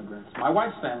family are immigrants. My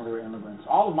wife's family are immigrants.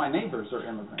 All of my neighbors are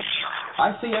immigrants.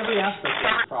 I see every aspect of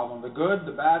this problem, the good,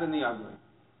 the bad, and the ugly.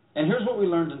 And here's what we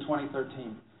learned in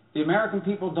 2013. The American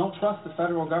people don't trust the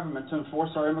federal government to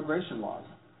enforce our immigration laws.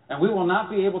 And we will not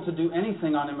be able to do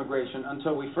anything on immigration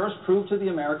until we first prove to the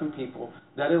American people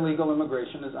that illegal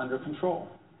immigration is under control.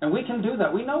 And we can do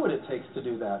that. We know what it takes to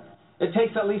do that. It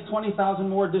takes at least 20,000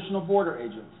 more additional border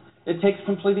agents. It takes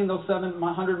completing those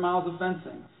 700 miles of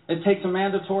fencing. It takes a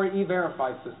mandatory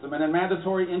E-Verify system and a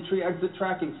mandatory entry-exit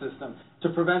tracking system to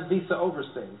prevent visa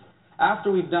overstays.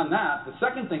 After we've done that, the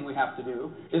second thing we have to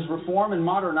do is reform and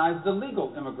modernize the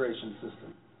legal immigration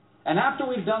system. And after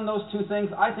we've done those two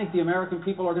things, I think the American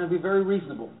people are going to be very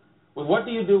reasonable. With what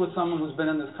do you do with someone who's been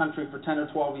in this country for 10 or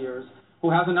 12 years, who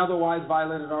hasn't otherwise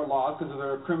violated our laws because if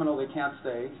they're a criminal they can't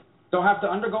stay? They'll have to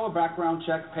undergo a background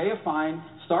check, pay a fine,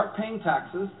 start paying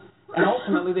taxes, and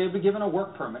ultimately they'll be given a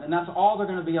work permit. And that's all they're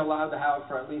going to be allowed to have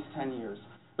for at least 10 years.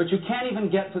 But you can't even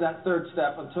get to that third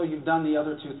step until you've done the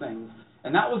other two things.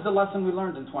 And that was the lesson we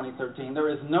learned in 2013. There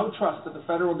is no trust that the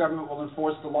federal government will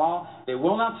enforce the law. They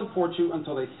will not support you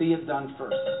until they see it done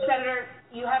first. Senator,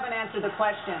 you haven't answered the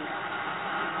question.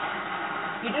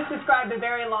 You just described a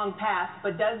very long path,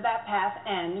 but does that path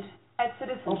end at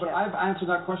citizenship? Oh, but I've answered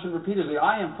that question repeatedly.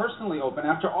 I am personally open.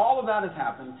 After all of that has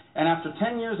happened, and after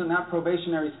 10 years in that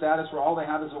probationary status where all they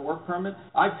have is a work permit,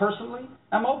 I personally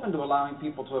am open to allowing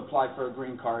people to apply for a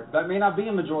green card. That may not be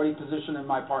a majority position in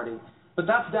my party, but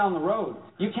that's down the road.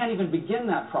 You can't even begin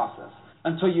that process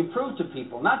until you prove to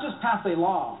people, not just pass a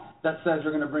law that says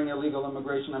you're going to bring illegal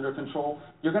immigration under control.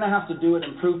 You're going to have to do it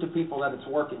and prove to people that it's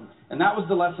working. And that was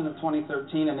the lesson of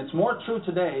 2013, and it's more true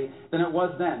today than it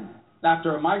was then.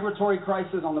 After a migratory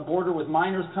crisis on the border with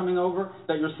minors coming over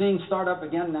that you're seeing start up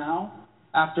again now,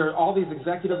 After all these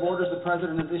executive orders the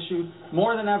president has issued,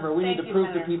 more than ever, we need to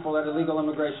prove to people that illegal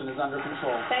immigration is under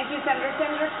control. Thank you, Senator.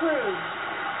 Senator Cruz.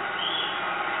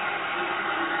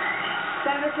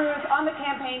 Senator Cruz, on the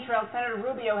campaign trail, Senator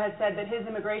Rubio has said that his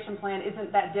immigration plan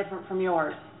isn't that different from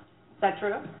yours. Is that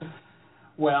true?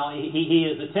 Well, he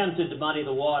has attempted to muddy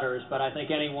the waters, but I think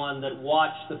anyone that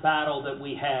watched the battle that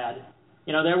we had,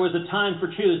 there was a time for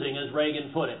choosing, as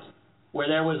Reagan put it, where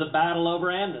there was a battle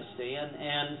over amnesty,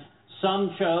 and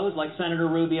some chose, like Senator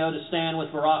Rubio, to stand with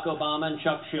Barack Obama and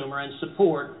Chuck Schumer and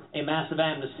support a massive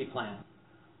amnesty plan.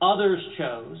 Others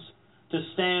chose to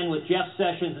stand with Jeff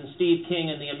Sessions and Steve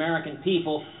King and the American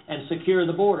people and secure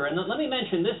the border. And let me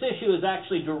mention, this issue is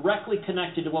actually directly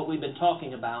connected to what we've been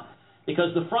talking about,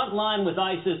 because the front line with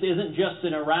ISIS isn't just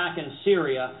in Iraq and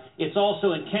Syria, it's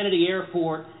also in Kennedy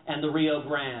Airport and the Rio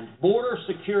Grande. Border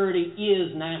security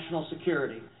is national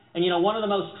security. And one of the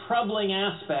most troubling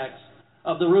aspects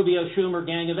of the Rubio-Schumer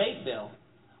Gang of Eight bill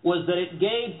was that it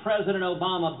gave President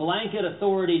Obama blanket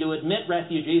authority to admit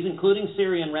refugees, including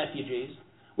Syrian refugees,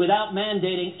 without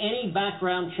mandating any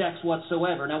background checks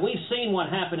whatsoever. Now, we've seen what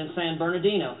happened in San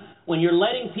Bernardino. When you're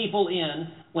letting people in,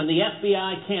 when the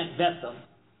FBI can't vet them,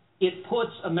 it puts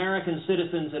American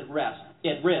citizens at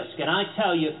risk. And I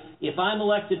tell you, if I'm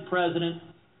elected president,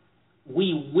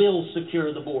 we will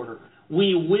secure the border.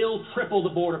 We will triple the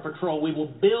Border Patrol. We will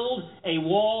build a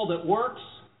wall that works,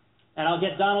 and I'll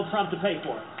get Donald Trump to pay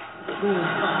for it.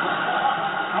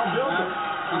 I'll build it.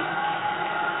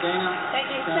 Dana.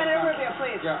 Thank you. Senator Rubio,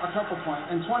 please. Yeah, a couple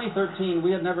points. In 2013,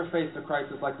 we had never faced a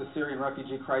crisis like the Syrian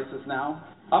refugee crisis now.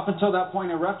 Up until that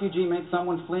point, a refugee meant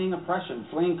someone fleeing oppression,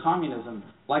 fleeing communism,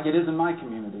 like it is in my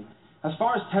community. As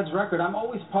far as Ted's record, I'm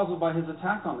always puzzled by his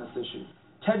attack on this issue.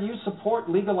 Ted, you support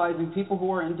legalizing people who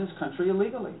are in this country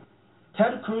illegally.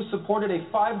 Ted Cruz supported a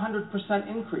 500%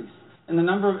 increase in the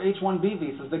number of H-1B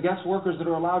visas, the guest workers that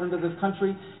are allowed into this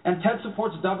country, and Ted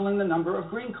supports doubling the number of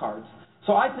green cards.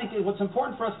 So I think what's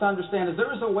important for us to understand is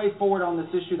there is a way forward on this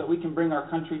issue that we can bring our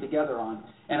country together on.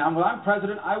 And when I'm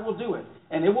president, I will do it.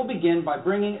 And it will begin by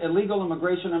bringing illegal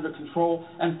immigration under control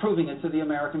and proving it to the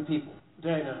American people.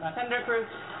 Dana. Senator Cruz.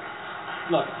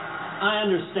 Look, I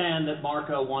understand that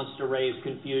Marco wants to raise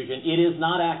confusion. It is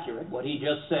not accurate what he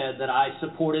just said, that I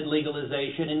supported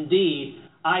legalization. Indeed,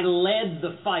 I led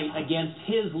the fight against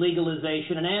his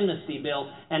legalization and amnesty bill.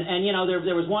 And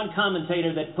there was one commentator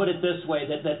that put it this way,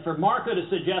 that for Marco to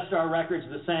suggest our record's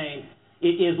the same,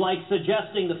 it is like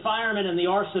suggesting the fireman and the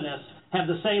arsonist have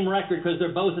the same record because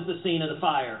they're both at the scene of the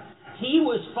fire. He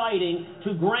was fighting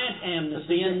to grant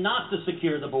amnesty and not to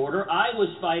secure the border. I was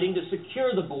fighting to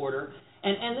secure the border.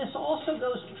 And this also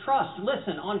goes to trust.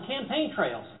 Listen, on campaign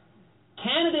trails,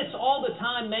 candidates all the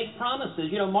time make promises.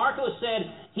 Marco said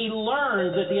he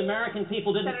learned that the American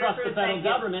people didn't trust the federal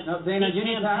government. No, Dana, he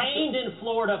campaigned in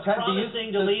Florida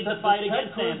promising to lead the fight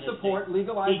against amnesty.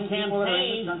 He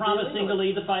campaigned promising to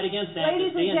lead the fight against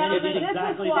amnesty, and then he did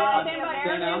exactly that.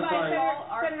 Dana, I'm sorry.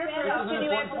 Senator Cruz, can you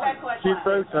answer that question? You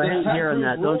folks, I hate hearing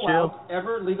that, don't you?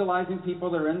 Ever legalizing people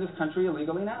that are in this country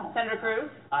illegally now? Senator Cruz?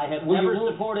 I have never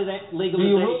supported legalization. Do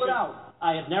you rule it out?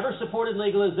 I have never supported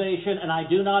legalization, and I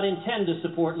do not intend to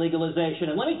support legalization.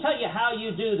 And let me tell you how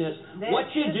you do this. What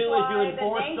you do is you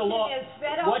enforce the law.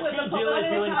 What you do is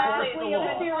you enforce the law.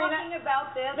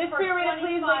 Ms. Fiorina,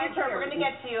 please wait your turn. We're going to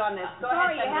get to you on this. Go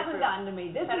ahead, Senator. You haven't gotten to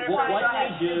me. What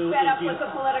you do is fed up with the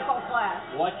political class.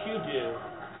 What you do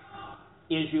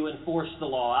is you enforce the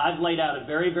law. I've laid out a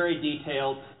very, very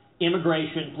detailed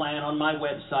immigration plan on my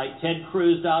website,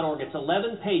 tedcruz.org. It's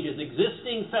 11 pages,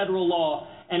 existing federal law.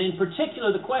 And in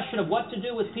particular, the question of what to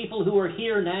do with people who are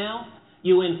here now,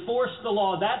 you enforce the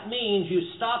law. That means you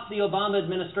stop the Obama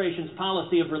administration's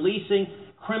policy of releasing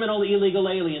criminal illegal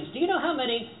aliens. Do you know how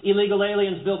many illegal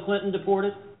aliens Bill Clinton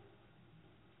deported?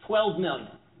 12 million.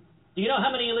 Do you know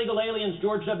how many illegal aliens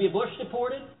George W. Bush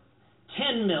deported?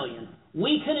 10 million.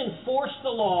 We can enforce the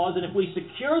laws, and if we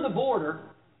secure the border,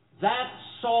 that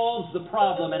solves the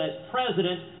problem. And as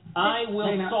president, I will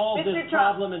solve this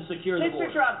problem and secure the border.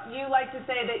 Mr. Trump, you like to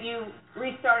say that you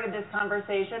restarted this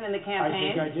conversation in the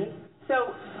campaign. I think I did.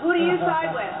 So who do you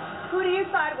side with? Who do you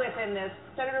side with in this?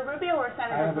 Senator Rubio or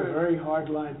Senator Cruz? I have a very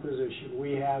hard-line position.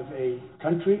 We have a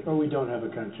country or we don't have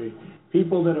a country.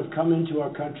 People that have come into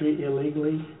our country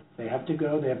illegally, they have to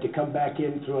go. They have to come back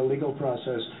in through a legal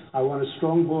process. I want a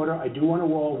strong border. I do want a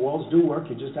wall. Walls do work.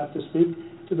 You just have to speak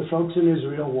to the folks in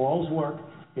Israel. Walls work.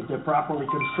 If they're properly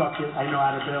constructed, I know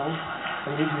how to build.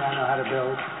 Believe me, I know how to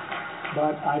build.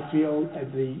 But I feel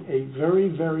a very,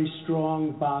 very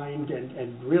strong bind,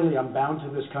 and really I'm bound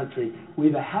to this country. We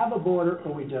either have a border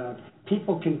or we don't.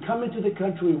 People can come into the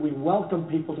country. We welcome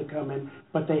people to come in,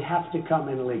 but they have to come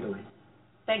in legally.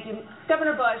 Thank you.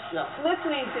 Governor Bush,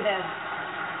 listening to this,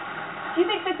 do you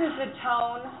think this is the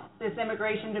tone, this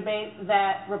immigration debate,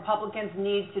 that Republicans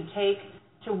need to take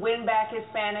to win back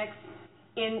Hispanics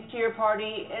into your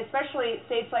party, especially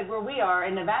states like where we are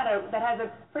in Nevada that has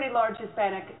a pretty large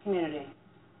Hispanic community?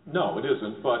 No, it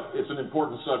isn't, but it's an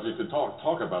important subject to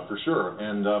talk about for sure,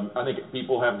 and I think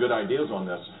people have good ideas on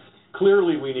this.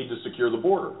 Clearly, we need to secure the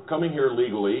border. Coming here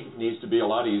legally needs to be a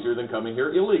lot easier than coming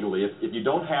here illegally. If you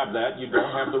don't have that, you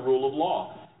don't have the rule of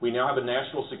law. We now have a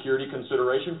national security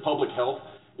consideration, public health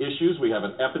issues. We have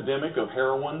an epidemic of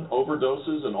heroin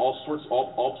overdoses in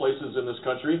all places in this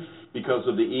country because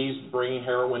of the ease bringing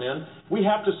heroin in. We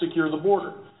have to secure the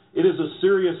border. It is a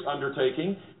serious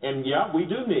undertaking, and yeah, we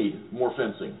do need more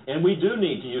fencing, and we do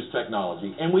need to use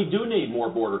technology, and we do need more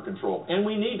border control, and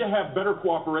we need to have better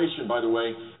cooperation, by the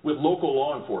way, with local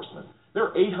law enforcement. There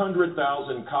are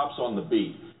 800,000 cops on the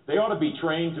beat. They ought to be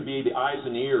trained to be the eyes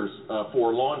and ears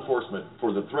for law enforcement,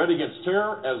 for the threat against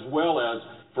terror as well as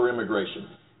for immigration.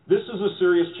 This is a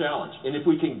serious challenge, and if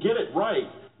we can get it right,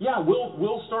 yeah,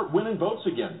 we'll start winning votes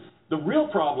again. The real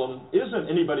problem isn't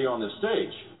anybody on this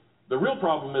stage. The real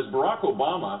problem is Barack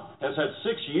Obama has had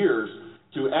 6 years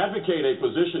to advocate a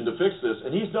position to fix this,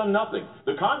 and he's done nothing.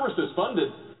 The Congress has funded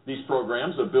these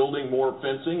programs of building more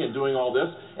fencing and doing all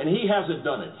this, and he hasn't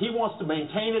done it. He wants to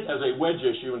maintain it as a wedge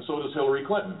issue, and so does Hillary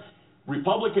Clinton.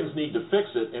 Republicans need to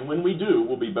fix it, and when we do,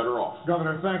 we'll be better off.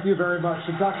 Governor, thank you very much.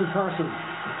 And Dr. Carson,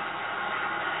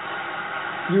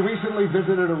 you recently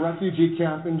visited a refugee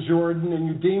camp in Jordan, and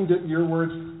you deemed it, your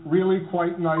words, really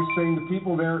quite nice, saying the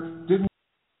people there didn't.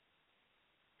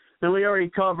 And we already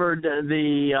covered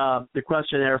the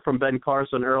questionnaire from Ben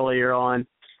Carson earlier on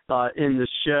in the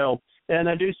show. And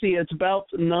I do see it's about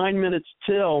 9 minutes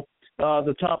till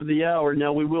the top of the hour.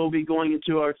 Now, we will be going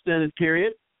into our extended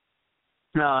period.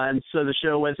 And so the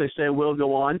show, as I say, will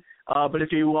go on. But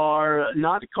if you are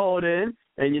not called in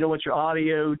and you don't want your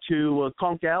audio to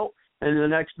conk out in the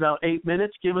next about 8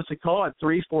 minutes, give us a call at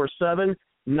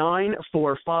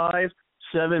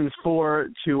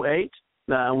 347-945-7428.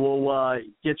 We'll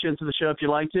get you into the show if you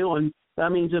like to. And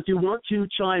that means if you want to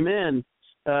chime in,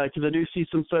 because I do see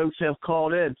some folks have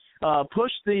called in,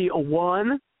 push the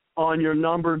 1 on your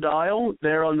number dial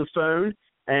there on the phone,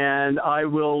 and I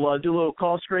will do a little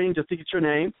call screening just to get your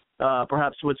name,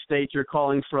 perhaps what state you're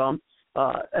calling from,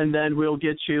 and then we'll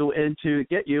get you into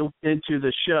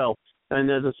the show.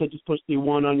 And as I said, just push the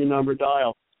 1 on your number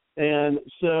dial. And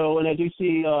I do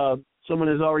see someone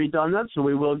has already done that, so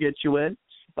we will get you in.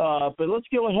 But let's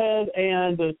go ahead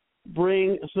and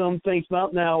bring some things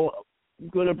out. Now, I'm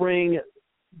going to bring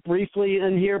briefly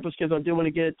in here because I do want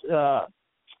to get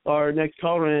our next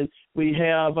caller in. We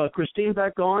have Christine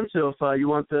back on, so if you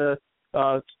want to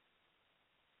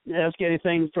ask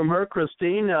anything from her,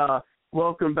 Christine,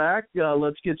 welcome back.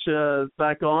 Let's get you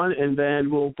back on, and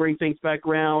then we'll bring things back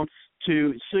around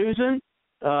to Susan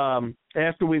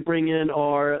after we bring in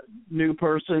our new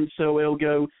person. So it'll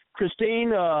go Christine,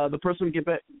 the person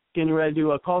getting ready to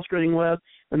do a call screening with,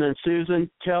 and then Susan,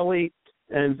 Kelly,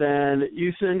 and then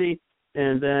you, Cindy,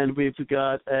 and then we've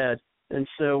got Ed. And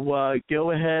so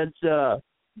go ahead,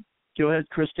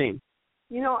 Christine.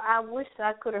 You know, I wish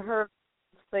I could have heard,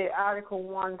 say, Article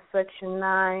 1, Section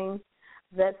 9,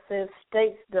 that says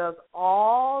states does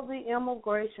all the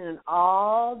immigration and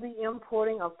all the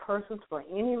importing of persons for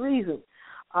any reason.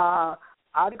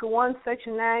 Article 1,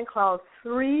 Section 9, Clause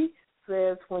 3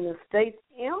 says when the states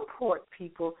import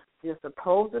people, they're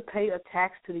supposed to pay a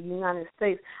tax to the United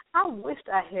States. I wished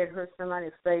I had heard somebody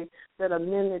say that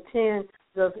Amendment 10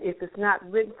 does, if it's not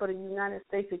written for the United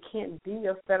States, it can't be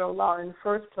a federal law in the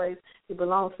first place. It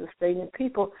belongs to the state and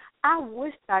people. I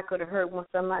wished I could have heard when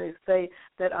somebody say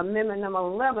that Amendment number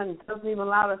 11 doesn't even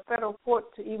allow the federal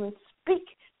court to even speak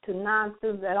to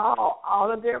non-citizens at all.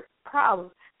 All of their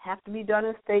problems have to be done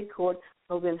in state court.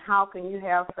 So then how can you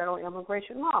have federal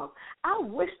immigration laws? I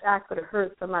wish I could have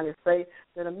heard somebody say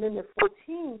that Amendment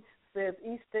 14 says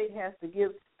each state has to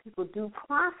give people due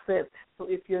process. So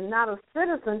if you're not a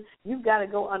citizen, you've got to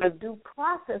go under due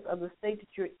process of the state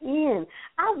that you're in.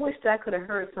 I wish I could have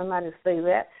heard somebody say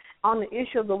that. On the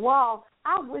issue of the wall,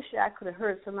 I wish I could have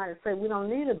heard somebody say we don't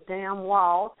need a damn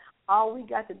wall. All we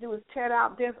got to do is tear it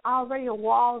out. There's already a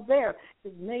wall there.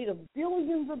 It's made of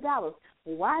billions of dollars.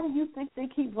 Why do you think they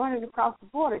keep running across the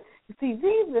border? You see,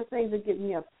 these are the things that get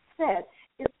me upset.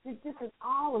 This is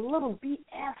all a little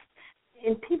BS,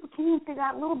 and people can't even figure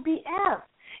out little BS.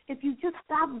 If you just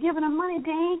stop giving them money,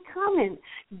 they ain't coming.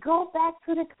 Go back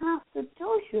to the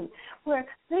Constitution where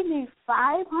they need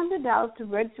 $500 to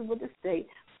register with the state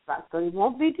so they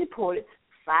won't be deported,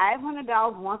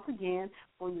 $500 once again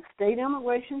for the state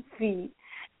immigration fee,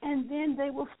 and then they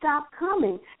will stop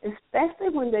coming, especially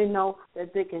when they know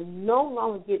that they can no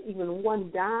longer get even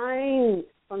one dime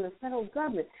from the federal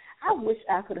government. I wish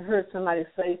I could have heard somebody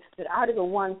say that Article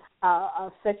 1,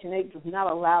 Section 8 does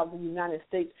not allow the United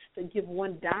States to give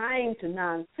one dime to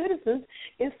non-citizens.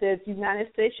 It says the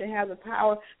United States shall have the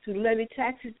power to levy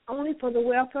taxes only for the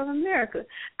welfare of America.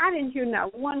 I didn't hear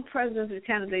not one presidential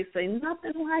candidate say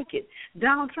nothing like it.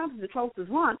 Donald Trump is the closest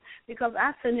one because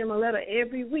I send him a letter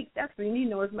every week. That's when he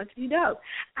knows as much as he does.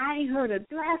 I ain't heard a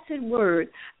blasted word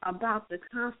about the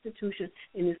Constitution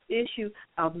in this issue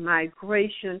of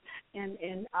migration and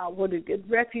what is it,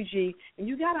 refugee. And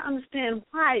you got to understand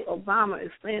why Obama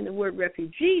is saying the word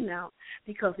refugee now,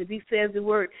 because if he says the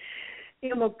word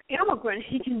immigrant,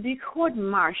 he can be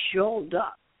court-martialed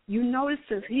up. You notice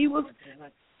since he was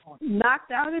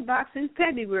knocked out of the box in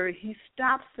February, he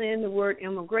stopped saying the word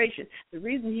immigration. The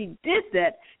reason he did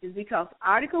that is because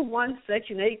Article 1,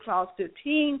 Section 8, Clause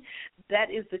 15, that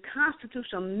is the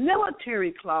constitutional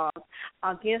military clause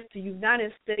against the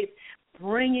United States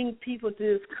bringing people to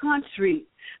this country.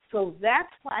 So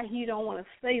that's why he don't want to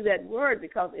say that word,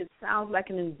 because it sounds like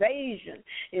an invasion.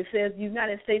 It says the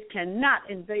United States cannot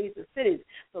invade the cities.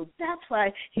 So that's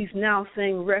why he's now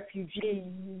saying refugees.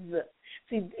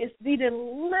 See, it's these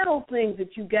little things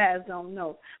that you guys don't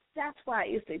know. That's why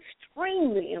it's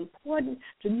extremely important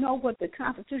to know what the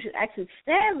Constitution actually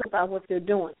says about what they're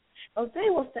doing. Because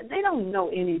they don't know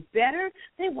any better.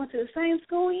 They went to the same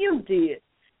school you did.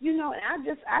 You know, and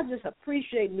I just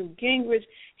appreciate Newt Gingrich.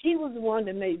 He was the one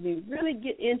that made me really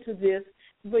get into this.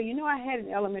 But, you know, I had it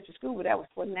in elementary school, but that was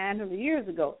 900 years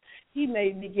ago. He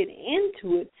made me get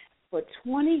into it for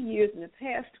 20 years. In the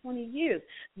past 20 years,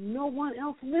 no one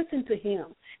else listened to him.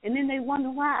 And then they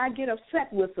wonder why I get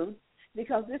upset with them,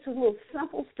 because this is little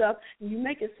simple stuff, and you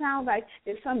make it sound like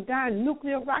it's some darn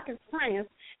nuclear rocket science.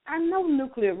 I know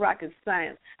nuclear rocket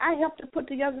science. I helped to put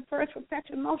together the first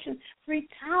perpetual motion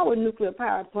 3-tower nuclear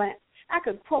power plant. I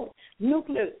could quote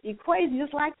nuclear equations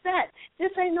just like that. This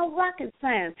ain't no rocket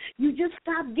science. You just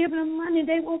stop giving them money,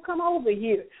 they won't come over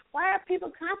here. Why are people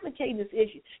complicating this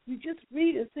issue? You just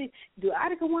read and see, do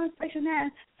Article 1, Section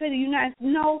 9 say the United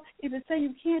States? No. If it say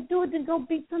you can't do it, then go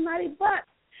beat somebody's butt.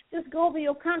 Just go over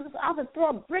your Congress office, throw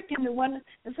a brick in the window,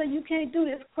 and say you can't do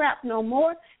this crap no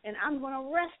more, and I'm going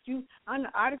to arrest you under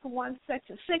Article 1,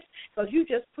 Section 6, because you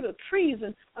just put a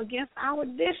treason against our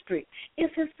district.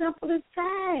 It's as simple as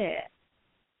that.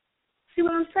 See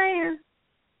what I'm saying?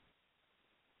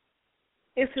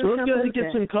 It's as so let's simple go ahead as and get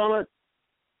that. some comments.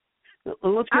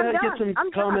 Let's go ahead and get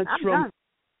some comments from.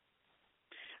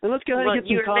 And let's go ahead and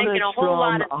get some comments making a whole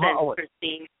lot of sense, Holly.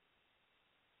 Christine.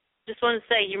 Just want to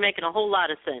say you're making a whole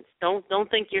lot of sense. Don't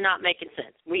think you're not making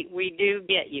sense. We do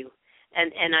get you,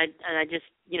 and I just,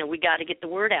 you know, we got to get the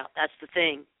word out. That's the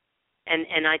thing,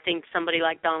 and I think somebody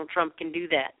like Donald Trump can do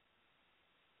that.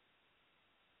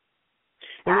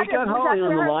 And we got Holly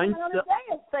on the line.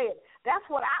 That's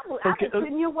what I was. Okay. I've been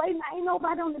sitting here waiting. Ain't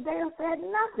nobody on the day said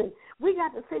nothing. We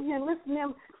got to sit here and listen to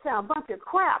them say a bunch of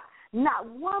crap. Not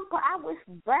one. I wish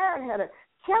Barrett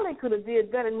Kelly could have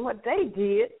did better than what they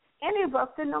did. Any of us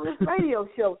sitting on this radio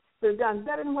show could have done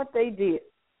better than what they did.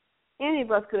 Any of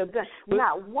us could have done.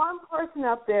 Not one person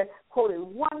up there quoted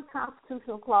one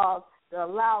constitutional clause that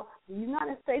allowed the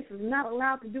United States is not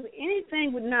allowed to do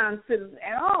anything with non-citizens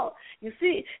at all. You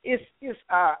see, it's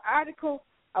Article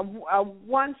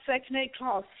 1, Section 8,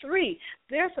 Clause 3.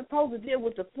 They're supposed to deal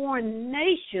with the foreign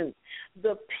nations.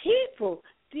 The people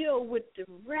deal with the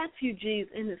refugees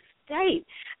in the state.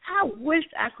 I wish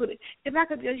I could, if I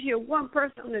could just hear one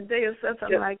person on the day or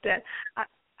something like that.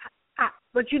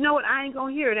 But you know what? I ain't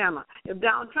going to hear it, am I? If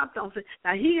Donald Trump don't say.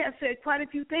 Now, he has said quite a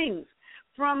few things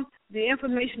from the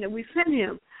information that we sent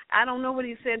him. I don't know what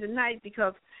he said tonight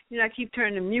because, you know, I keep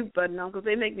turning the mute button on because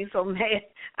they make me so mad.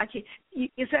 I can't.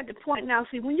 It's at the point now,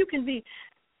 see, when you can be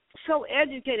so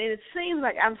educated, and it seems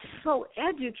like I'm so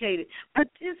educated, but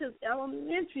this is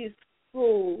elementary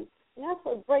school. And that's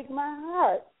what breaks my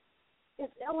heart.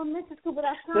 It's elementary school, but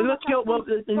I sound let's go. Well,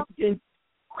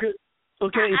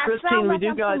 okay, Christine, we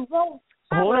do got.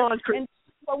 Hold on, and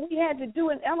what we had to do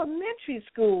in elementary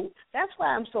school. That's why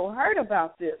I'm so hurt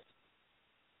about this.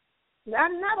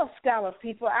 I'm not a scholar,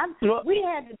 people. We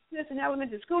had to do this in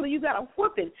elementary school, and you got a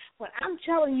whooping. But I'm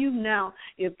telling you now,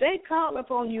 if they call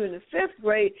upon you in the 5th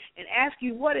grade and ask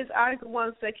you what is Article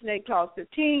 1, Section 8, Clause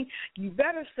 15, you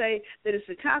better say that it's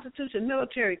the Constitution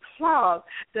military clause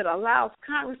that allows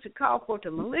Congress to call for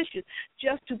the militia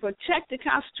just to protect the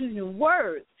Constitution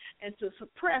words and to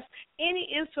suppress any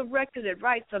insurrector that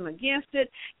writes them against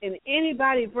it, and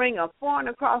anybody bring a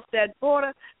foreigner across that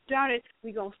border, darn it,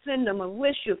 we're going to send a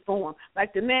militia for them,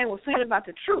 like the man was saying about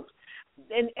the troops.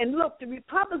 And look, the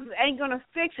Republicans ain't going to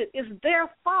fix it. It's their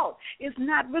fault. It's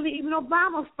not really even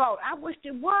Obama's fault. I wish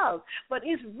it was. But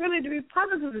it's really the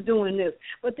Republicans are doing this.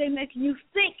 But they making you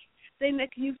think. They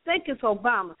making you think it's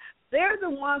Obama. They're the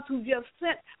ones who just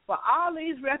sent for all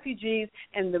these refugees,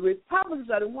 and the Republicans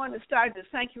are the ones that started the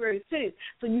sanctuary cities.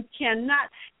 So you cannot,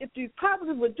 if the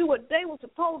Republicans would do what they were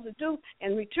supposed to do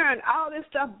and return all this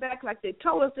stuff back like they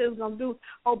told us they was going to do,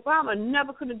 Obama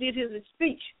never could have did his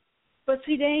speech. But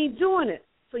see, they ain't doing it.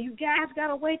 So you guys got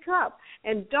to wake up.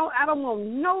 And I don't want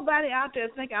nobody out there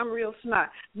to think I'm real smart.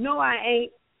 No, I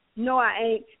ain't. No, I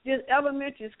ain't. This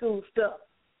elementary school stuff.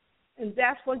 And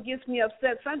that's what gets me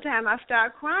upset. Sometimes I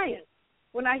start crying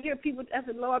when I hear people, I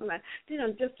said, Lord, man, they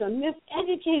done just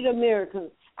miseducated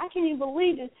Americans. I can't even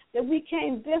believe it that we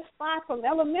came this far from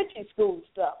elementary school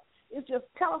stuff. It's just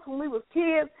tell us when we were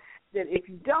kids that if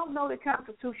you don't know the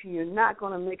Constitution, you're not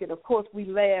going to make it. Of course, we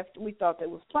laughed. We thought that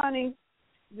was funny,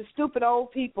 the stupid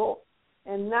old people.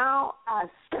 And now I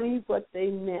see what they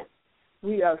meant.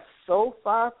 We are so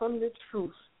far from the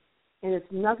truth. And it's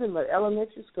nothing but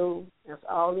elementary school. That's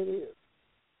all it is.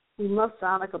 We must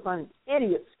sound like a bunch of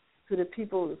idiots to the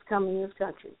people that's coming in this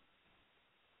country.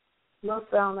 Must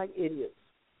sound like idiots.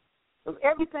 Because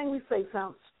everything we say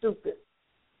sounds stupid.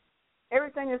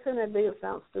 Everything that's in that bill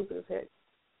sounds stupid as heck.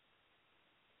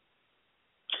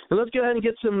 And let's go ahead and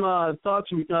get some thoughts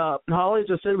from Holly. As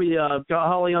I said, we got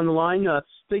Holly on the line.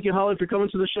 Thank you, Holly, for coming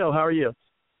to the show. How are you?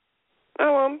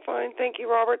 Oh, I'm fine. Thank you,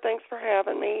 Robert. Thanks for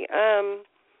having me.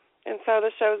 And so the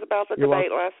show's about the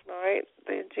debate last night,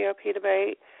 the GOP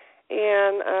debate,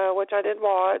 and which I did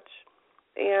watch.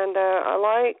 And I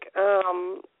like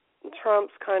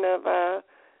Trump's kind of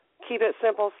keep it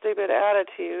simple, stupid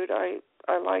attitude. I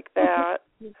like that.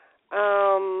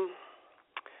 And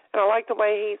I like the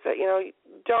way he said,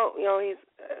 he's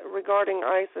regarding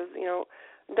ISIS,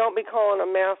 don't be calling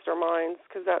them masterminds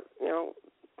because that,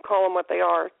 call them what they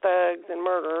are, thugs and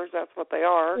murderers. That's what they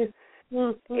are.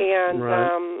 And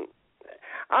right.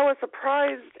 I was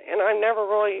surprised, and I never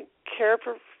really cared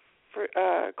for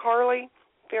Carly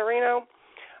Fiorina.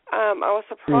 I was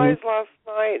surprised last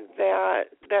night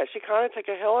that she kind of took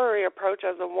a Hillary approach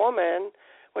as a woman,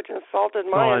 which insulted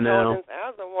my intelligence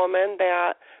as a woman,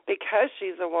 that because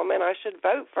she's a woman, I should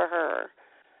vote for her.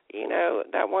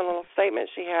 That one little statement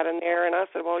she had in there, and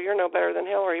I said, well, you're no better than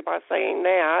Hillary by saying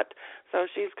that. So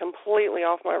she's completely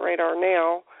off my radar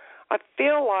now. I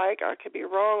feel like, I could be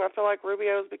wrong, I feel like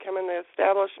Rubio's becoming the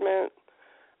establishment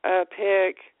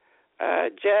pick.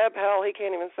 Jeb, hell, he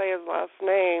can't even say his last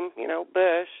name,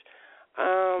 Bush.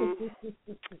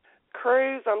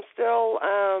 Cruz, I'm still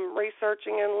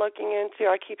researching and looking into.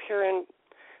 I keep hearing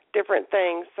different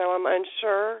things, so I'm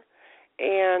unsure.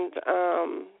 And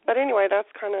but anyway, that's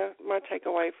kind of my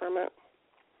takeaway from it.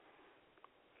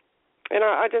 And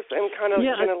I just am kind of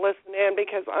going to listen in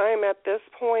because I'm at this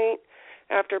point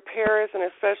after Paris and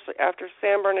especially after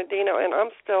San Bernardino, and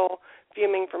I'm still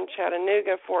fuming from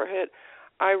Chattanooga, Fort Hood.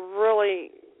 I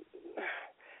really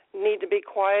need to be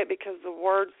quiet because the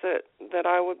words that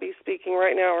I would be speaking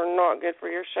right now are not good for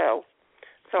your show.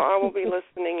 So I will be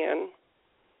listening in.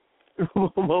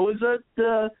 What was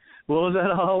that? What was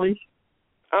that, Holly?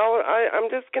 I'm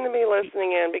just going to be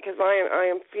listening in because I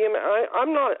am fuming.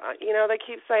 I'm not. They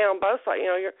keep saying on both sides.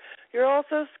 You're all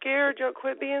so scared. You'll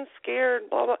quit being scared.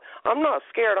 Blah blah. I'm not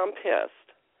scared. I'm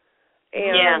pissed.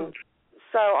 And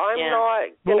so I'm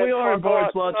not. Well, we are in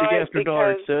Bard's Logic After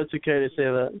Dark, so it's okay to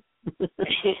say that.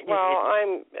 Well,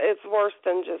 it's worse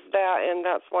than just that, and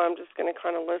that's why I'm just going to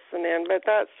kind of listen in. But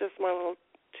that's just my little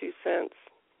 2 cents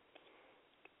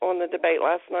on the debate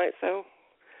last night. So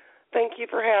thank you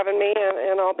for having me,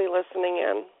 and I'll be listening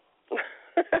in.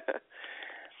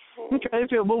 Okay,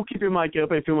 we'll keep your mic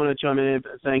open if you want to chime in.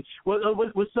 Thanks. With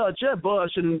Jeb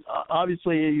Bush, and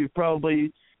obviously you've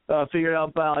probably figured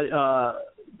out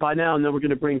by now, and then we're going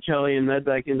to bring Kelly and Ned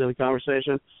back into the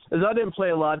conversation. As I didn't play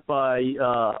a lot by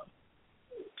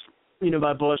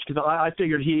Bush because I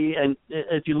figured and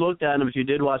if you looked at him, if you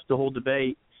did watch the whole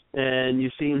debate and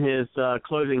you've seen his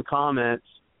closing comments,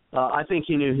 I think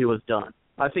he knew he was done.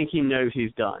 I think he knows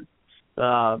he's done.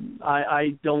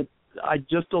 I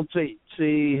just don't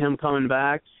see him coming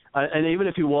back. And even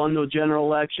if he won the general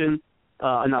election,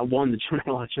 not won the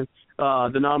general election,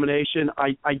 the nomination,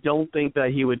 I don't think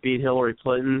that he would beat Hillary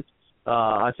Clinton.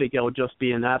 I think it would just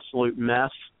be an absolute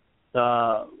mess.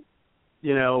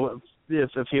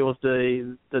 If he was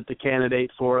the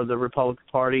candidate for the Republican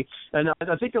Party. And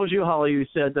I think it was you, Holly, who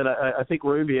said that I think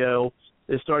Rubio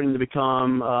is starting to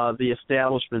become the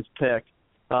establishment's pick.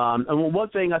 And one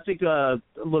thing I think a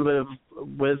little bit of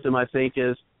wisdom I think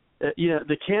is,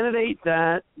 the candidate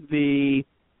that the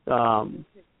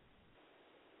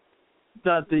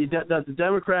that the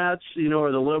Democrats,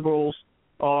 or the liberals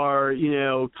are,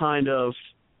 kind of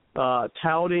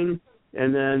touting,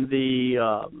 and then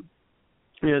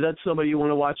that's somebody you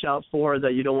want to watch out for,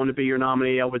 that you don't want to be your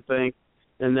nominee, I would think.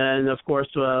 And then, of course,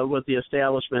 with the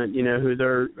establishment, who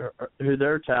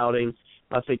they're touting,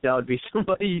 I think that would be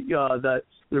somebody that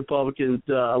the Republican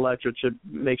electorate should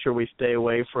make sure we stay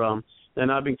away from.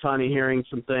 And I've been kind of hearing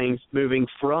some things moving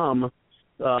from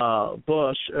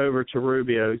Bush over to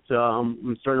Rubio, so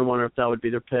I'm starting to wonder if that would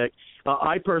be their pick.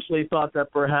 I personally thought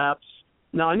that perhaps,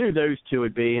 now I knew those two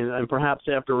would be, and perhaps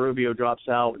after Rubio drops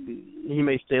out, he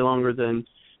may stay longer than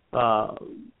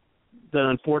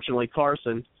unfortunately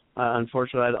Carson.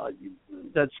 Unfortunately,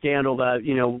 that scandal that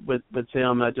with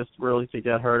him, I just really think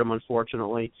that hurt him,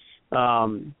 unfortunately.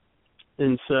 And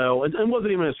so it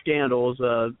wasn't even a scandal. It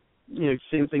was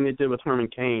same thing they did with Herman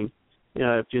Cain,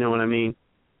 if you know what I mean.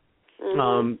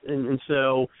 And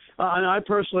so I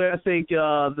personally, I think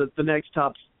that the next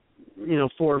top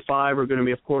 4 or 5 are going to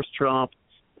be, of course, Trump,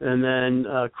 and then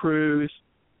Cruz,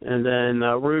 and then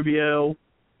Rubio.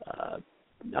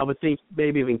 I would think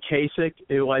maybe even Kasich,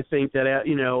 who I think that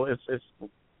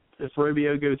if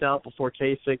Rubio goes out before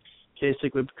Kasich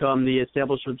would become the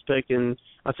establishment's pick, and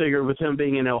I figure with him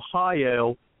being in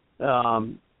Ohio,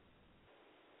 that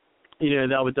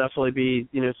would definitely be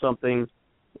something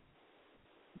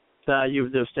that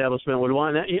the establishment would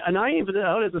want. And I would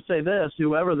have to say this: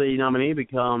 whoever the nominee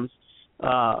becomes,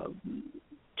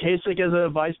 Kasich as a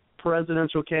vice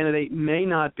presidential candidate may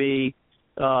not be,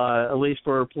 at least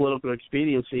for political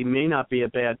expediency, may not be a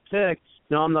bad pick.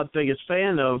 Now, I'm not the biggest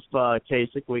fan of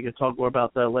Kasich. We can talk more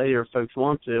about that later if folks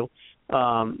want to.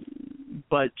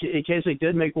 But Kasich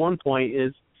did make one point,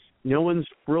 is no one's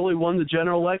really won the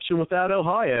general election without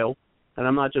Ohio. And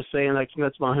I'm not just saying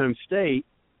that's my home state.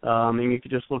 And you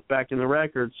could just look back in the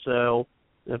records. So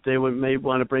if they may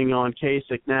want to bring on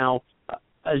Kasich. Now,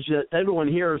 as everyone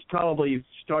here has probably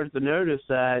started to notice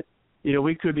that,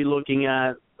 we could be looking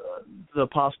at the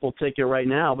possible ticket right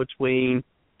now between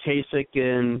Kasich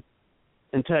and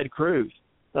Ted Cruz.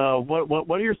 What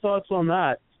are your thoughts on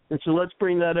that? And so let's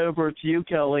bring that over to you,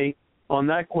 Kelly, on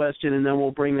that question, and then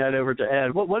we'll bring that over to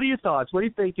Ed. What are your thoughts? What do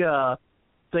you think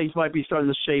things might be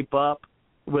starting to shape up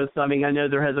with? I mean, I know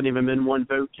there hasn't even been one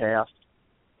vote cast,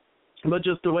 but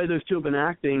just the way those two have been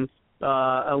acting,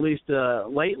 at least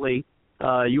lately,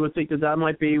 you would think that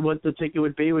might be what the ticket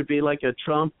would be like a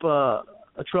Trump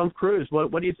Cruz.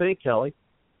 What do you think, Kelly?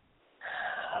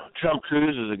 Trump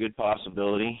Cruz is a good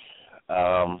possibility.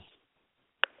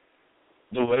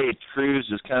 The way Cruz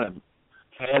is kind of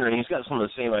pandering, he's got some of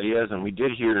the same ideas, and we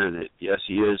did hear that, yes,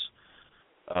 he is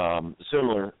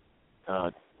similar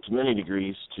to many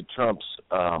degrees to Trump's,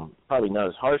 probably not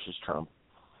as harsh as Trump,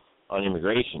 on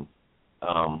immigration.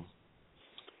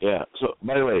 Yeah, so,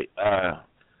 by the way, I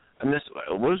missed,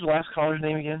 what was the last caller's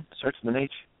name again? Starts with an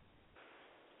H?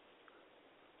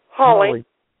 Holly.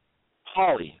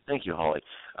 Holly. Thank you, Holly.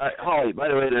 Holly, by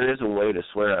the way, there is a way to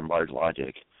swear on Bards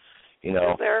Logic. Is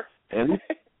there? And,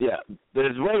 yeah,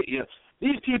 there's a way,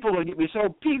 these people will get me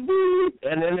so beep, beep,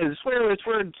 and then they swear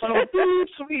so beep,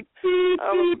 sweet, beep,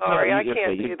 I'm beep. sorry, I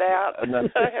can't do that. I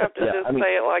have to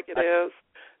say it like it is.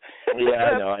 Yeah,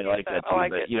 I know, I like that too.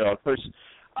 like but, it. Of course,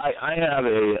 I have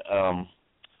a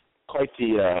quite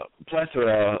the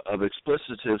plethora of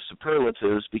explicitive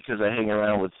superlatives because I hang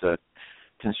around with the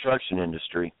construction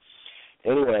industry.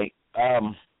 Anyway,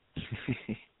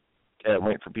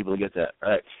 wait for people to get that. All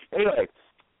right. Anyway,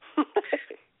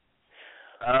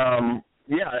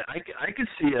 I could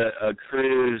see a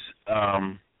Cruz.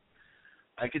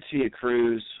 I could see a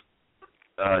Cruz,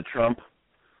 Trump,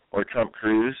 or Trump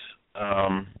Cruz.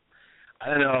 I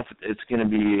don't know if it's going to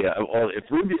be. If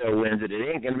Rubio wins it,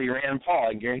 it ain't going to be Rand Paul.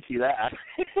 I guarantee that.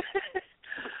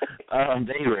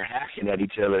 They were hacking at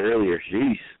each other earlier.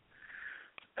 Jeez.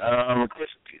 Of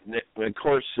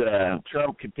course,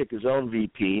 Trump could pick his own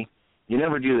VP. You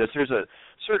never do this. There's a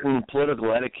certain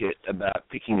political etiquette about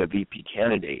picking a VP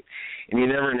candidate, and you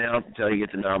never announce until you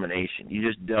get the nomination. You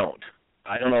just don't.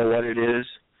 I don't know what it is.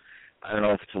 I don't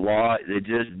know if it's a law. They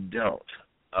just don't.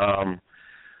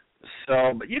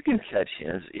 But you can catch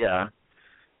hints, yeah.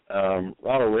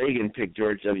 Ronald Reagan picked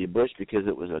George W. Bush because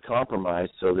it was a compromise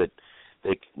so that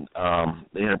they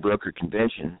had a broker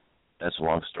convention. That's a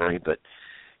long story, but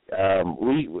I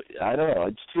don't know.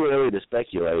 It's too early to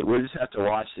speculate. We'll just have to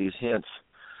watch these hints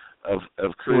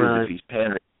of Cruz if he's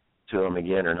pandering to him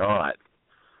again or not.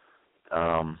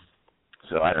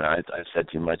 So I don't know. I've said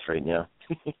too much right now.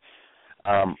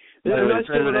 I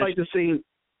still would like to see.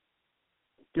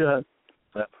 Go ahead.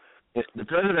 The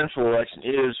presidential election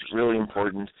is really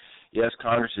important. yes,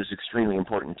 Congress is extremely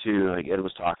important too, like Ed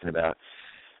was talking about.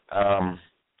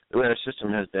 The way our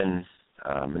system has been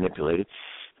manipulated,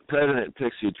 the president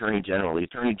picks the attorney general. The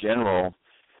attorney general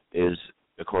is,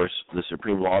 of course, the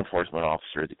supreme law enforcement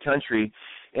officer of the country,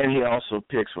 and he also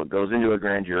picks what goes into a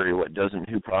grand jury, what doesn't,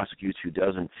 who prosecutes, who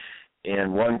doesn't.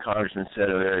 And one congressman said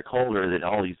of Eric Holder that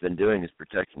all he's been doing is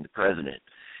protecting the president.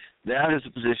 That is the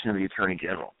position of the attorney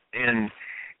general. And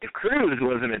if Cruz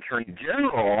was an attorney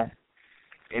general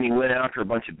and he went after a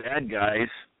bunch of bad guys,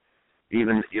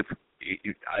 even if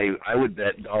I would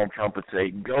bet Donald Trump would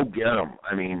say, go get them.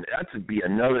 I mean, that would be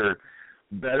another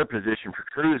better position for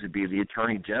Cruz to be the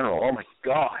attorney general. Oh, my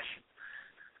gosh.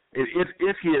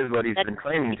 If he is what he's been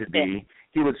claiming to be,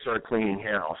 he would start cleaning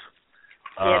house.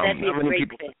 Yeah, that'd be how many great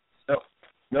people fit.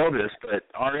 know this, but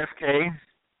RFK,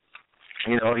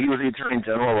 he was the attorney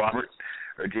general,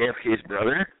 JFK's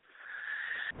brother.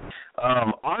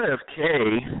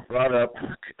 RFK brought up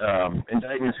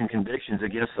indictments and convictions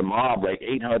against the mob like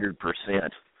 800%.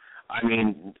 I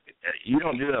mean, you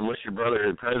don't do that unless your brother,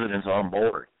 the president's on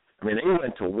board. I mean, they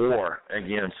went to war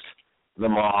against the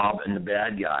mob and the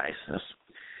bad guys.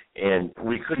 And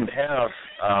we couldn't have,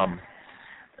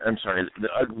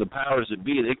 the powers that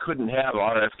be, they couldn't have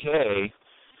RFK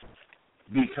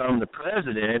become the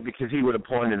president because he would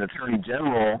appoint an attorney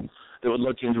general that would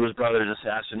look into his brother's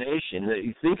assassination.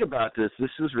 You think about this, this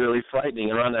was really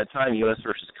frightening. Around that time, U.S.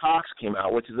 versus Cox came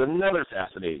out, which is another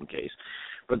fascinating case.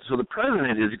 But so the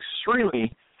president is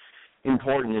extremely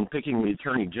important in picking the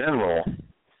attorney general,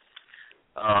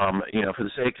 for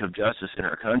the sake of justice in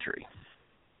our country.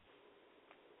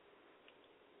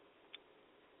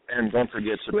 And don't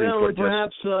forget Supreme Court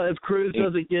Justice. Perhaps if Cruz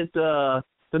doesn't get the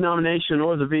nomination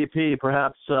or the VP,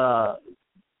 perhaps the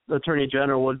Attorney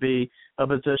General would be a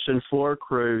position for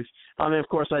Cruz. I mean, of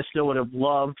course, I still would have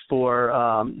loved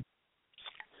for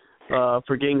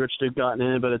Gingrich to have gotten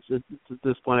in, but it's at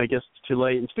this point, I guess it's too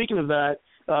late. And speaking of that,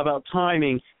 about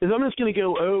timing, is I'm just going to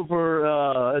go over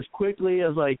as quickly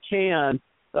as I can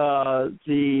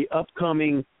the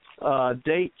upcoming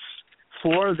dates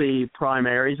for the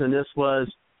primaries, and this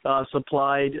was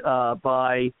supplied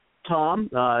by Tom.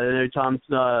 I know Tom's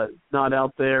not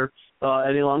out there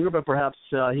any longer, but perhaps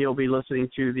he'll be listening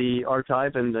to the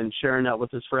archive and sharing that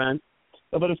with his friend.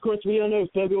 But, of course, we all know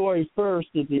February 1st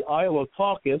is the Iowa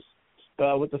caucus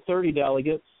with the 30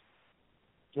 delegates.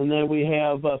 And then we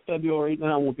have February,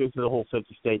 I won't go through the whole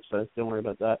 50 states, so don't worry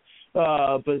about that.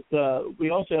 But we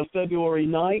also have February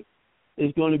 9th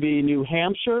is going to be New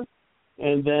Hampshire.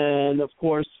 And then, of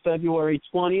course, February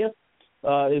 20th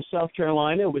is South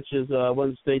Carolina, which is one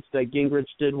of the states that Gingrich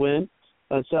did win,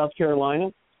 South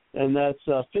Carolina, and that's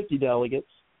 50 delegates.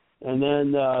 And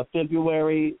then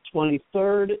February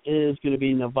 23rd is going to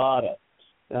be Nevada.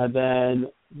 And then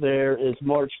there is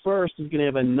March 1st is going to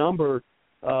have a number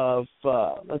of,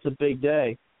 that's a big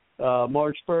day.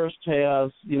 March 1st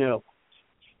has,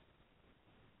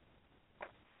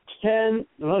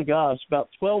 about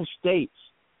 12 states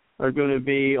are going to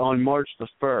be on March the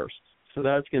 1st. So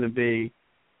that's going to be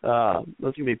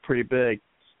pretty big.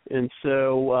 And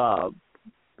so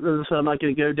I'm not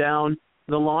going to go down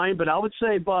the line, but I would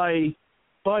say by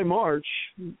March,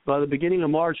 by the beginning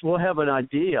of March, we'll have an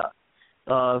idea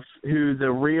of who the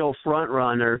real front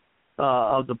runner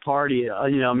of the party,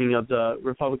 of the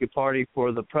Republican Party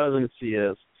for the presidency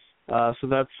is. So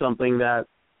that's something that,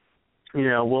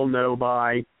 we'll know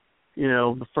by,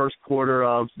 the first quarter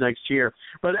of next year.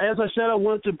 But as I said, I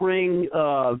want to bring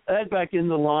Ed back in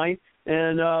the line.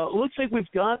 And it looks like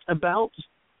we've got about,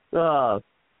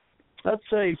 let's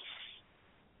say,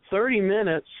 30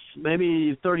 minutes,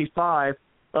 maybe 35,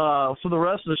 for the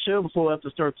rest of the show before we have to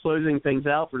start closing things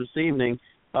out for this evening.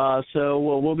 So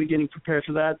we'll be getting prepared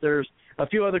for that. There's a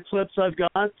few other clips I've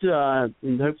got,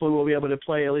 and hopefully we'll be able to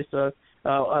play at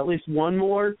least one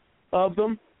more of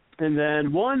them. And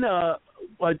then one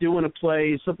I do want to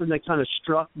play, something that kind of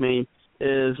struck me,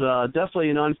 is definitely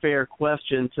an unfair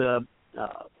question to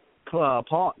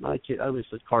Paul. I always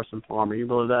said Carson Palmer. You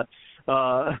believe that?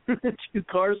 To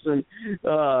Carson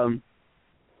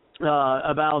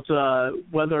about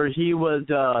whether he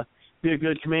would be a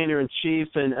good commander-in-chief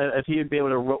and if he would be able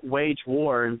to wage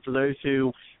war. And for those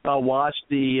who watched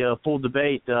the full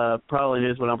debate, probably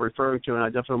knows what I'm referring to, and I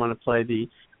definitely want to play the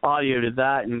audio to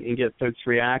that and get folks'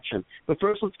 reaction. But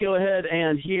first, let's go ahead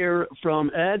and hear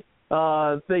from Ed.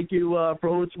 Thank you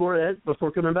for once more, Ed. Before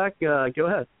coming back, go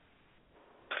ahead.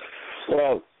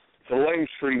 Well, the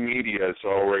mainstream media is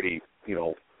already,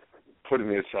 putting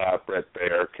this out. Brett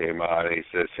Baer came out and he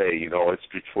says, hey, it's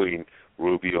between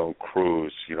Rubio and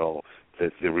Cruz.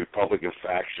 The Republican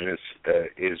faction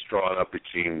is drawn up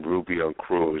between Rubio and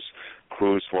Cruz.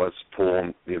 Cruz wants to pull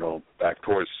him, back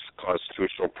towards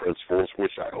constitutional principles,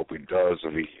 which I hope he does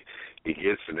if he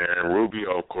gets in there. And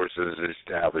Rubio, of course, is the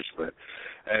establishment.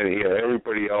 And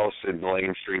everybody else in the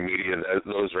mainstream media,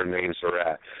 those are names they're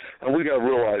at. And we got to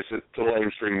realize that the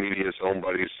mainstream media is owned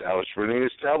by the establishment. And the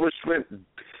establishment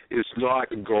is not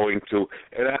going to,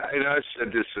 and I've said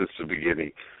this since the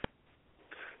beginning,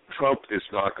 Trump is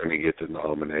not going to get the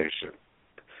nomination.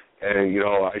 And,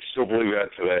 I still believe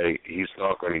that today. He's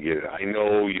not going to get it. I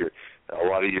know a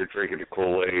lot of you are drinking the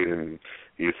Kool-Aid and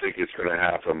you think it's going to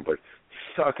happen, but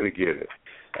he's not going to get it.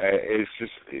 It's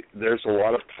just, there's a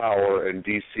lot of power, and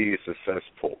D.C. is a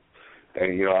cesspool.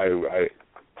 And, I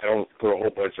don't put a whole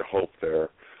bunch of hope there.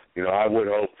 I would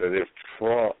hope that if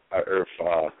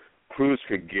Cruz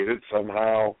could get it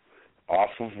somehow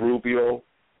off of Rubio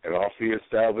and off the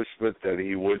establishment, that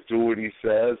he would do what he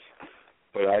says.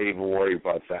 But I even worry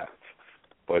about that.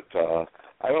 But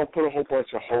I don't put a whole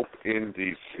bunch of hope in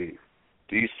D.C.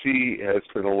 D.C. has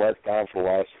been a letdown for the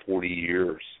last 40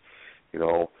 years.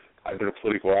 I've been a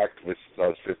political activist since I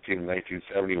was 15 in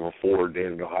 1970 before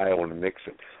Dan in Ohio and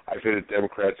Nixon. I've been a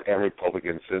Democrats and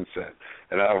Republicans since then.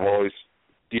 And I've always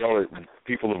yelled at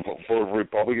people that voted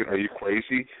Republican, are you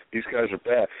crazy? These guys are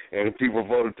bad. And if people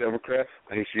voted Democrat,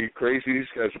 I say, are you crazy?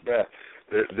 These guys are bad.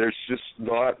 There's just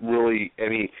not really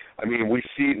any, we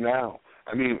see it now.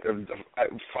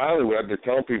 Finally, what I've been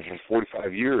telling people for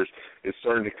 45 years is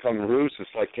starting to come loose. It's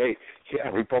like, hey,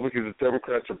 Republicans and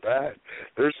Democrats are bad.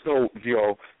 There's no,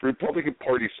 the Republican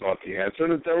Party's not the answer,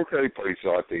 and the Democratic Party's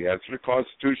not the answer. The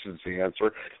Constitution's the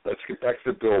answer. Let's get back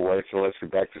to the Bill of Rights, and let's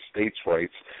get back to states'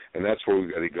 rights, and that's where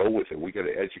we got to go with it. We got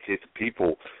to educate the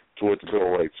people to what the Bill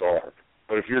of Rights are.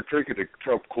 But if you're drinking the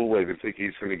Trump Kool-Aid and think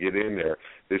he's going to get in there,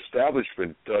 the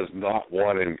establishment does not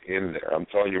want him in there. I'm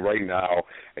telling you right now,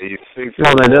 and you think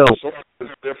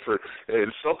something's different,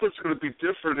 and something's going to be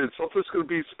different, and something's going to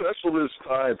be special this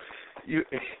time. It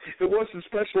wasn't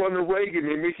special under Reagan.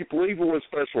 They make you believe it was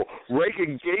special.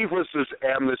 Reagan gave us this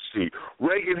amnesty.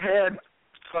 Reagan had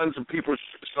tons of people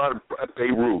shot at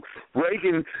Beirut.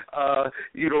 Reagan,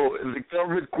 the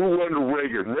government grew under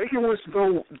Reagan. Reagan was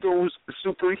no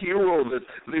superhero that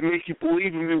they make you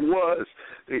believe him he was.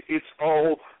 It's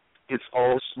all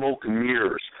smoke and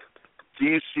mirrors.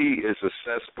 D.C. is a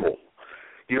cesspool.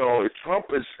 Trump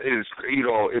is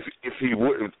if he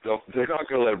would, they're not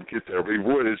going to let him get there, but he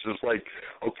would. It's just like,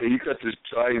 okay, you got this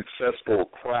giant cesspool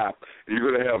of crap, and you're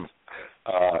going to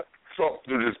have Trump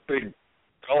do this big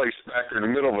belly smacker in the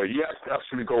middle of it. Yeah, that's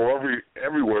going to go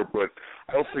everywhere, but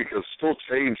I don't think it'll still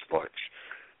change much.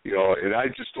 And I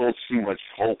just don't see much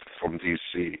hope from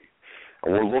D.C.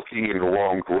 And we're looking in the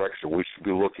wrong direction. We should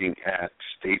be looking at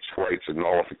states' rights and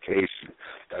nullification.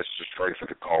 That's the strength of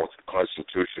the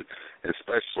Constitution,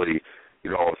 especially,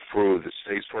 through the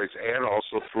states' rights and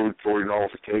also through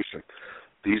nullification.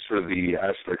 These are the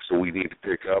aspects that we need to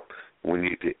pick up. We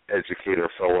need to educate our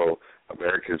fellow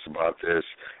Americans about this,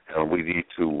 and we need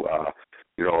to,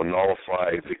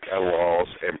 nullify the cattle laws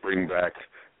and bring back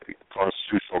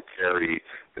constitutional carry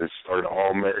and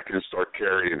all Americans start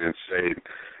carrying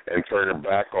and turn it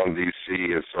back on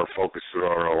D.C. and start focusing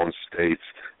on our own states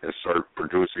and start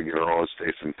producing in our own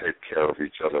states and take care of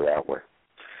each other that way.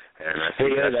 And I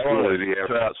think that's really the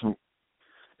answer.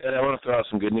 And I want to throw out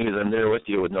some good news. I'm there with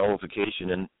you with nullification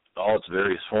in all its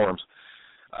various forms.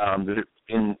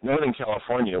 In Northern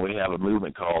California, we have a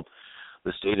movement called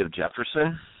the State of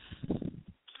Jefferson.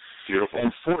 Beautiful.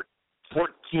 And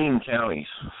 14 counties,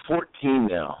 14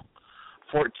 now.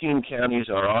 14 counties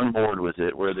are on board with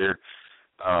it, where they're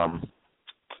 12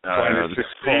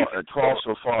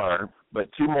 so far, but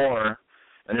 2 more,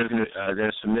 and they're going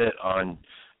to submit on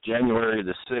January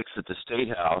the 6th at the State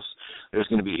House. There's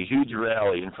going to be a huge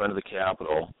rally in front of the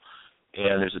Capitol,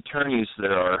 and there's attorneys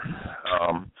that are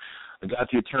they got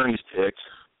the attorneys picked.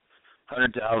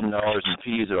 $100,000 in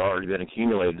fees have already been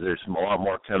accumulated. There's a lot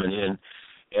more coming in.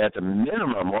 At the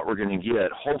minimum, what we're going to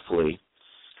get, hopefully,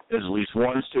 is at least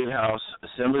 1 State House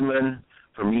assemblyman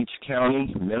from each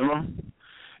county, minimum,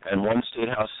 and 1 State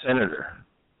House senator.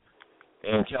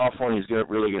 And California is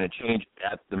really going to change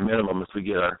at the minimum if we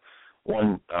get our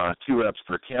 2 reps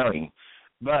per county.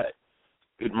 But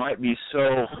it might be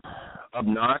so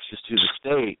obnoxious to the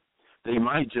state they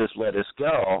might just let us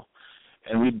go,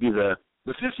 and we'd be the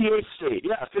 58th state.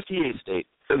 Yeah, 58th state.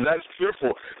 And that's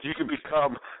fearful. You could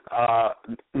become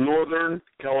Northern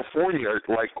California,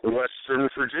 like Western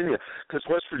Virginia, because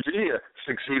West Virginia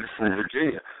succeeded from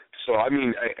Virginia. So,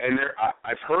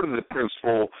 I've heard of the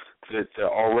principle that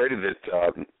already that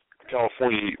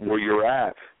California, where you're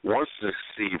at, wants to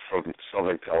succeed from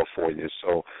Southern California.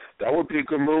 So that would be a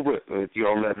good movement.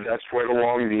 That's right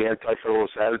along the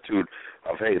anti-federalist attitude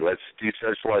of, hey, let's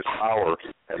decentralize power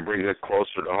and bring it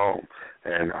closer to home.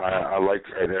 And I like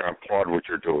and I applaud what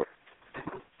you're doing.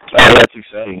 Oh, that's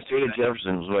exciting. State of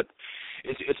Jefferson was what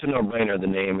it's a no-brainer. The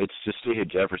name, it's just State of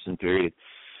Jefferson. Period.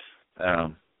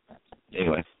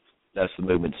 Anyway, that's the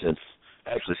movement since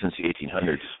the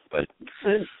 1800s. But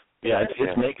yeah,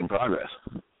 it's making progress.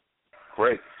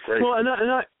 Great. Well,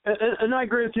 and I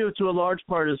agree with you to a large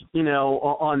part, is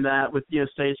on that with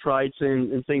states' rights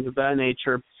and things of that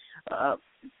nature.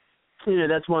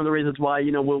 That's one of the reasons why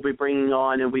we'll be bringing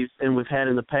on, and we've had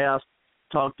in the past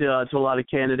talked to a lot of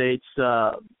candidates,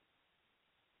 both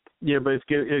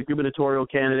gubernatorial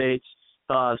candidates,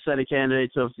 Senate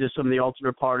candidates of just some of the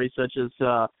alternate parties, such as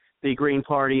the Green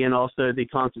Party and also the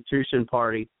Constitution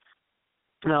Party.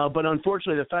 But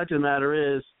unfortunately, the fact of the matter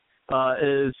is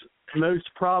most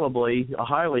probably,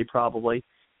 highly probably,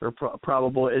 or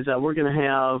probable, is that we're going to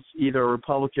have either a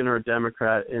Republican or a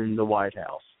Democrat in the White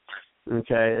House.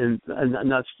 Okay, and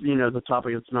that's the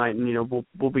topic of tonight, and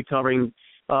we'll be covering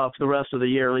for the rest of the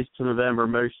year, at least to November,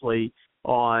 mostly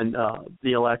on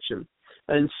the election.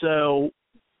 And so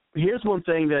here's one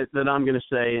thing that I'm going to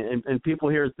say, and people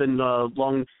here has been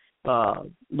long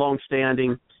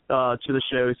standing to the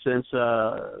show since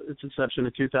its inception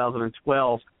in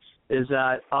 2012, is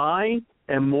that I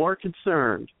am more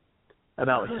concerned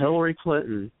about Hillary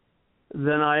Clinton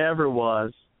than I ever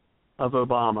was of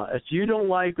Obama. If you don't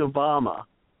like Obama,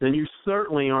 then you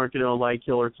certainly aren't going to like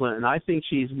Hillary Clinton. I think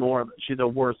she's a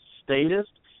worse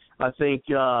statist. I think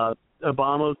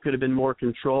Obama could have been more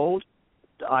controlled.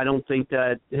 I don't think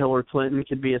that Hillary Clinton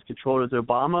could be as controlled as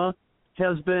Obama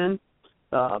has been.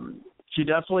 She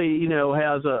definitely,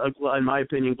 has in my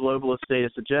opinion, globalist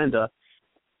statist agenda.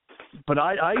 But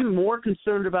I'm more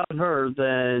concerned about her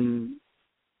than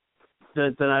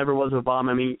I ever was with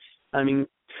Obama. I mean,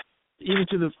 even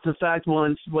to the fact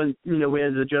when we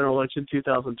had the general election in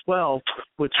 2012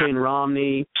 with Shane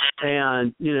Romney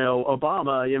and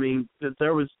Obama. I mean,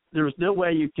 there was no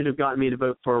way you could have gotten me to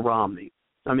vote for Romney.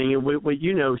 I mean,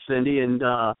 Cindy and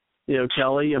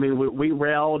Kelly. I mean, we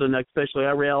railed, and especially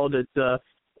I railed at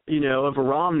over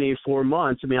Romney for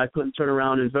months. I mean, I couldn't turn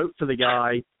around and vote for the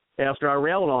guy after I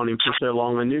railed on him for so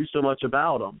long. I knew so much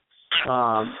about him.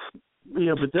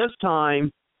 But this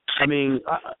time, I mean,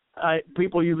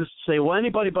 people used to say, well,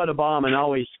 anybody but Obama, and I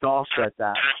always scoffed at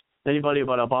that. Anybody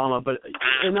but Obama.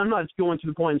 And I'm not going to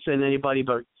the point of saying anybody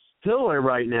but Hillary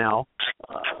right now.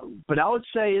 But I would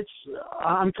say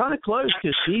I'm kind of close,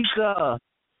 because she's, I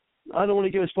don't want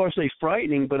to go as far as say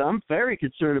frightening, but I'm very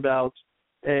concerned about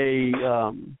a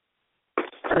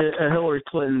Hillary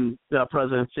Clinton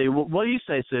presidency. What do you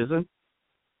say, Susan?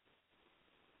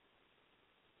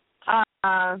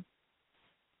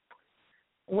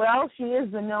 Well, she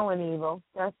is the known evil.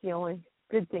 That's the only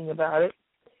good thing about it.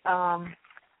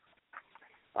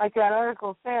 Like that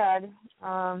article said,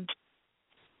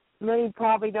 many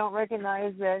probably don't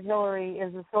recognize that Hillary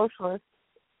is a socialist,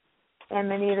 and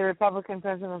many of the Republican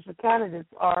presidential candidates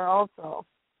are also.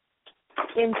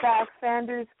 In fact,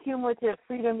 Sanders' cumulative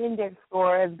Freedom Index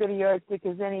score, as good a yardstick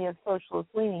as any of socialist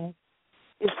leanings,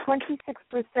 is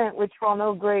 26%, which, while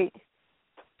no great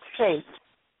shape,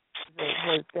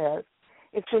 as it says,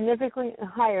 is significantly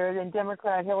higher than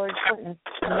Democrat Hillary Clinton's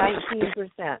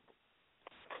 19%.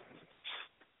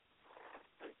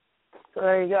 So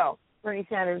there you go. Bernie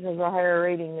Sanders has a higher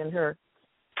rating than her.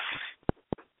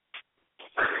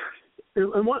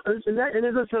 And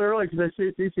as I said earlier, because I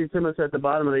see so much at the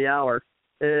bottom of the hour,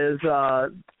 is,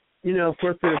 of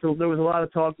course, there was a lot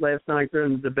of talk last night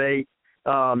during the debate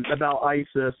about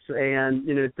ISIS and,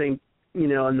 and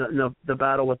the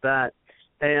battle with that.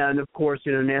 And, of course,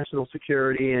 national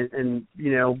security and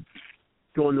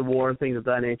going to war and things of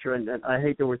that nature. And I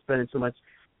hate that we're spending so much,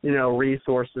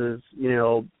 resources,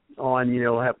 on,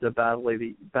 have to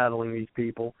battling these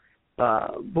people.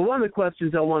 But one of the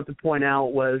questions I wanted to point out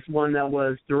was one that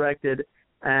was directed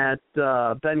at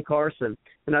Ben Carson.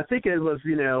 And I think it was,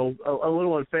 a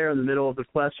little unfair in the middle of the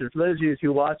question. For those of you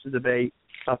who watch the debate,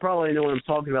 I probably know what I'm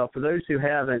talking about. For those who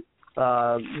haven't,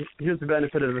 here's the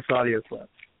benefit of this audio clip.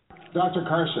 Dr.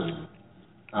 Carson,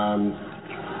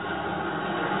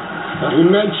 you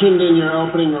mentioned in your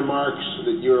opening remarks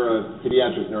that you're a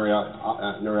pediatric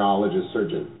neurologist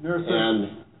surgeon.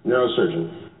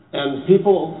 Neurosurgeon. And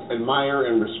people admire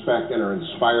and respect and are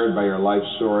inspired by your life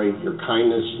story, your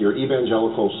kindness, your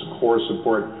evangelical core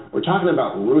support. We're talking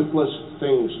about ruthless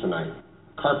things tonight.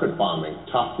 Carpet bombing,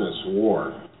 toughness,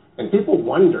 war. And people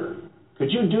wonder,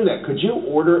 could you do that? Could you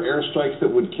order airstrikes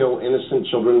that would kill innocent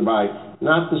children by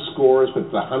not the scores, but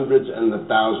the hundreds and the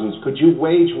thousands? Could you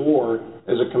wage war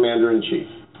as a commander-in-chief?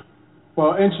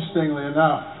 Well, interestingly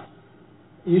enough,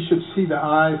 you should see the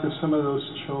eyes of some of those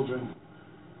children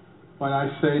when I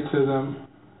say to them,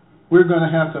 we're going to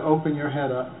have to open your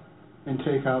head up and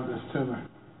take out this tumor.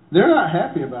 They're not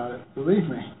happy about it, believe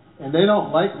me. And they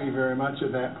don't like me very much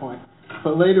at that point.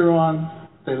 But later on,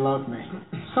 they love me.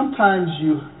 Sometimes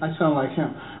I sound like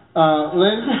him.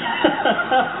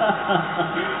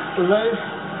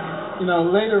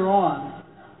 Later on,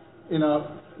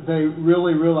 they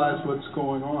really realize what's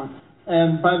going on.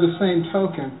 And by the same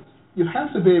token, you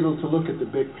have to be able to look at the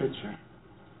big picture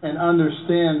and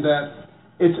understand that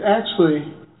it's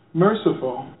actually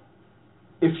merciful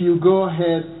if you go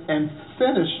ahead and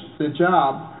finish the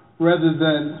job rather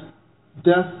than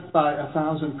death by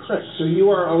 1,000 pricks. So you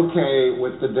are okay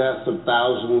with the death of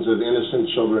thousands of innocent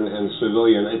children and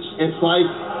civilians? It's like...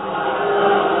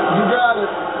 You got it.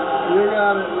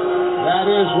 That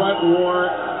is what war...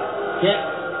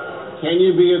 Can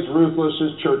you be as ruthless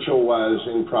as Churchill was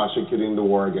in prosecuting the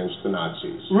war against the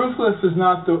Nazis? Ruthless is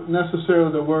not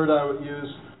necessarily the word I would use,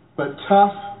 but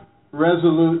tough,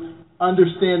 resolute,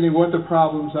 understanding what the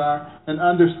problems are, and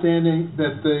understanding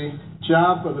that the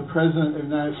job of the President of the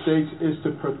United States is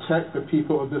to protect the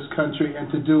people of this country and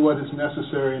to do what is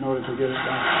necessary in order to get it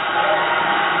done.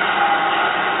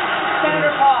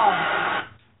 Senator Paul.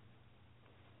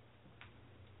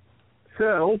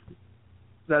 So,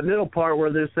 that middle part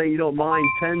where they're saying you don't mind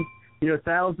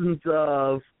thousands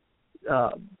of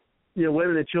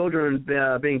women and children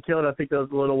being killed, I think that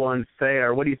was a little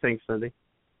unfair. What do you think, Cindy?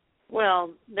 Well,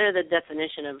 they're the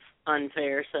definition of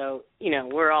unfair, so,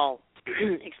 we're all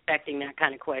expecting that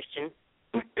kind of question.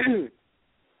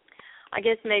 I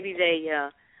guess maybe they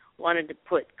wanted to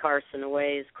put Carson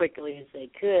away as quickly as they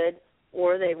could,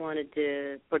 or they wanted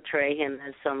to portray him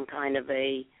as some kind of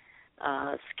a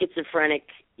schizophrenic,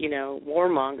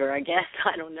 warmonger, I guess.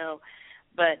 I don't know.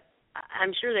 But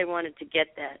I'm sure they wanted to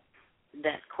get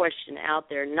that question out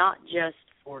there, not just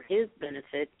for his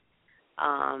benefit,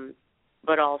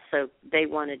 but also they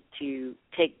wanted to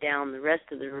take down the rest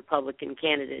of the Republican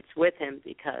candidates with him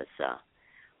because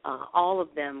all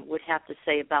of them would have to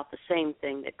say about the same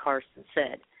thing that Carson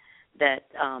said, that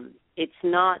it's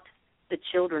not the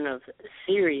children of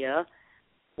Syria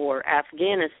or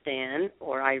Afghanistan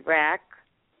or Iraq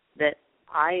that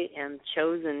I am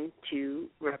chosen to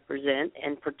represent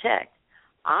and protect.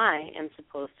 I am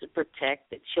supposed to protect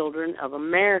the children of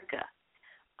America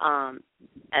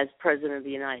as President of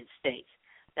the United States.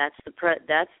 That's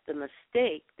the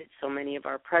mistake that so many of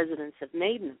our presidents have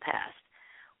made in the past.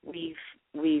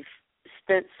 We've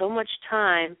spent so much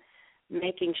time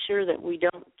making sure that we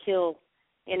don't kill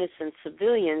innocent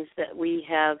civilians that we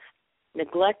have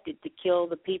neglected to kill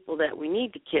the people that we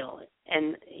need to kill.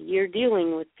 And you're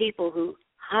dealing with people who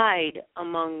hide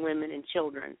among women and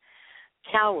children,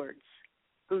 cowards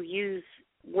who use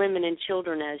women and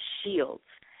children as shields.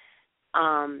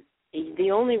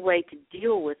 The only way to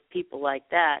deal with people like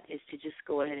that is to just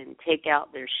go ahead and take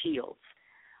out their shields.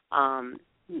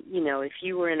 If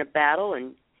you were in a battle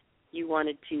and you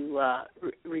wanted to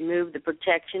remove the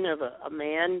protection of a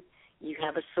man, you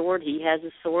have a sword, he has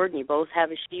a sword, and you both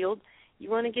have a shield, you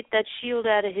want to get that shield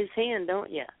out of his hand, don't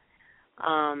you?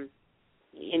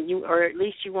 Or at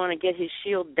least you want to get his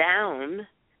shield down,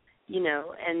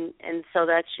 and so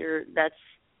that's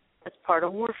part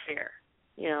of warfare.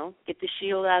 Get the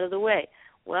shield out of the way.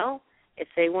 Well, if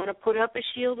they want to put up a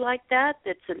shield like that,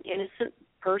 that's an innocent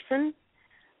person,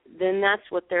 then that's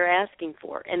what they're asking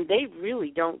for. And they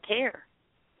really don't care.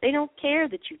 They don't care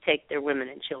that you take their women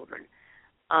and children.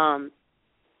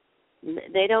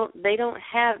 They don't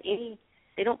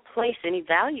place any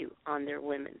value on their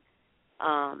women.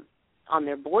 On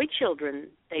their boy children,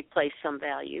 they place some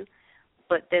value,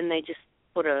 but then they just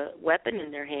put a weapon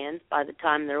in their hands by the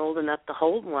time they're old enough to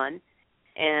hold one,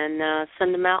 and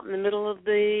send them out in the middle of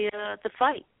the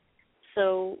fight.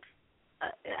 So,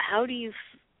 how do you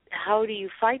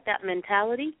fight that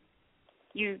mentality?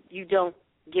 You don't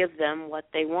give them what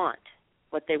they want.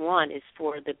 What they want is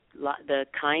for the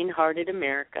kind-hearted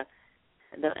America,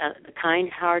 the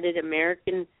kind-hearted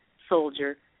American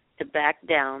soldier to back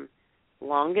down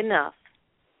long enough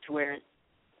to where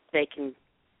they can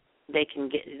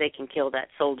kill that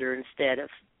soldier instead of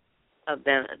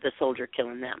the soldier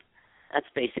killing them. That's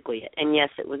basically it. And yes,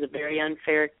 it was a very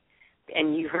unfair.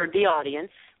 And you heard the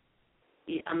audience.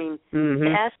 I mean,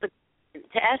 to ask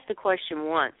the question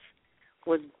once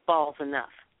was balls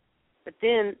enough. But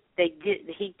then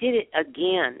he did it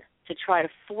again to try to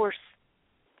force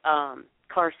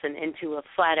Carson into a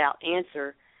flat out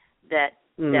answer that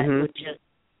would just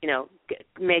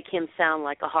make him sound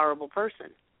like a horrible person,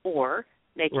 or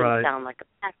Right. him sound like a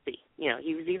patsy.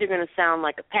 He was either going to sound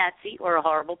like a patsy or a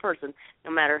horrible person,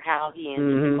 no matter how he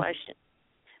answered the question.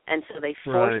 And so they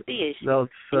forced the issue They'll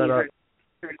set and up.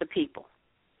 hurt the people.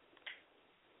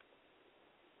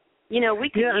 We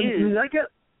could use.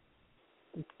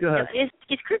 Go ahead.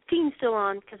 Is Christine still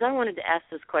on? Because I wanted to ask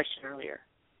this question earlier.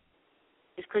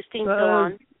 Is Christine still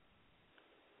on?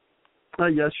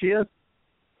 Yes, she is.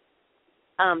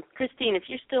 Christine, if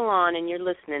you're still on and you're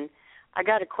listening, I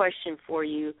got a question for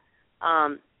you.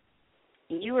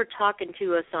 You were talking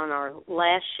to us on our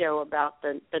last show about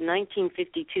the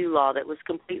 1952 law that was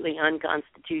completely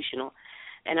unconstitutional,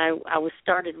 and I was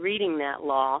started reading that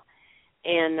law,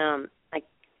 and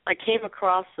I came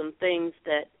across some things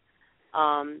that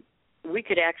we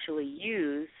could actually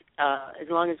use as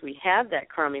long as we have that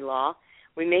crummy law.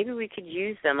 Maybe we could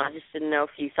use them. I just didn't know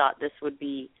if you thought this would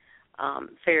be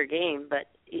fair game, but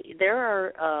there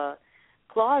are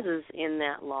clauses in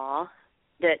that law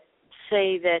that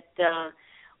say that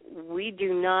we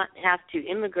do not have to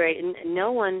immigrate, and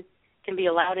no one can be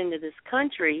allowed into this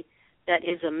country that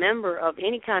is a member of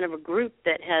any kind of a group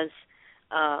that has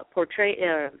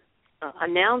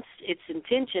announced its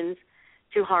intentions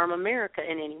to harm America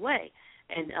in any way.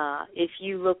 And if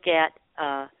you look at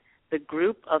the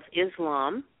group of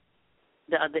Islam,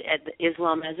 the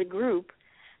Islam as a group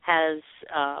has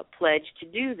pledged to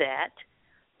do that,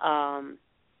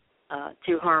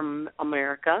 to harm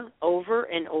America over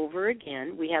and over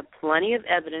again. We have plenty of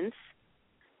evidence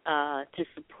to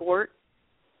support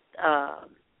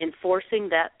enforcing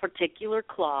that particular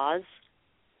clause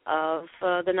of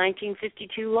the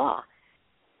 1952 law.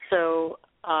 So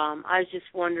I was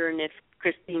just wondering if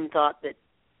Christine thought that,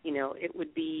 it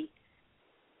would be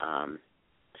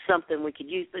something we could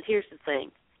use. But here's the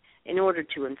thing. In order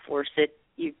to enforce it,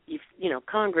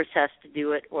 Congress has to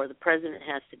do it, or the president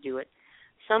has to do it.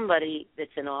 Somebody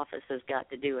that's in office has got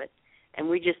to do it, and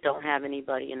we just don't have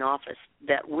anybody in office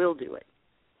that will do it.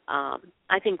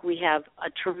 I think we have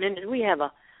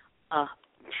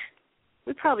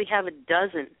we probably have a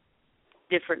dozen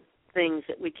different things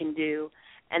that we can do,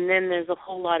 and then there's a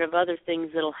whole lot of other things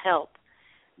that'll help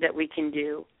that we can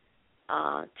do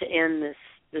to end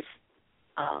this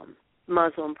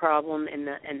Muslim problem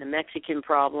and the Mexican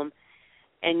problem,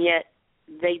 and yet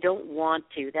they don't want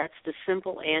to. That's the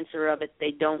simple answer of it.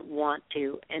 They don't want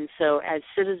to. And so as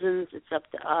citizens, it's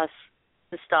up to us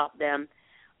to stop them.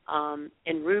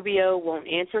 And Rubio won't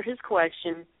answer his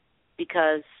question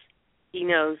because he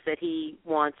knows that he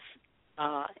wants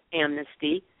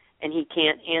amnesty, and he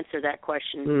can't answer that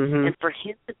question. Mm-hmm. And for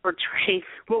him to portray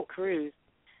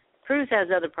Cruz has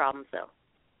other problems, though.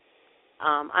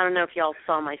 I don't know if y'all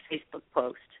saw my Facebook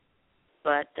post,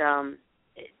 but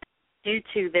due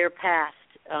to their past,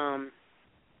 and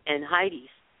Heidi's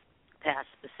past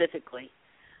specifically,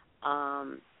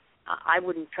 I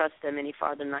wouldn't trust them any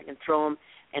farther than I can throw them,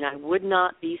 and I would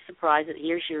not be surprised that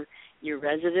here's your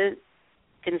resident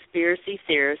conspiracy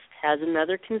theorist has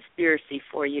another conspiracy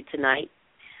for you tonight.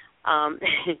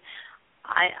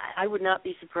 I would not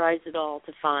be surprised at all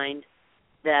to find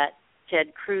that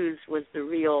Ted Cruz was the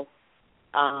real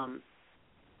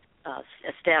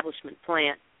establishment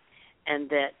plant, and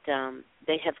that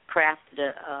they have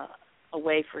crafted a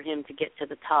way for him to get to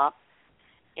the top,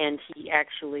 and he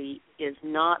actually is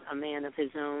not a man of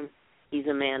his own. He's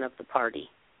a man of the party.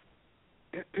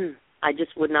 I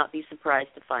just would not be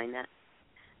surprised to find that.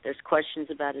 There's questions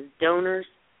about his donors.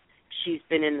 She's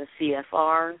been in the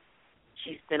CFR.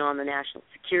 She's been on the National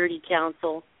Security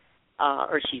Council,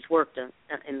 or she's worked in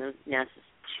the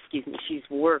she's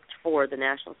worked for the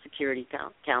National Security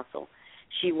Council.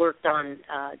 She worked on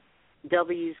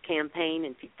W's campaign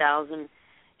in 2000.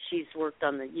 She's worked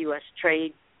on the U.S.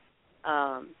 Trade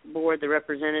Board, the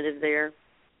representative there.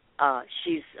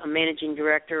 She's a managing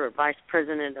director or vice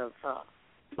president of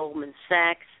Goldman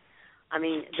Sachs. I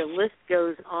mean, the list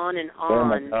goes on and on. Oh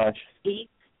my gosh.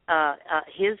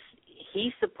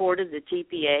 He supported the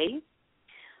TPA,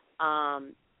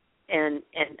 and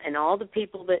all the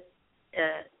people that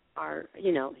are,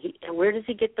 where does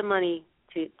he get the money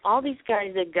to? All these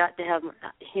guys have got to have.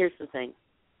 Here's the thing.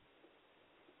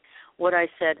 What I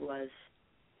said was,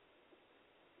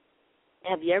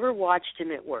 have you ever watched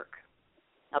him at work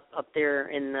up there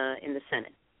in the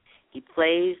Senate? He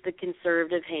plays the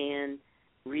conservative hand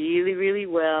really, really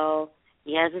well.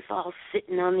 He has us all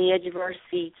sitting on the edge of our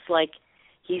seats like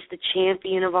he's the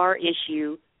champion of our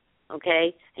issue,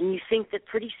 okay? And you think that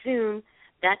pretty soon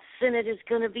that Senate is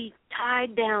going to be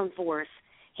tied down for us.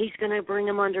 He's going to bring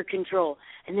them under control.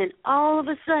 And then all of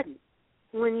a sudden,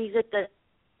 when he's at the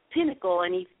pinnacle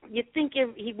and you think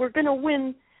we're going to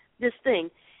win this thing,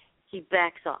 he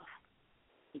backs off.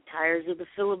 He tires of the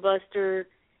filibuster.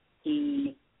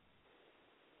 He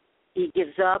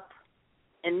gives up,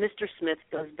 and Mr. Smith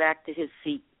goes back to his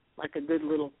seat like a good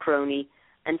little crony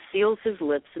and seals his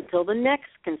lips until the next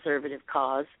conservative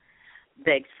cause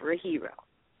begs for a hero.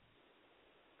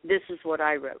 This is what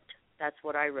I wrote. That's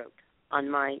what I wrote on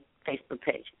my Facebook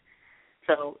page.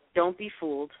 So don't be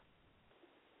fooled.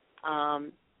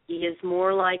 He is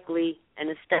more likely an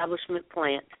establishment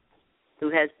plant who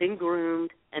has been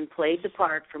groomed and played the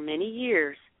part for many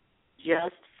years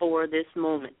just for this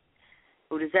moment.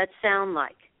 Who does that sound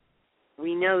like?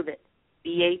 We know that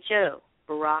BHO,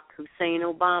 Barack Hussein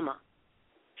Obama,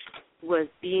 was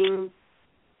being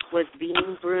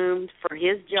groomed for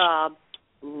his job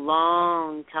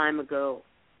long time ago.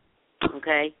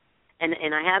 Okay?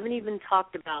 And I haven't even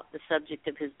talked about the subject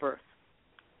of his birth.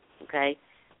 Okay?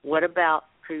 What about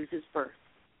Cruz's birth?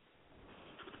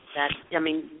 That's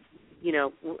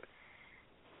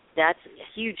a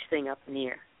huge thing up in the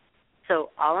air. So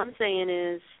all I'm saying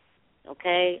is,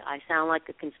 okay, I sound like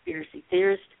a conspiracy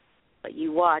theorist, but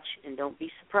you watch and don't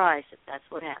be surprised if that's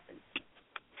what happens.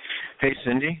 Hey,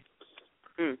 Cindy.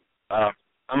 I'm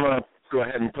going to go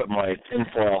ahead and put my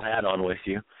tinfoil hat on with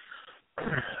you.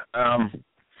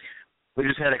 We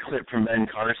just had a clip from Ben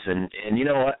Carson, and you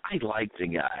know what? I like the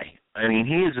guy. I mean,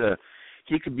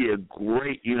 he could be a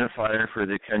great unifier for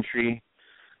the country.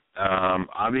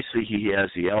 Obviously, he has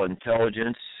the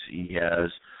intelligence. He has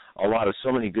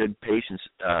so many good patience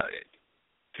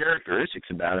characteristics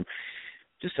about him.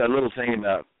 Just a little thing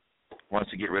about wants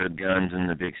to get rid of guns in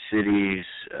the big cities.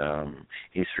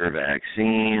 He's for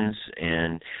vaccines,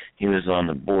 and he was on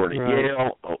the board at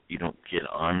Yale. Oh, you don't get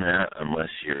on that unless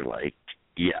you're like,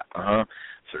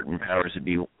 certain powers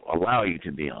that allow you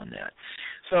to be on that.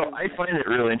 So I find it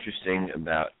real interesting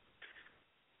about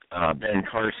Ben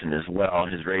Carson as well.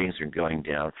 His ratings are going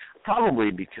down,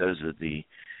 probably because of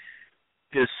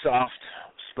his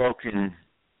soft-spoken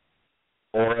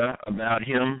aura about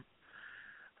him.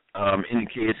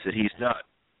 Indicates that he's not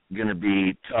going to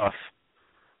be tough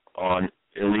on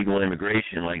illegal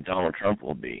immigration like Donald Trump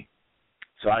will be.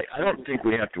 So I don't think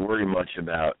we have to worry much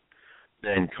about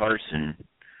Ben Carson,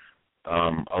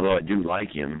 although I do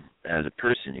like him as a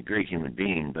person, a great human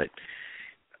being. But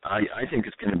I think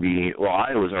it's going to be,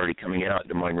 Iowa's already coming out,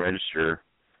 Des Moines Register,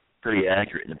 pretty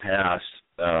accurate in the past.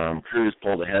 Cruz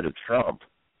pulled ahead of Trump.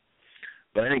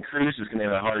 But I think Cruz is going to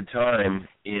have a hard time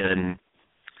in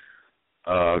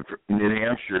New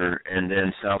Hampshire and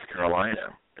then South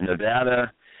Carolina. In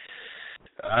Nevada,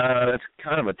 that's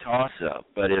kind of a toss-up.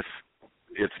 But if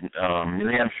New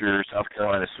Hampshire, South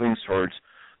Carolina swings towards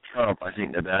Trump, I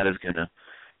think Nevada's going to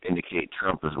indicate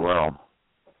Trump as well.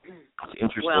 It's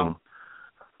interesting.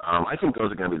 I think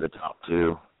those are going to be the top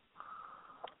two.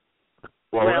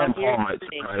 Rand Paul might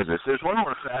surprise us. There's one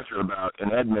more factor about,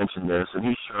 and Ed mentioned this, and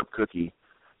he's sharp cookie,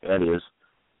 Ed is.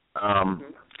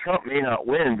 Trump may not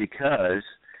win because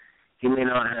he may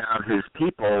not have his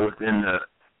people within the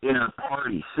inner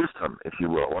party system, if you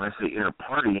will. When I say inner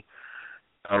party,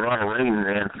 Ronald Reagan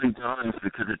ran 3 times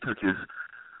because it took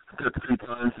 3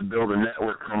 times to build a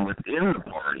network from within the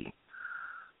party.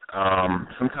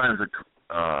 Sometimes the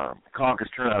caucus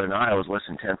turnout in Iowa is less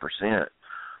than 10%.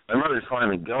 My mother's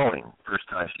finally going. First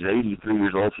time, she's 83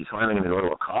 years old. She's finally going to go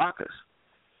to a caucus.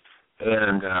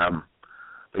 And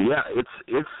but yeah,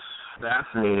 it's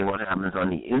fascinating what happens on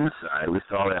the inside. We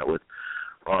saw that with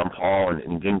Ron Paul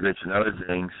and Gingrich and other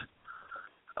things.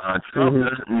 Trump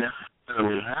doesn't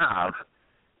necessarily have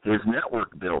his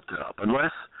network built up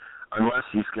unless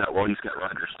he's got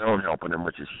Roger Stone helping him,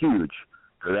 which is huge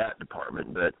for that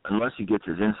department. But unless he gets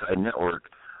his inside network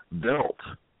built.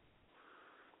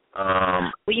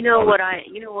 You know what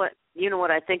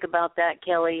I think about that,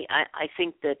 Kelly? I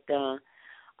think that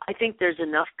I think there's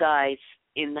enough guys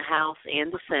in the House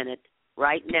and the Senate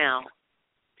right now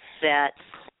that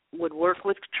would work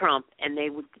with Trump, and they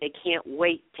can't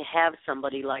wait to have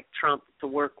somebody like Trump to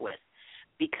work with,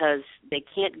 because they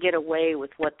can't get away with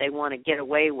what they want to get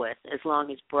away with as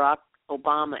long as Barack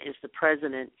Obama is the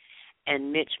president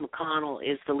and Mitch McConnell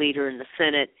is the leader in the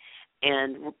Senate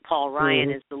and Paul Ryan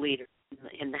is the leader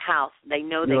in the House. They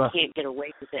know they can't get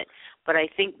away with it, but I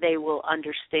think they will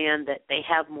understand that they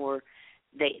have more.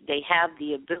 They have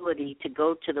the ability to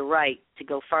go to the right, to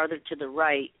go farther to the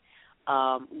right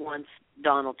once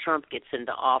Donald Trump gets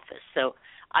into office. So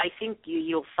I think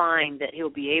you'll find that he'll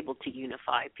be able to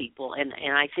unify people, and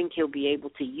I think he'll be able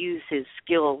to use his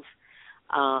skills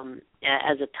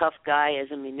as a tough guy, as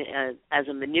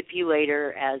a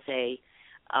manipulator, as a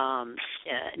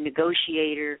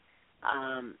negotiator.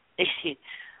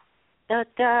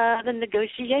 The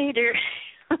negotiator.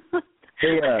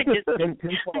 Hey,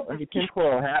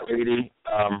 tinfoil hat lady,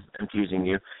 I'm teasing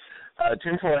you.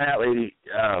 Tinfoil hat lady,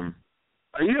 are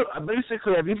you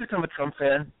basically? Have you become a Trump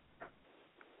fan?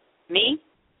 Me?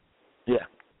 Yeah.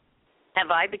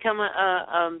 Have I become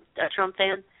a Trump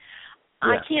fan? Yeah.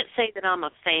 I can't say that I'm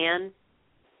a fan,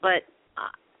 but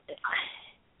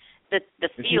the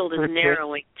field is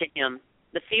narrowing to him.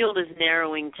 The field is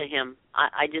narrowing to him.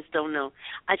 I just don't know.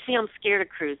 I see I'm scared of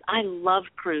Cruz. I love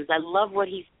Cruz. I love what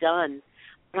he's done,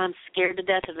 but I'm scared to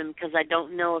death of him because I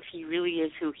don't know if he really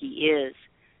is who he is.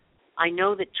 I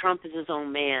know that Trump is his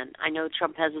own man. I know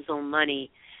Trump has his own money,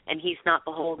 and he's not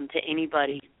beholden to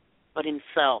anybody but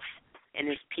himself and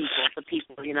his people, the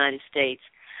people of the United States.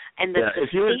 And the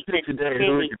if you were to pick today,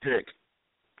 who would you pick?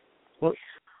 Well,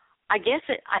 I guess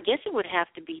it would have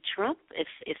to be Trump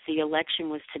if the election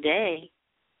was today.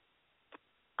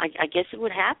 I guess it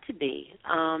would have to be.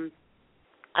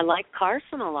 I like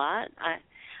Carson a lot.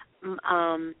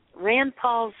 Rand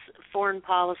Paul's foreign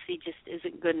policy just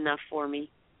isn't good enough for me.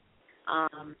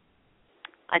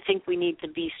 I think we need to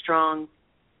be strong.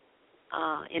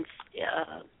 I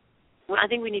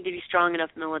think we need to be strong enough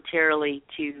militarily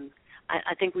to.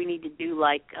 I think we need to do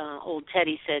like old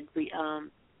Teddy said. We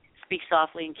speak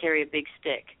softly and carry a big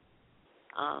stick.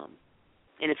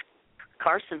 And if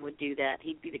Carson would do that,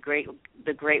 he'd be the great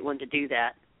one to do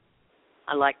that.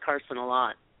 I like Carson a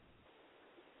lot.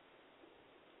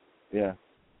 Yeah.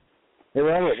 Hey,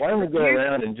 Robert, why don't we go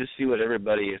around and just see what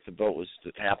everybody, if the vote was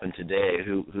to happen today,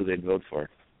 who they'd vote for?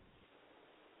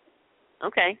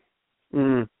 Okay.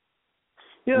 Yeah,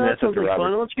 that sounds like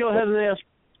fun. Let's go ahead and ask.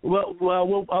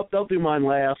 Well, I'll do mine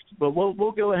last, but we'll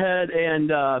go ahead and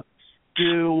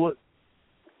do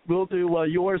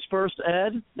yours first,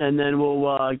 Ed, and then we'll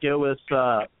go with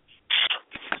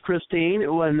Christine,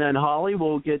 and then Holly.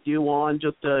 We'll get you on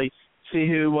just to see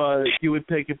who you would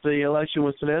pick if the election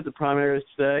was today, the primary is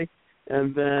today,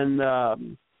 and then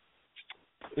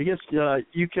I guess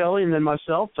you, Kelly, and then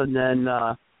myself, and then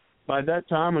by that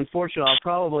time, unfortunately,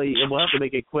 we'll have to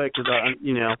make it quick because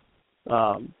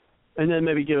and then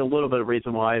maybe give a little bit of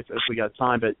reason why if we got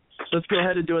time. But let's go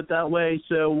ahead and do it that way.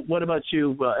 So what about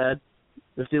you, Ed?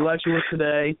 If the election was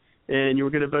today and you were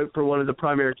going to vote for one of the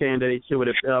primary candidates, who would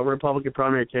it Republican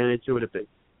primary candidates, who would it be?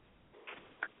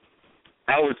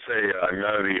 I would say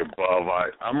none of the above.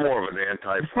 I'm more of an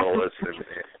anti-federalist,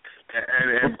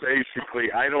 and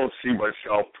basically I don't see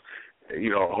myself,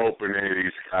 hoping any of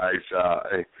these guys.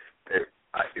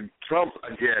 Trump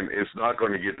again is not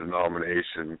going to get the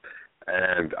nomination,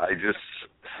 and I just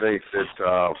think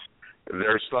that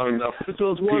there's not enough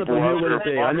people out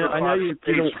there. I know you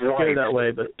don't go that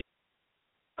way, but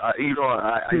I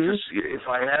just if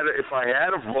I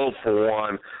had to vote for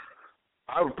one,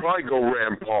 I would probably go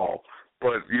Rand Paul.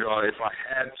 But if I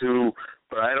had to,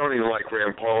 but I don't even like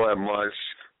Rand Paul that much.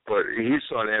 But he's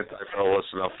not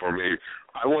anti-federalist enough for me.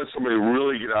 I want somebody to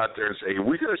really get out there and say,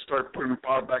 we got to start putting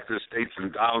power back to the states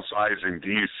and downsizing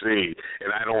D.C.,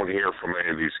 and I don't hear from any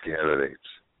of these candidates.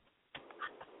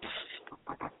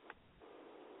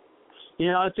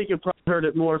 I think you probably heard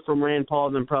it more from Rand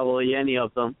Paul than probably any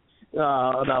of them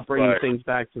about bringing things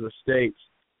back to the states.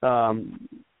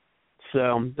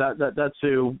 So that's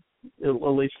who, at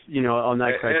least, on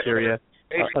that criteria.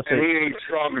 And he ain't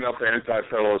strong enough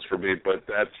anti-federalist for me, but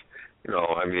that's,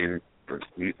 you're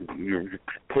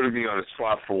putting me on a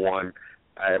spot for one.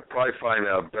 I'd probably find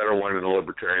a better one in the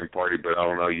Libertarian Party, but I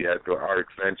don't know yet. Our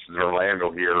convention in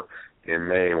Orlando here in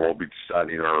May, and we'll be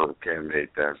deciding our candidate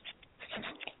then.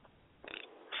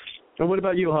 And what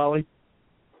about you, Holly?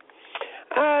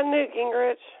 Newt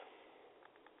Gingrich.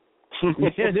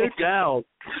 Yeah, no doubt.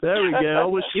 There we go. I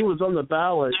wish he was on the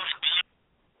ballot.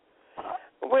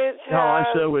 Which I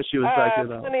so wish he was back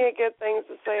there. Plenty of good things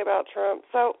to say about Trump.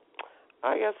 So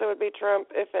I guess it would be Trump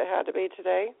if it had to be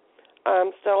today.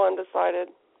 I'm still undecided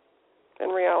in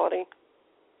reality.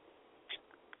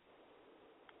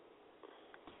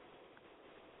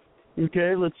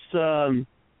 Okay, let's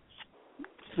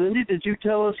Cindy, did you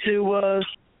tell us who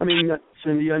not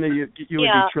Cindy, I know you would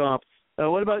be Trump.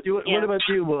 What about you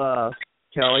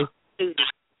Kelly?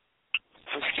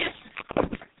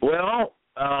 Well,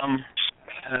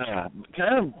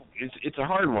 it's a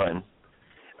hard one.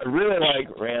 I really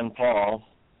like Rand Paul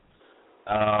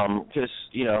because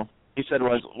he said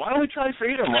why don't we try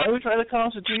freedom? Why don't we try the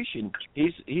Constitution?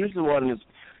 He's the one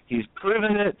he's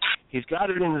proven it. He's got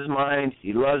it in his mind.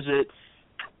 He loves it.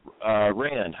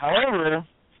 Rand. However,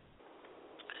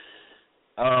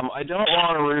 I don't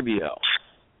want a Rubio.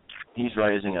 He's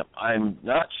rising up. I'm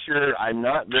not sure. I'm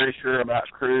not very sure about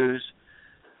Cruz.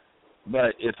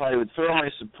 But if I would throw my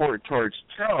support towards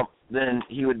Trump, then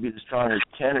he would be the stronger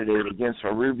candidate against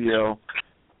Rubio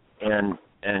and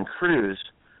Cruz.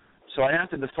 So I have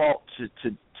to default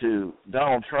to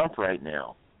Donald Trump right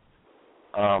now,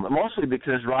 mostly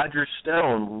because Roger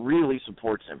Stone really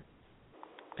supports him,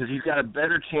 because he's got a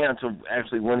better chance of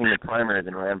actually winning the primary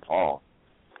than Rand Paul.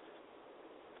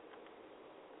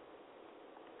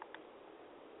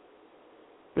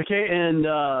 Okay, and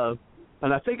I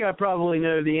think I probably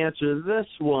know the answer to this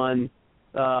one,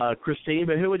 Christine,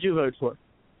 but who would you vote for?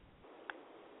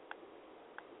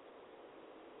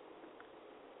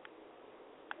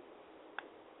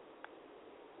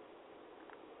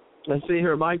 I see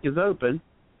her mic is open.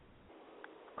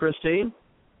 Christine?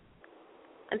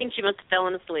 I think she must have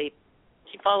fallen asleep.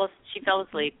 She fell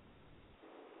asleep.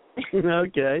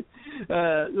 Okay.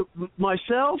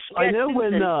 Myself, I know Susan.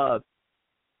 when...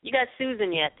 You got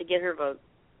Susan yet to get her vote?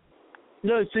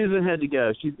 No, Susan had to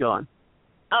go. She's gone.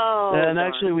 Oh. And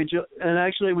darn.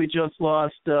 actually, we just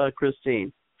lost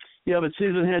Christine. Yeah, but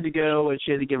Susan had to go, and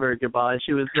she had to give her a goodbye.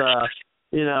 She was,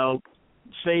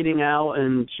 fading out,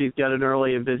 and she's got an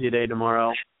early and busy day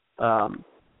tomorrow.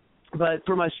 But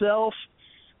for myself,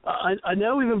 I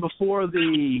know even before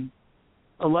the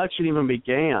election even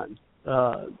began,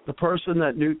 the person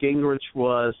that Newt Gingrich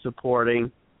was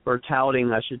supporting, or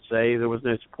touting, I should say, there was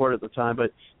no support at the time,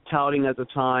 but touting at the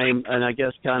time, and I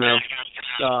guess kind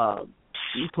of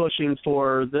pushing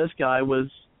for this guy was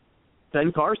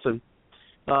Ben Carson.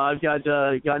 I've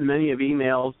gotten many of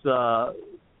emails,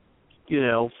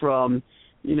 from,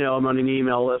 I'm on an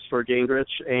email list for Gingrich,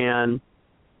 and,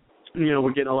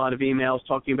 we're getting a lot of emails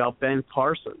talking about Ben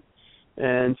Carson.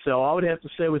 And so I would have to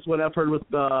say, with what I've heard with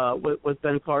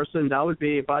Ben Carson, that would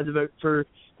be, if I had to vote for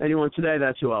anyone today,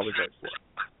 that's who I would vote for.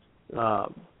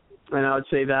 And I would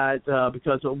say that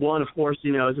because, one, of course,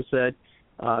 as I said,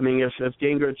 if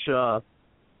Gingrich,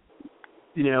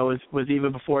 was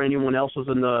even before anyone else was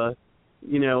in the,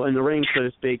 in the ring, so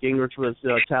to speak, Gingrich was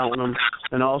touting him.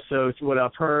 And also, what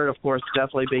I've heard, of course,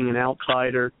 definitely being an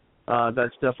outsider,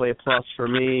 that's definitely a plus for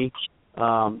me.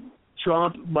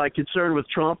 Trump, my concern with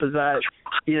Trump is that,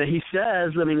 he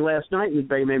says, last night in the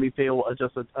debate made me feel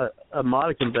just a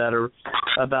modicum better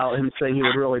about him saying he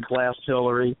would really blast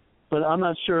Hillary. But I'm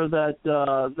not sure that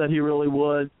he really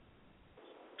would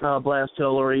blast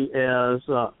Hillary as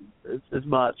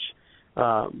much.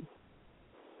 And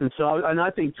so,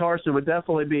 I think Carson would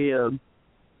definitely be a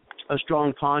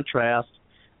strong contrast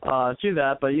to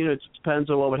that. But it depends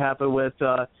on what would happen with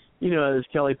as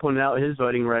Kelly pointed out, his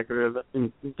voting record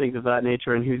and things of that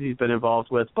nature, and who he's been involved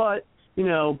with. But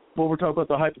when we're talking about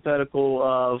the hypothetical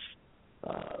of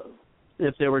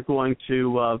if they were going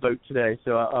to vote today.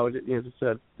 So I would, as I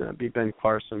said, be Ben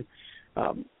Carson.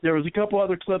 There was a couple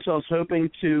other clips I was hoping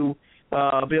to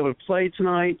be able to play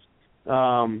tonight.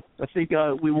 I think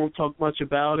we won't talk much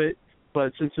about it,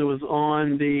 but since it was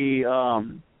on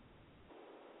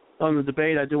the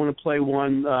debate, I do want to play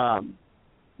one.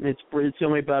 It's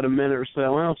only about a minute or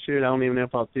so. Well, shoot, I don't even know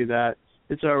if I'll do that.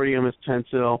 It's already almost 10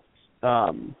 till.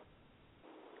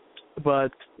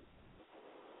 But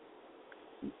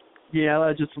yeah,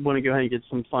 I just want to go ahead and get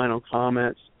some final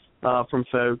comments from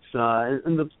folks.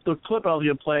 And the clip I was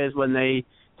going to play is when they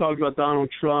talked about Donald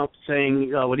Trump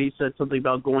saying what he said, something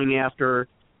about going after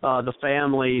the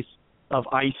families of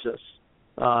ISIS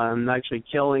and actually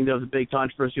killing. There was a big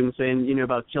controversy when saying,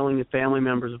 about killing the family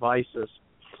members of ISIS.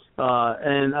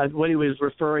 And what he was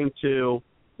referring to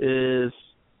is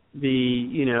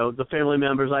the family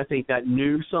members, I think, that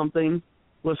knew something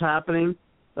was happening.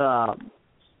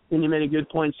 And you made a good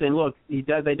point saying, look, they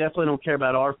definitely don't care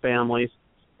about our families,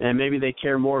 and maybe they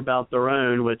care more about their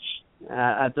own, which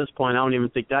at this point I don't even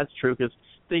think that's true, because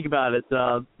think about it.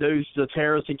 The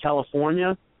terrorists in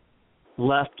California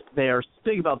left there.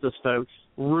 Think about this, folks.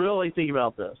 Really think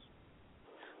about this.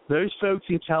 Those folks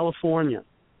in California,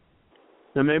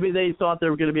 now maybe they thought they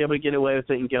were going to be able to get away with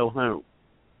it and go home.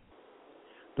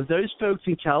 But those folks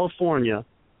in California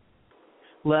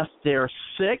left their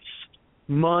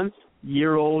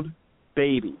 6-month-old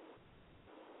baby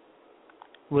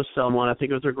with someone, I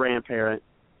think it was their grandparent,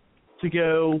 to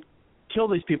go kill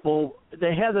these people.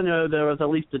 They had to know there was at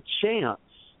least a chance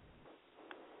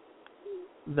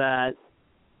that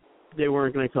they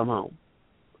weren't going to come home.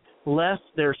 Left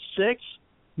their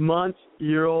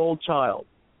 6-month-old child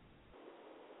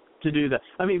to do that.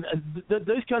 I mean,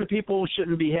 those kind of people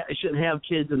shouldn't have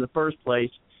kids in the first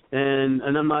place. And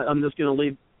I'm just going to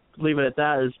leave it at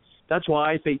that. That's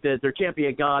why I think that there can't be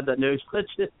a God that knows what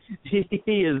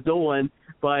he is doing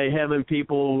by having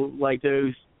people like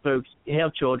those folks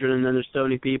have children, and then there's so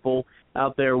many people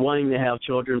out there wanting to have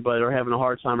children but are having a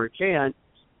hard time or can't.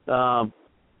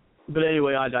 But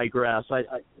anyway, I digress.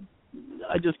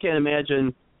 I just can't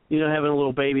imagine, having a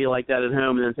little baby like that at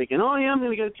home and then thinking, oh, yeah, I'm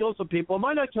going to go kill some people. I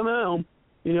might not come home,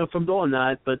 from doing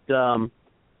that. But I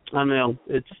don't know.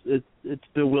 It's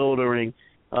bewildering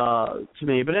to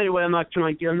me. But anyway, I'm not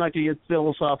going to get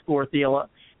philosophical or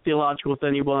theological with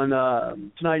anyone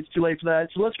tonight. It's too late for that.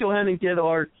 So let's go ahead and get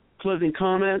our closing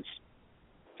comments.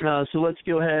 So let's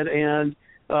go ahead and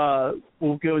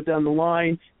we'll go down the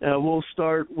line. We'll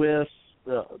start with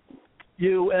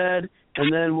you, Ed,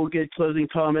 and then we'll get closing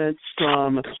comments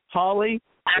from Holly,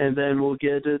 and then we'll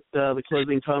get the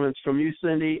closing comments from you,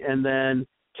 Cindy, and then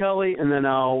Kelly, and then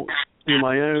I'll do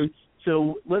my own.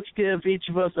 So let's give each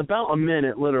of us about a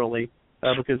minute, literally,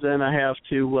 because then I have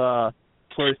to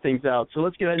close things out. So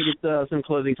let's go ahead and get some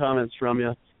closing comments from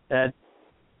you, Ed.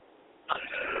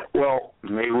 Well,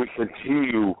 may we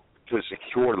continue to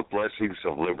secure the blessings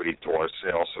of liberty to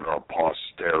ourselves and our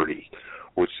posterity,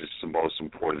 which is the most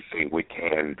important thing we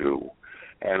can do.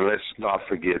 And let's not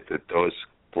forget that those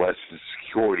blessings of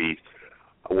security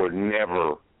were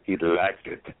never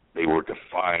elected. They were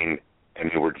defined,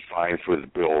 and they were defined through the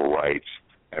Bill of Rights,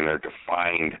 and they're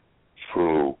defined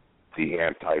through the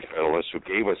Anti-Federalists who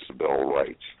gave us the Bill of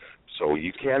Rights. So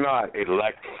you cannot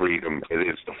elect freedom. It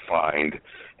is defined,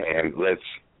 and let's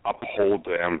uphold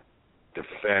them,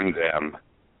 defend them,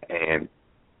 and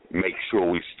make sure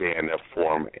we stand up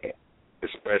for them,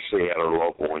 especially at our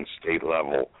local and state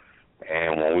level.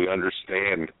 And when we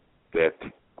understand that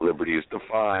liberty is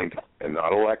defined and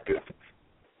not elected,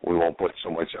 we won't put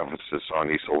so much emphasis on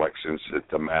these elections that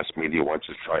the mass media wants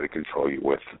to try to control you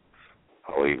with.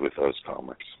 I'll leave with those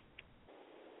comments.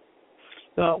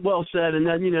 Well said, and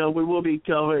then, we will be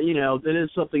covering, it is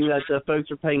something that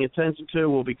folks are paying attention to.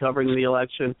 We'll be covering the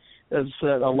election, as I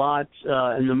said, a lot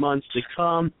in the months to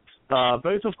come,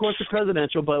 both, of course, the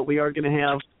presidential, but we are going to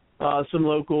have some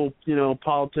local,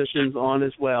 politicians on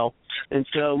as well. And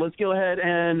so let's go ahead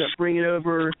and bring it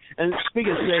over. And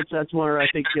speaking of states, that's where I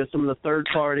think some of the third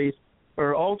parties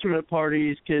or alternate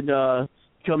parties could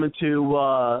come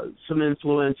into some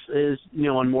influence is,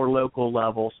 on more local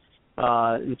levels.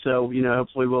 And so,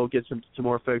 hopefully we'll get some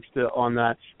more folks on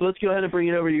that. But let's go ahead and bring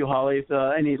it over to you, Holly.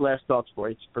 Any last thoughts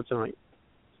for tonight?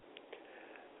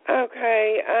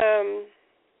 Okay.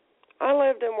 I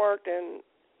lived and worked in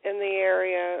the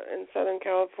area in Southern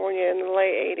California in the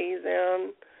late 80s,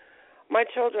 and my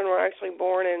children were actually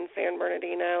born in San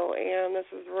Bernardino, and this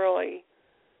is really,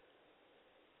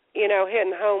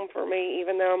 hitting home for me,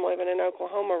 even though I'm living in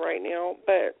Oklahoma right now.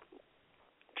 But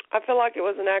I feel like it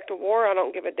was an act of war. I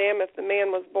don't give a damn if the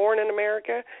man was born in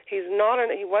America. He's not an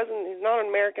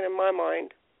American in my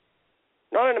mind.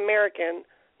 Not an American.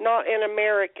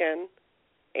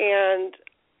 And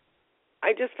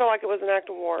I just feel like it was an act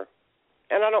of war.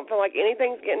 And I don't feel like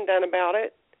anything's getting done about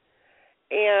it.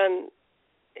 And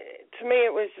to me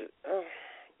it was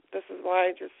this is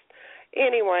why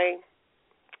anyway,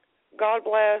 God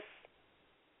bless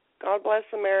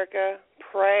America.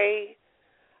 Pray.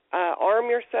 Arm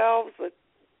yourselves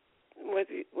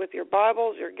with your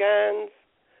Bibles, your guns.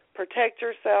 Protect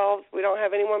yourselves. We don't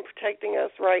have anyone protecting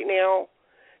us right now.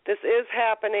 This is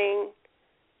happening.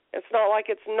 It's not like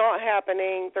it's not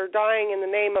happening. They're dying in the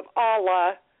name of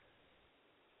Allah,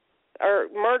 or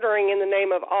murdering in the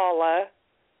name of Allah.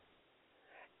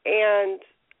 And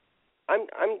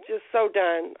I'm just so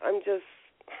done.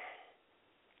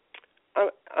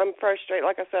 I'm frustrated.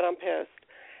 Like I said, I'm pissed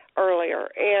earlier.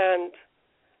 And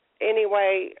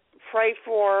anyway, pray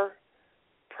for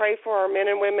our men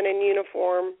and women in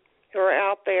uniform who are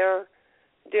out there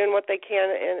doing what they can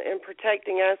in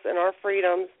protecting us and our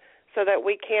freedoms so that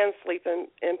we can sleep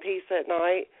in peace at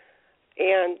night.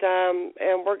 And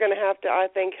we're going to have to, I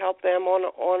think, help them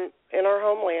in our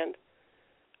homeland.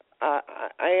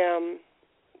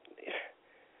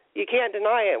 You can't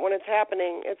deny it when it's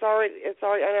happening. It's already.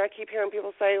 And I keep hearing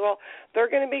people say, "Well, they're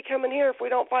going to be coming here. If we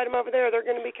don't fight them over there, they're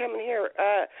going to be coming here."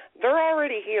 They're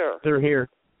already here. They're here.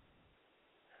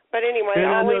 But anyway,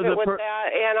 I'll leave it with that.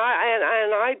 And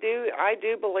I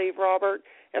do believe, Robert,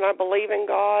 and I believe in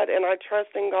God, and I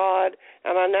trust in God,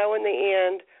 and I know in the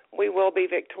end we will be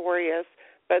victorious.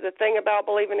 But the thing about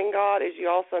believing in God is you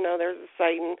also know there's a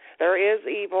Satan. There is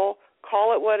evil.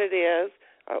 Call it what it is.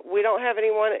 We don't have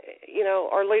anyone,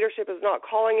 our leadership is not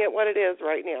calling it what it is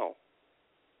right now.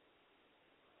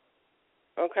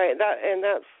 Okay,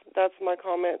 that's my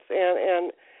comments.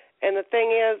 And the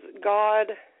thing is,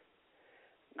 God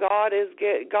is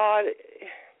good. God,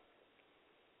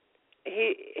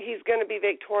 He's going to be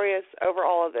victorious over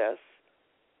all of this.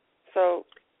 So,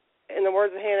 in the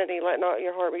words of Hannity, let not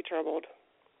your heart be troubled.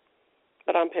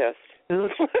 But I'm pissed.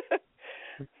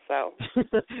 So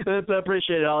I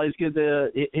appreciate it, Ollie. It's good to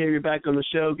hear you back on the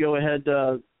show. Go ahead,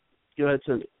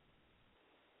 Cindy.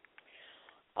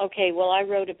 Okay, well, I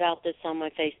wrote about this on my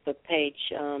Facebook page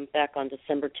back on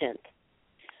December 10th.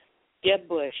 Jeb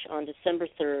Bush, on December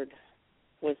 3rd,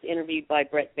 was interviewed by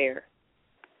Bret Baier.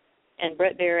 And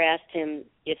Bret Baier asked him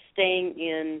if staying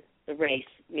in the race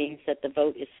means that the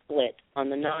vote is split on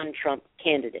the non-Trump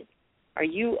candidate. Are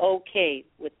you okay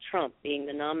with Trump being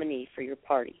the nominee for your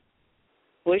party?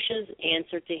 Bush's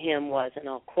answer to him was, and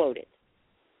I'll quote it,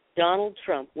 Donald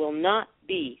Trump will not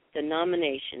be the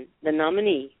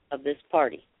nominee of this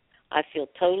party. I feel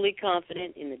totally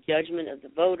confident in the judgment of the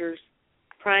voters,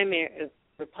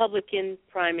 Republican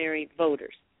primary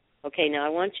voters. Okay, now I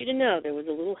want you to know there was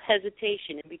a little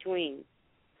hesitation in between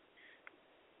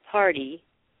party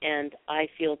and I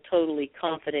feel totally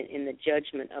confident in the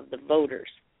judgment of the voters.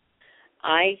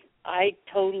 I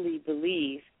totally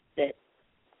believe that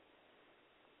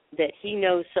he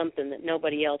knows something that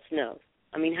nobody else knows.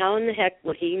 I mean, how in the heck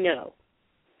would he know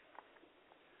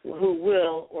who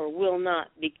will or will not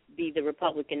be the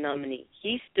Republican nominee?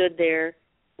 He stood there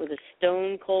with a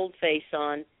stone-cold face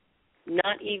on,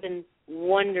 not even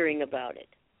wondering about it.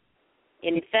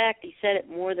 And in fact, he said it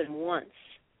more than once.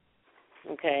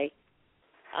 Okay?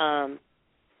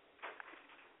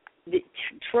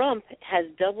 Trump has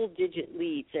double-digit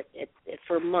leads.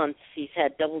 For months, he's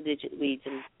had double-digit leads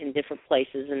in different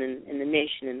places and in the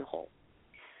nation in the whole.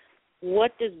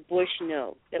 What does Bush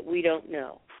know that we don't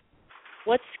know?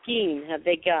 What scheme have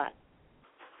they got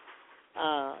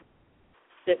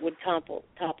that would topple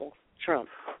Trump?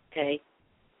 Okay,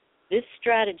 this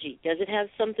strategy, does it have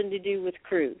something to do with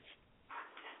Cruz?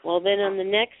 Well, then on the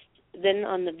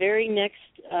very next,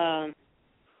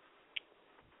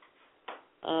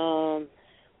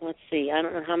 let's see, I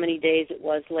don't know how many days it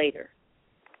was later.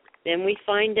 Then we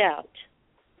find out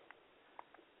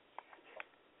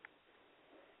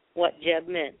what Jeb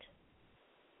meant.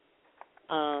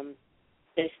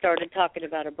 They started talking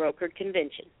about a brokered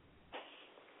convention.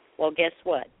 Well, guess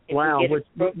what?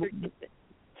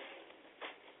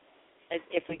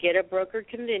 If we get a brokered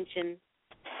convention,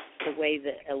 the way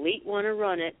the elite want to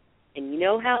run it, and you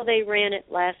know how they ran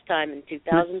it last time in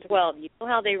 2012. You know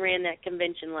how they ran that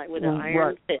convention like with an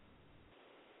iron fist.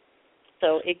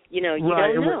 So you don't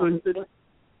know.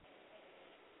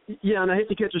 Yeah, and I hate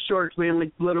to cut you short because we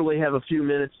only literally have a few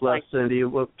minutes left, Cindy,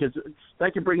 because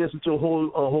that could bring us into a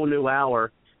whole new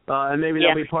hour, and maybe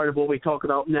that'll be part of what we talk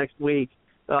about next week,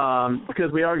 because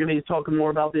we are going to be talking more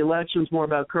about the elections, more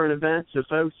about current events. So,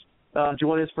 folks,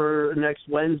 join us for next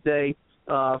Wednesday.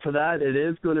 For that, it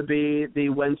is going to be the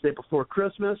Wednesday before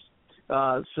Christmas.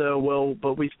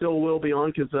 But we still will be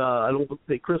on because I don't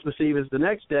think Christmas Eve is the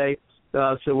next day,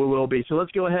 so we will be. So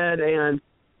let's go ahead and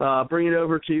bring it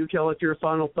over to you, Kelly, for your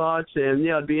final thoughts. And,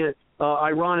 it'd be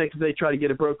ironic if they try to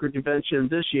get a brokered convention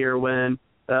this year when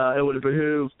it would have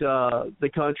behooved the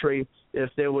country if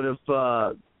they would have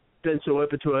been so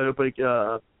open to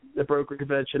a brokered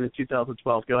convention in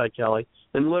 2012. Go ahead, Kelly.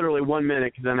 And literally 1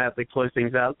 minute because then I have to close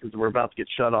things out because we're about to get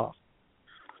shut off.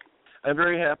 I'm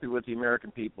very happy with the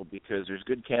American people because there's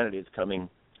good candidates coming,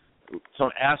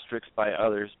 some asterisks by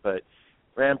others, but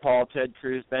Rand Paul, Ted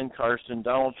Cruz, Ben Carson,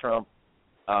 Donald Trump,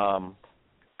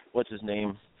 what's his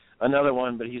name? Another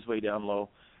one, but he's way down low.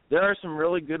 There are some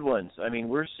really good ones. I mean,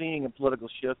 we're seeing a political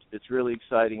shift. It's really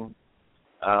exciting.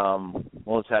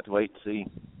 We'll just have to wait and see.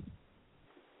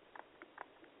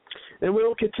 And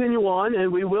we'll continue on,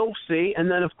 and we will see.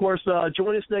 And then, of course,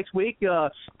 join us next week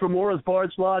for more of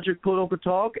Bard's Logic Political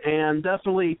Talk. And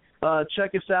definitely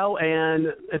check us out. And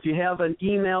if you have an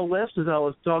email list, as I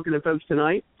was talking to folks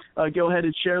tonight, go ahead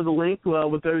and share the link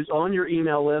with those on your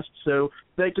email list so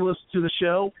they can listen to the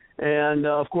show and,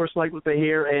 of course, like what they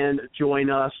hear and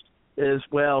join us as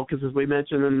well. Because as we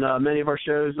mentioned in many of our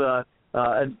shows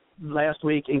last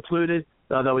week included,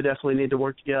 that we definitely need to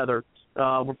work together.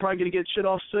 We're probably going to get shut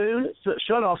off soon.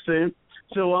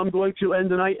 So I'm going to end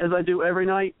the night as I do every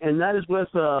night, and that is with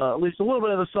at least a little bit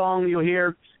of the song you'll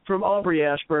hear from Aubrey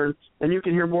Ashburn. And you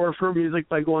can hear more of her music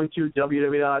by going to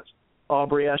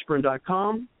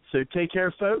www.aubreyashburn.com. So take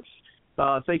care, folks.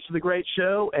 Thanks for the great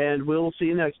show, and we'll see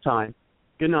you next time.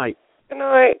 Good night. Good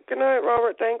night. Good night,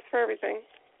 Robert. Thanks for everything.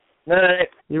 Night.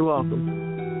 You're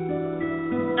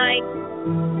welcome. Night.